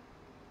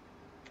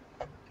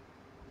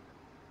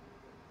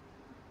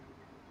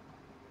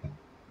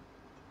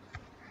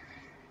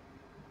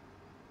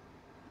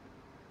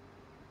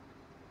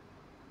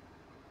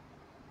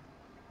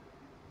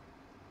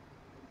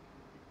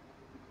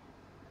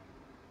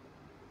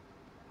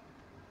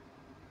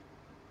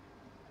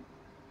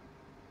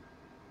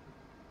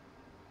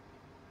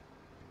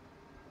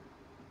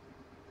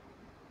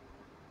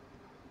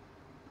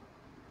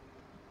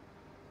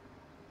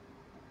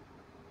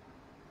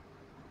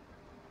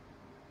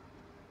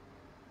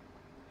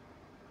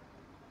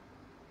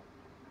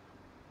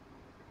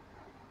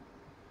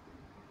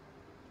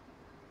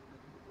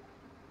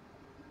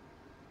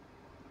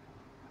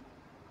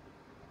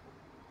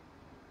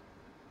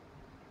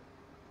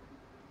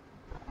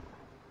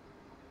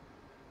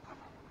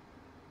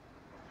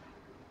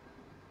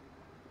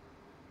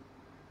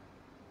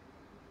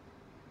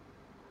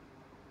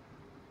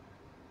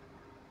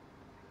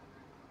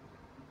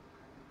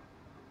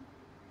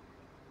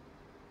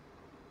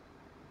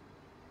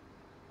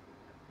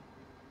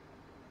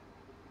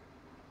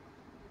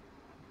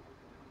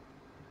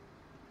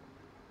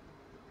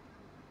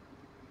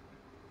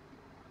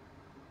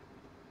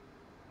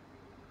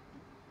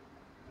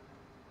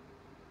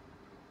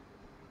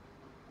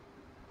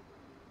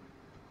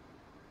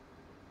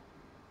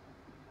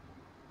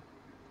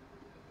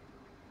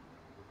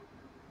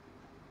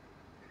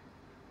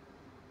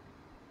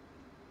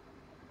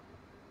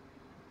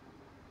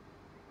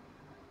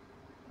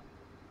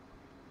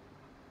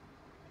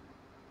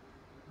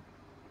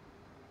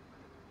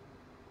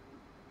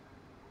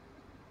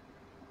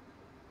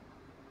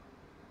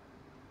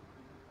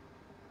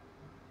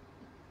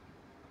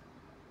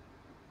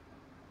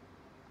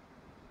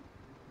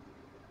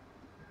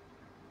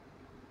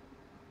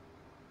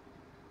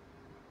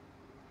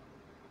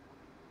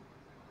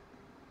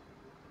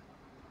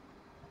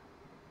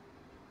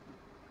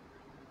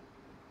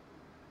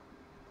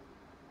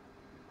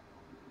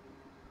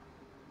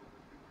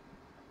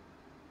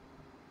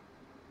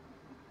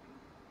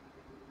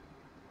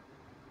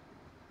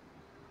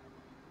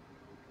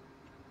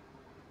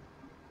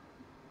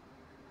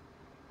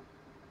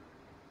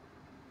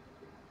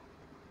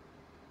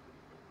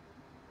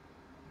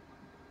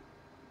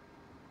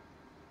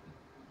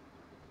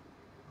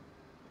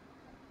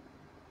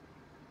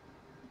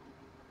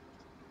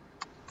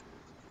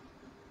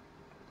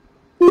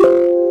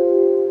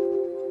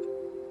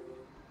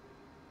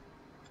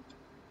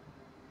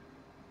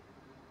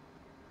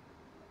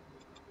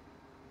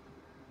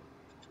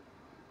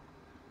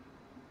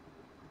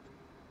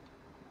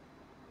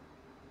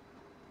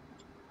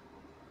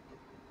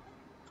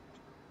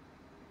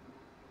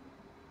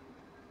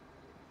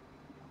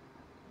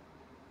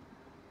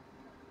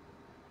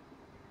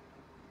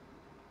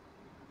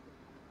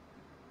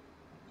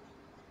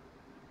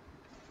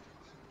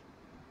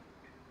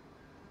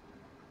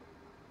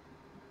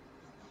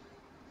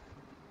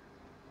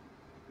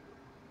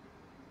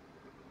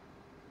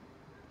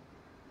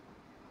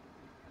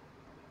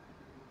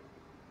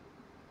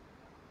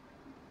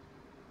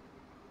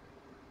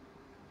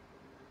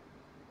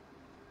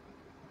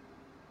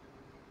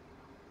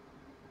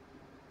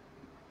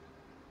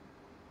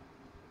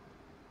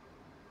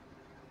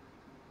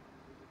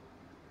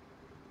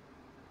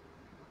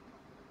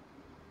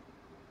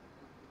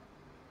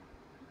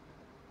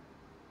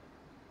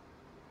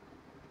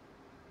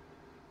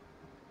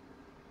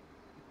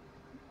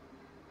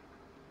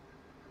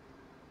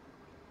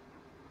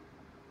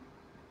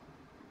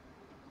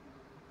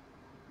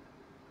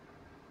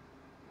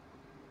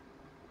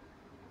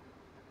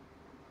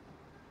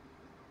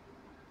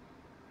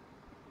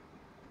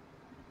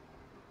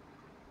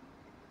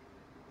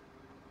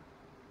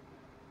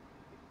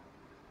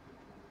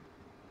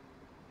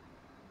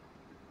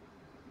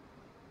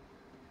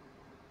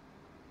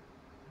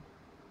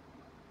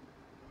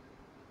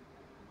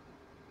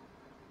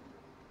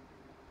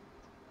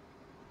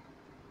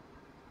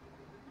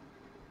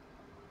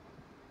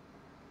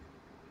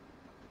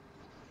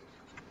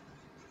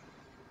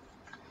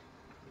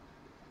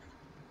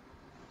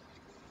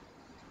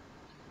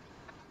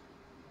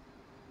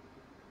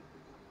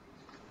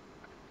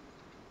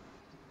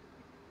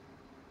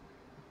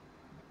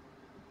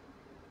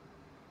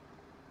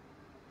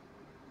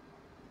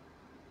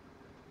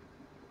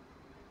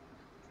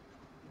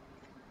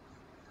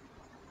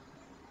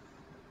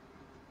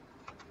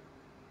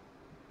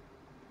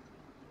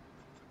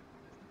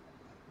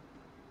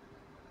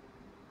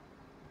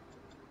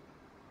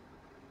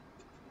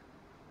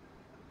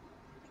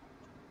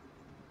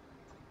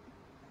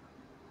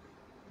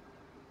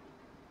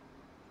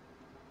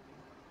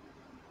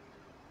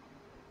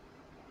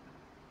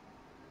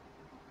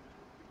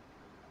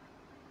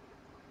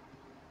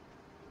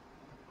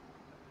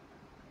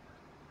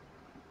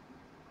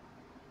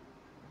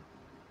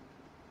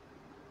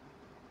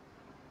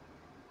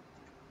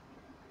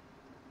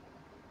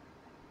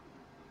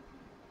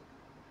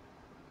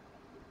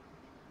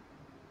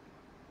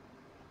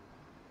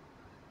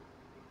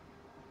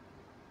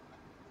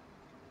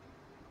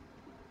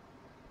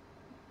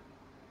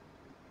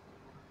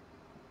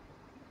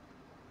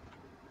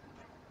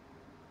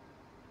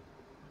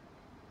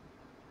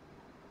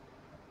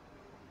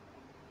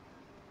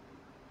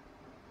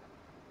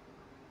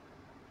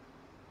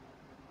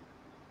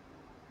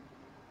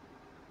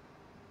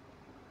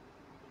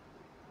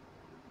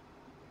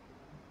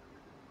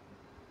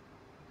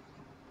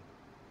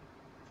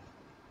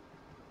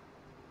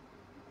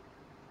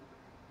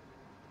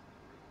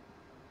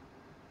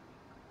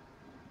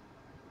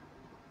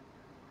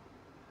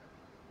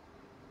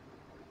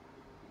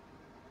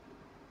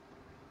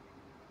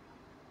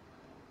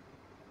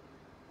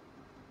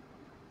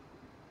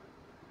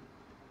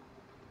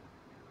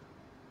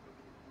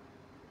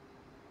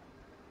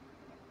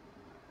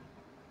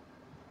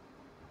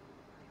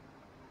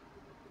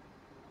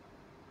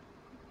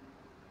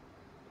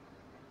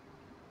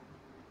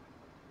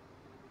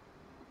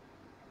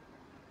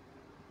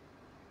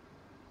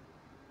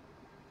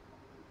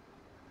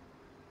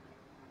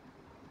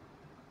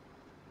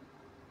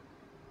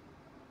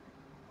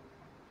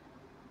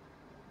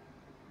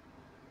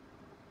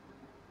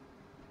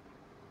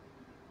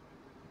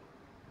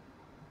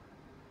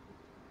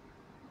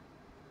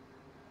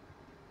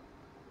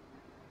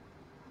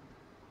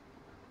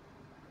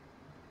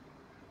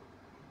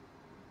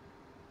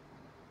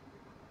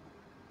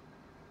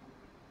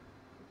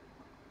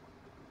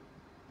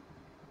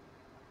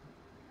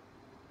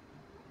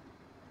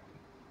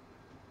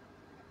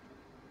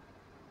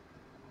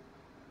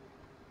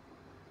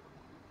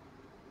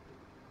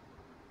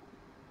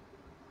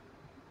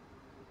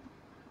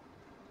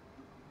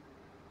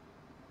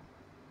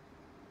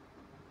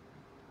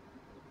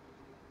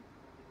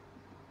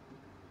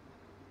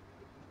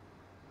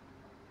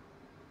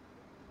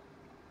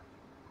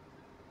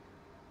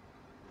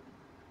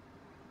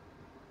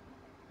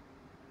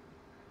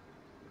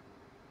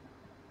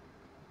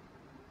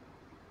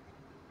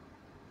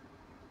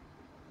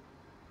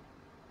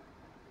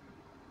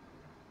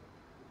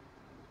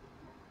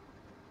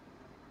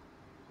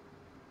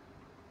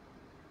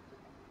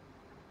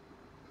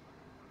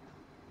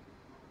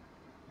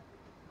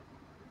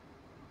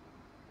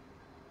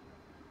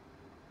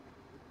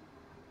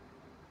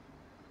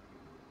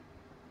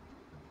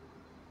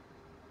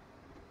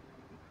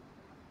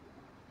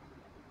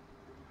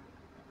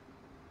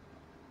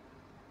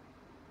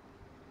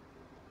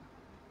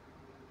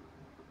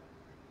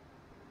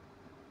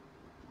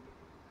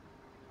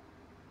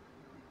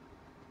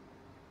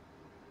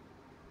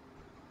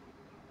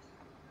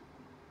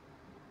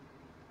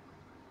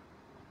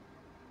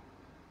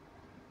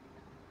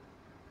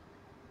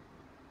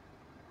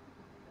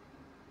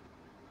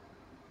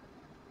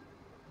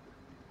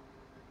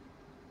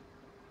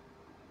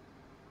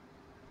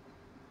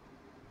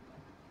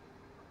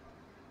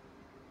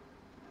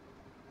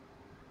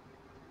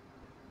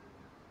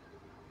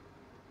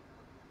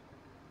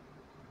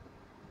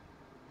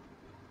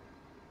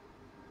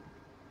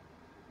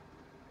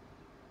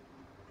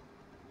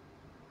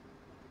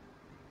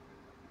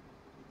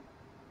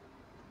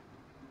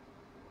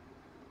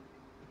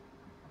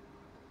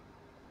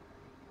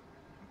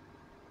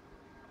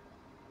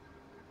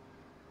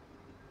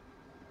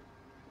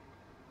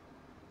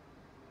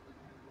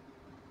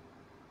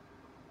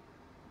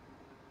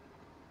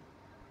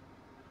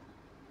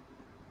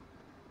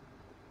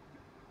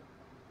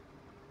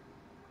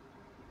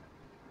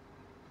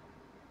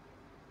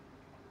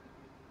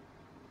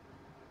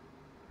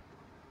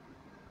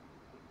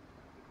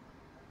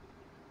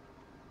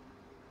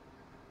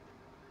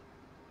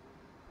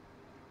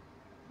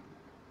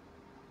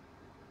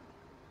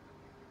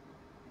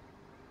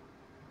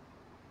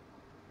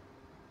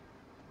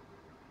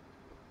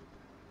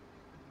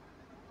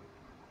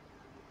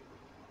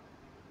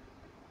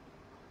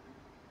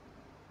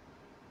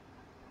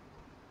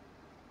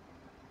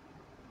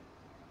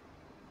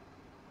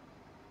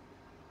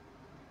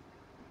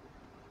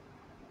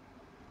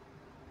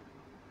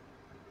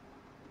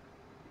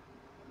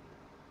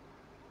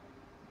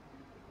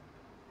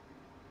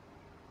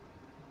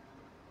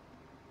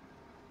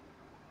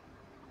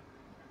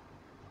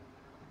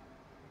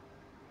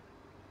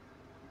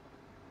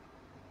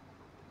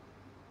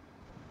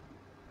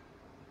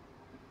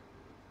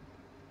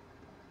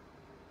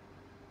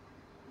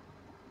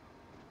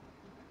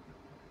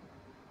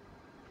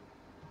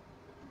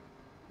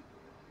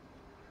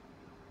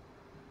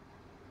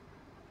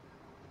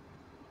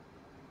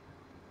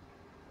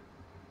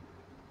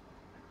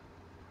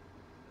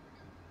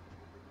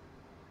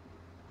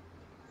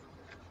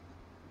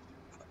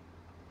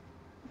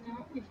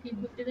 If we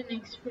go to the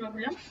next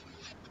problem,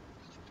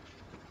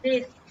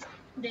 they,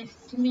 they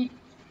estimate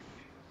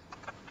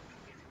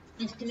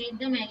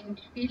the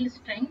magnetic field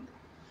strength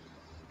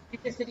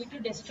necessary to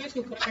destroy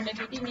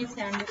superconductivity in a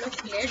sample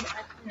of lead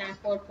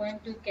at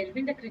 4.2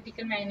 Kelvin. The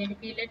critical magnetic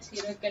field at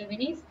 0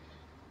 Kelvin is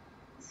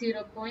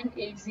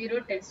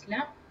 0.80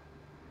 Tesla.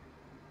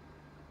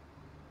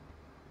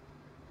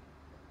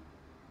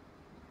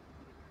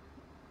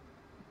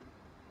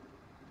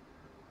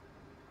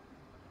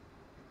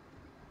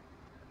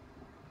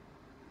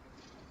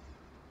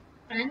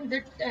 And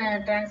the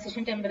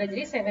transition temperature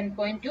is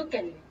 7.2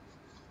 Kelvin.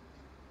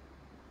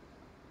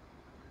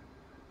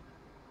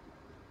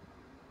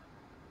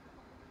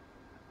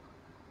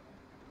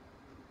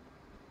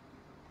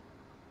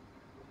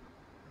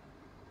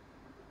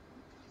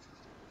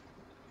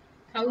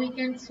 How we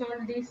can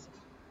solve this?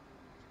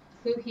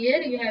 So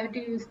here you have to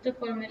use the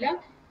formula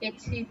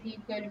H is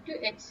equal to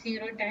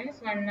H0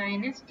 times 1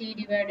 minus T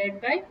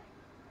divided by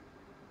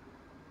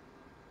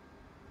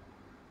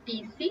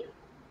Tc.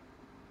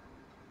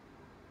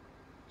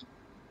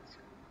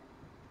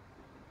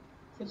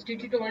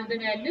 Substitute all the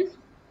values.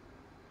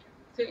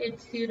 So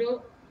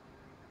H0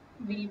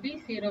 will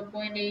be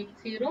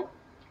 0.80,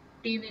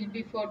 T will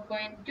be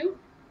 4.2,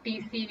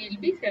 Tc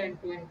will be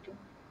 7.2.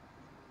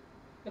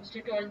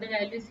 Substitute all the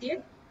values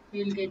here,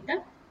 we will get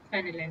the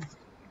final answer.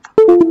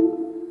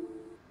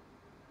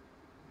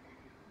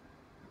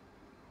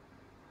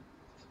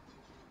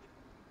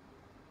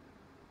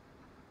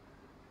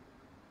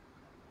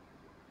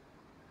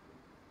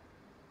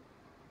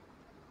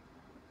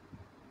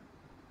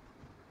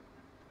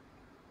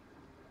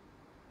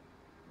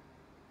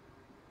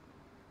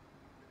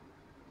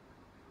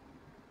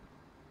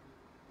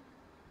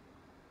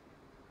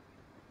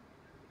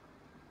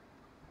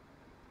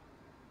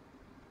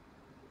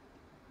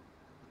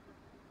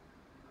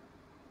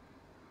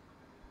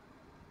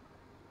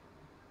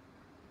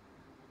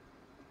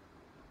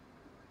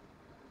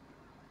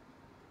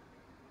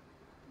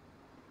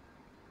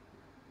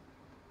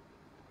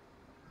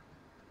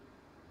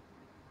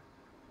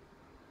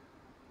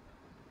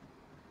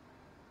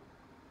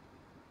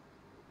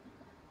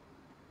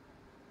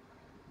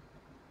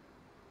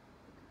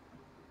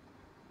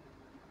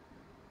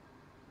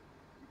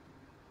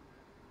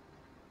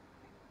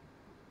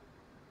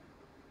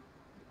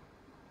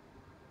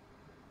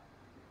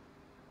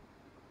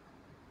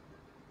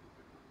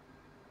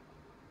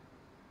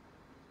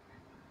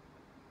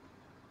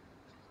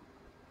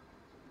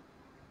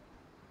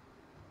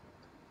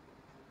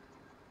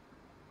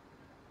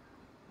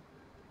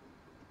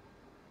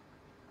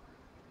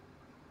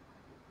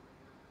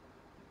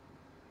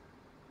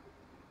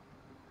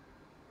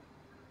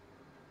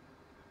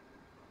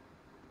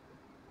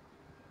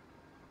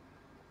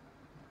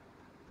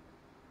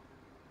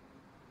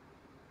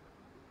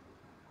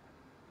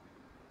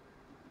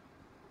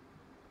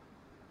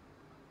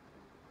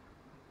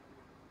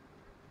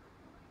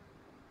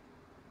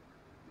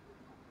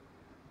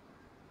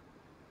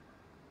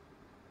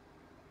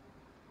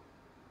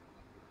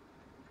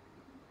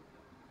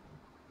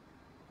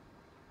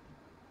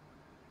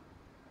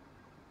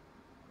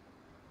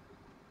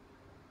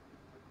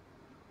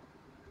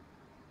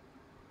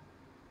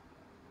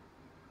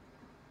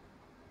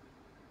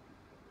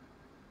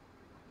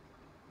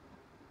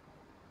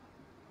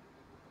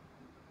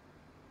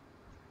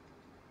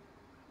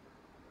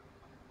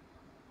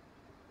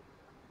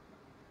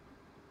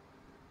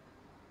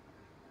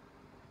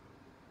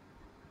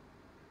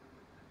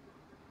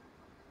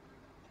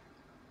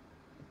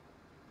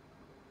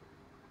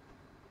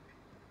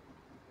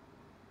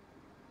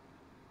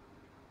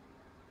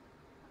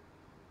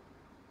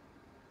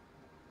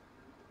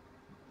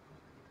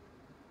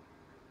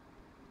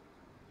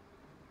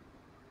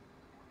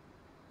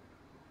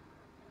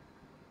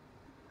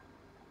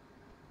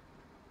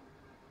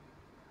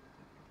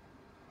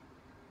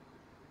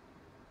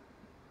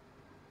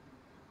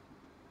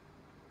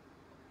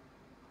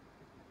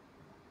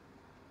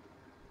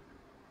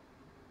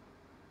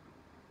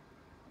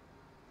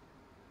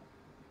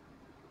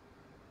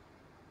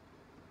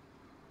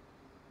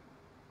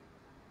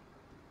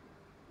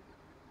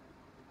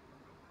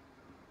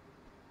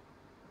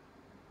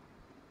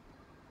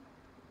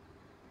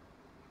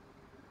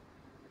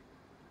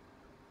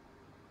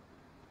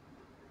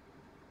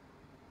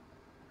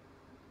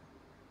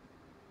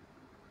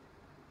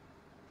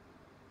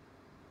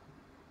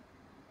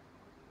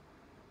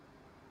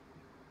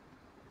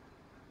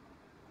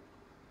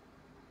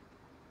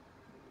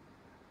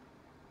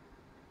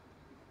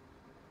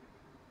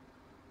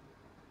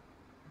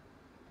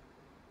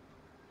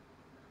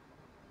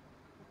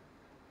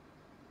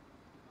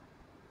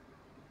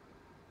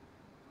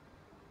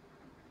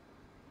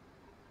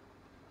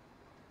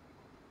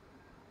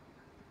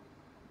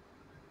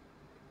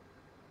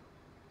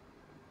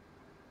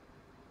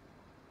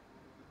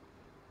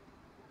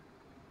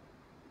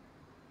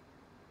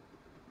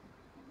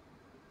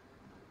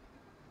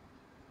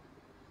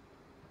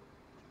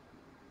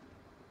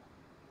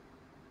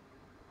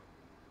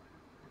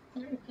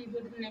 If we go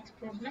to the next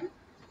problem,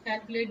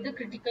 Calculate the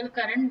critical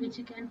current which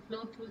can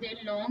flow through the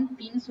long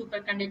thin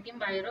superconducting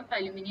wire of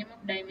aluminum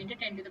of diameter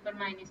 10 to the power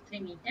minus 3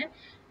 meter,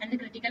 and the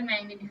critical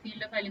magnetic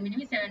field of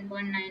aluminum is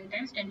 7.9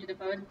 times 10 to the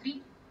power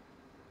 3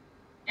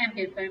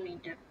 ampere per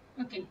meter.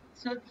 Okay,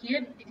 so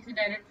here it is a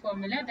direct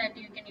formula that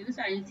you can use.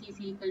 ILC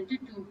is equal to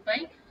 2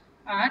 pi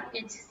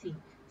RHC.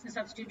 So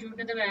substitute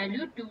the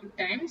value 2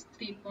 times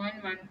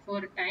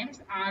 3.14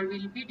 times R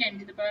will be 10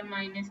 to the power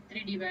minus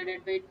 3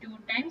 divided by 2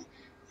 times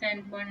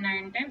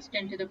 7.9 times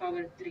 10 to the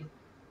power 3.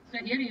 So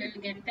here you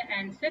will get the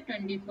answer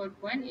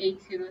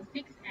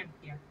 24.806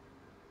 ampere.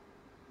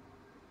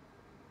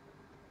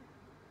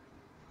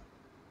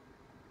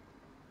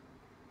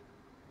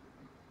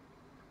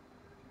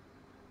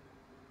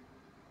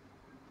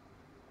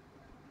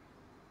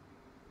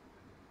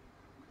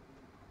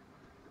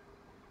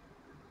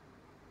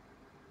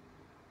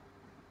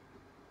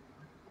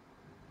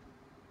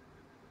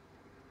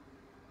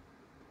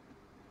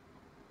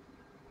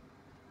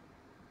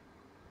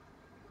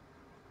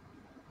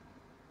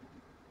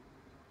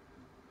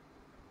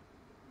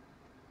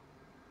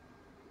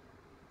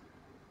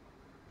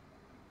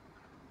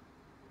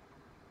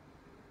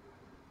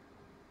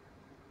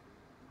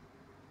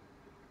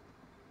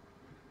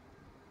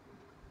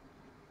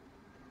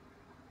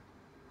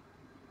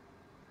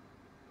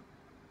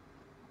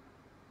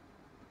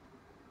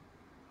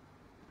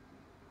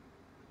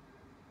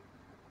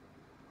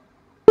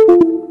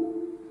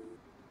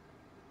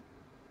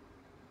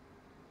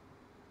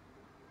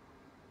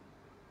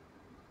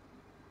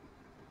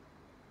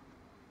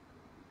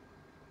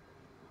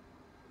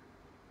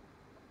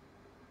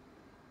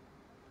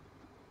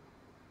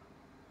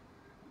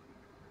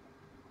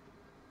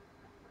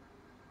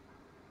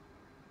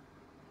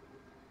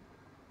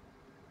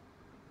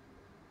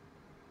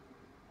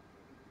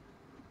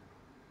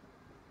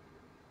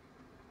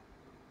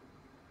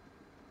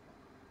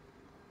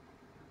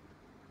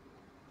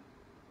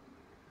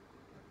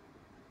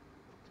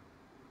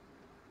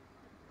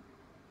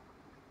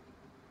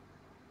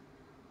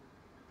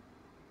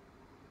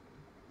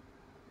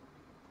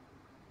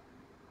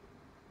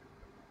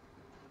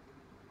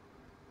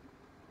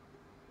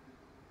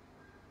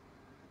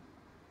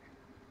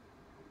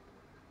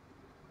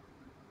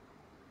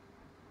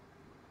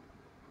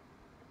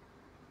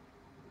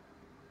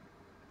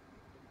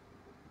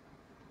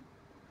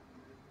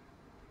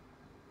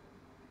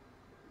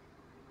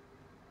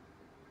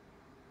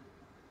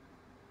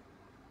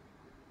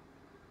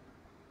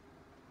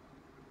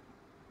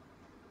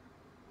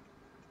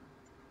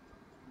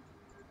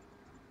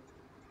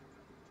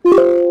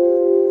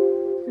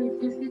 So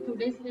if you see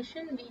today's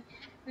lesson,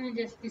 we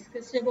just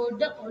discussed about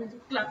the all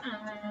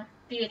the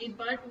theory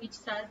part which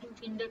started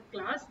in the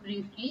class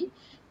briefly,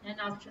 and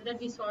after that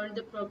we solved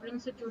the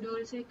problems. So today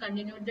also we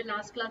continued the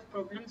last class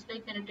problems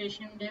like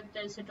penetration depth,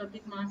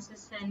 isotopic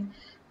masses, and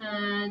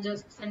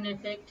Josephson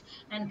effect,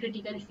 and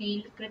critical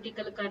field,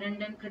 critical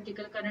current, and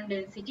critical current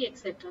density,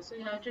 etc. So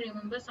you have to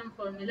remember some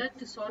formula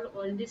to solve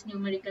all these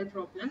numerical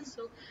problems.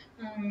 So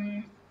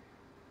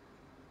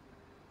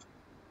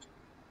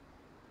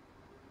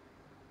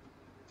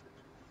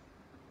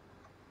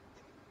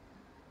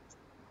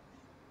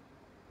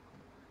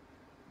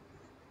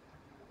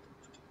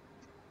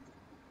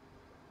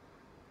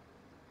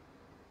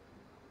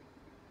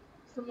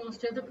So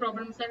most of the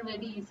problems are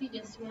very easy.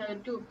 Just you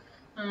have to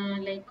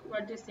like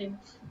what to say,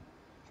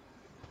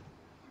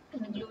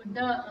 include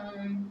the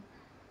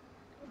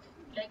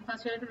like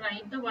first you have to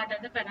write the what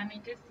are the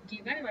parameters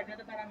given, what are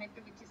the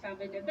parameter which is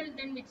available,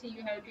 then which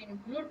you have to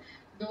include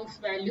those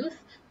values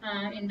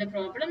in the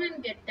problem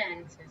and get the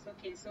answers.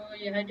 Okay, so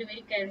you have to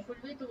be very careful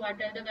with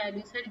what are the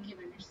values are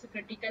given. It's a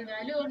critical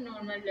value or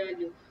normal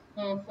value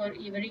for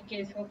every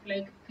case of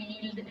like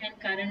field and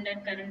current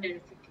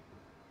density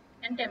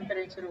and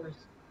temperature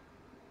also.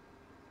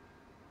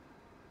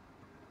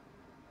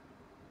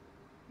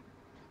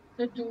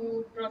 So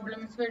two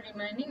problems were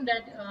remaining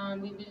that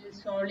we will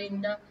solve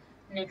in the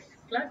next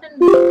class, and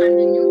we will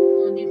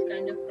continue these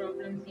kind of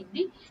problems in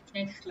the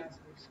next class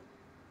also.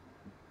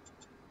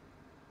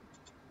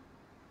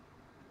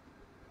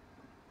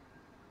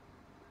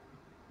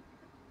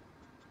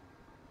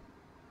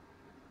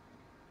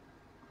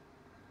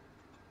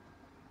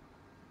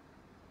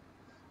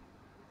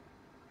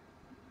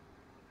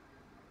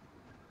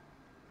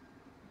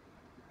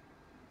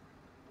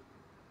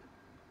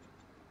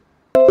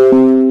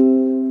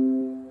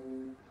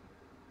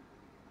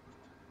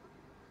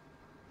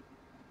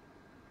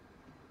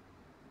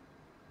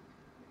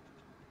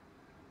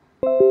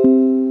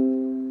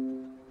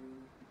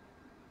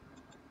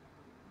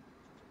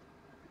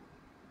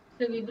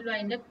 So we will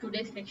wind up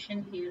today's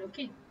section here.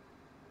 Okay.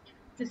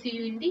 So see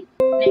you in the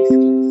next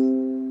class.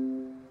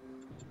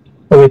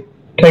 Okay,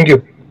 thank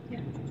you.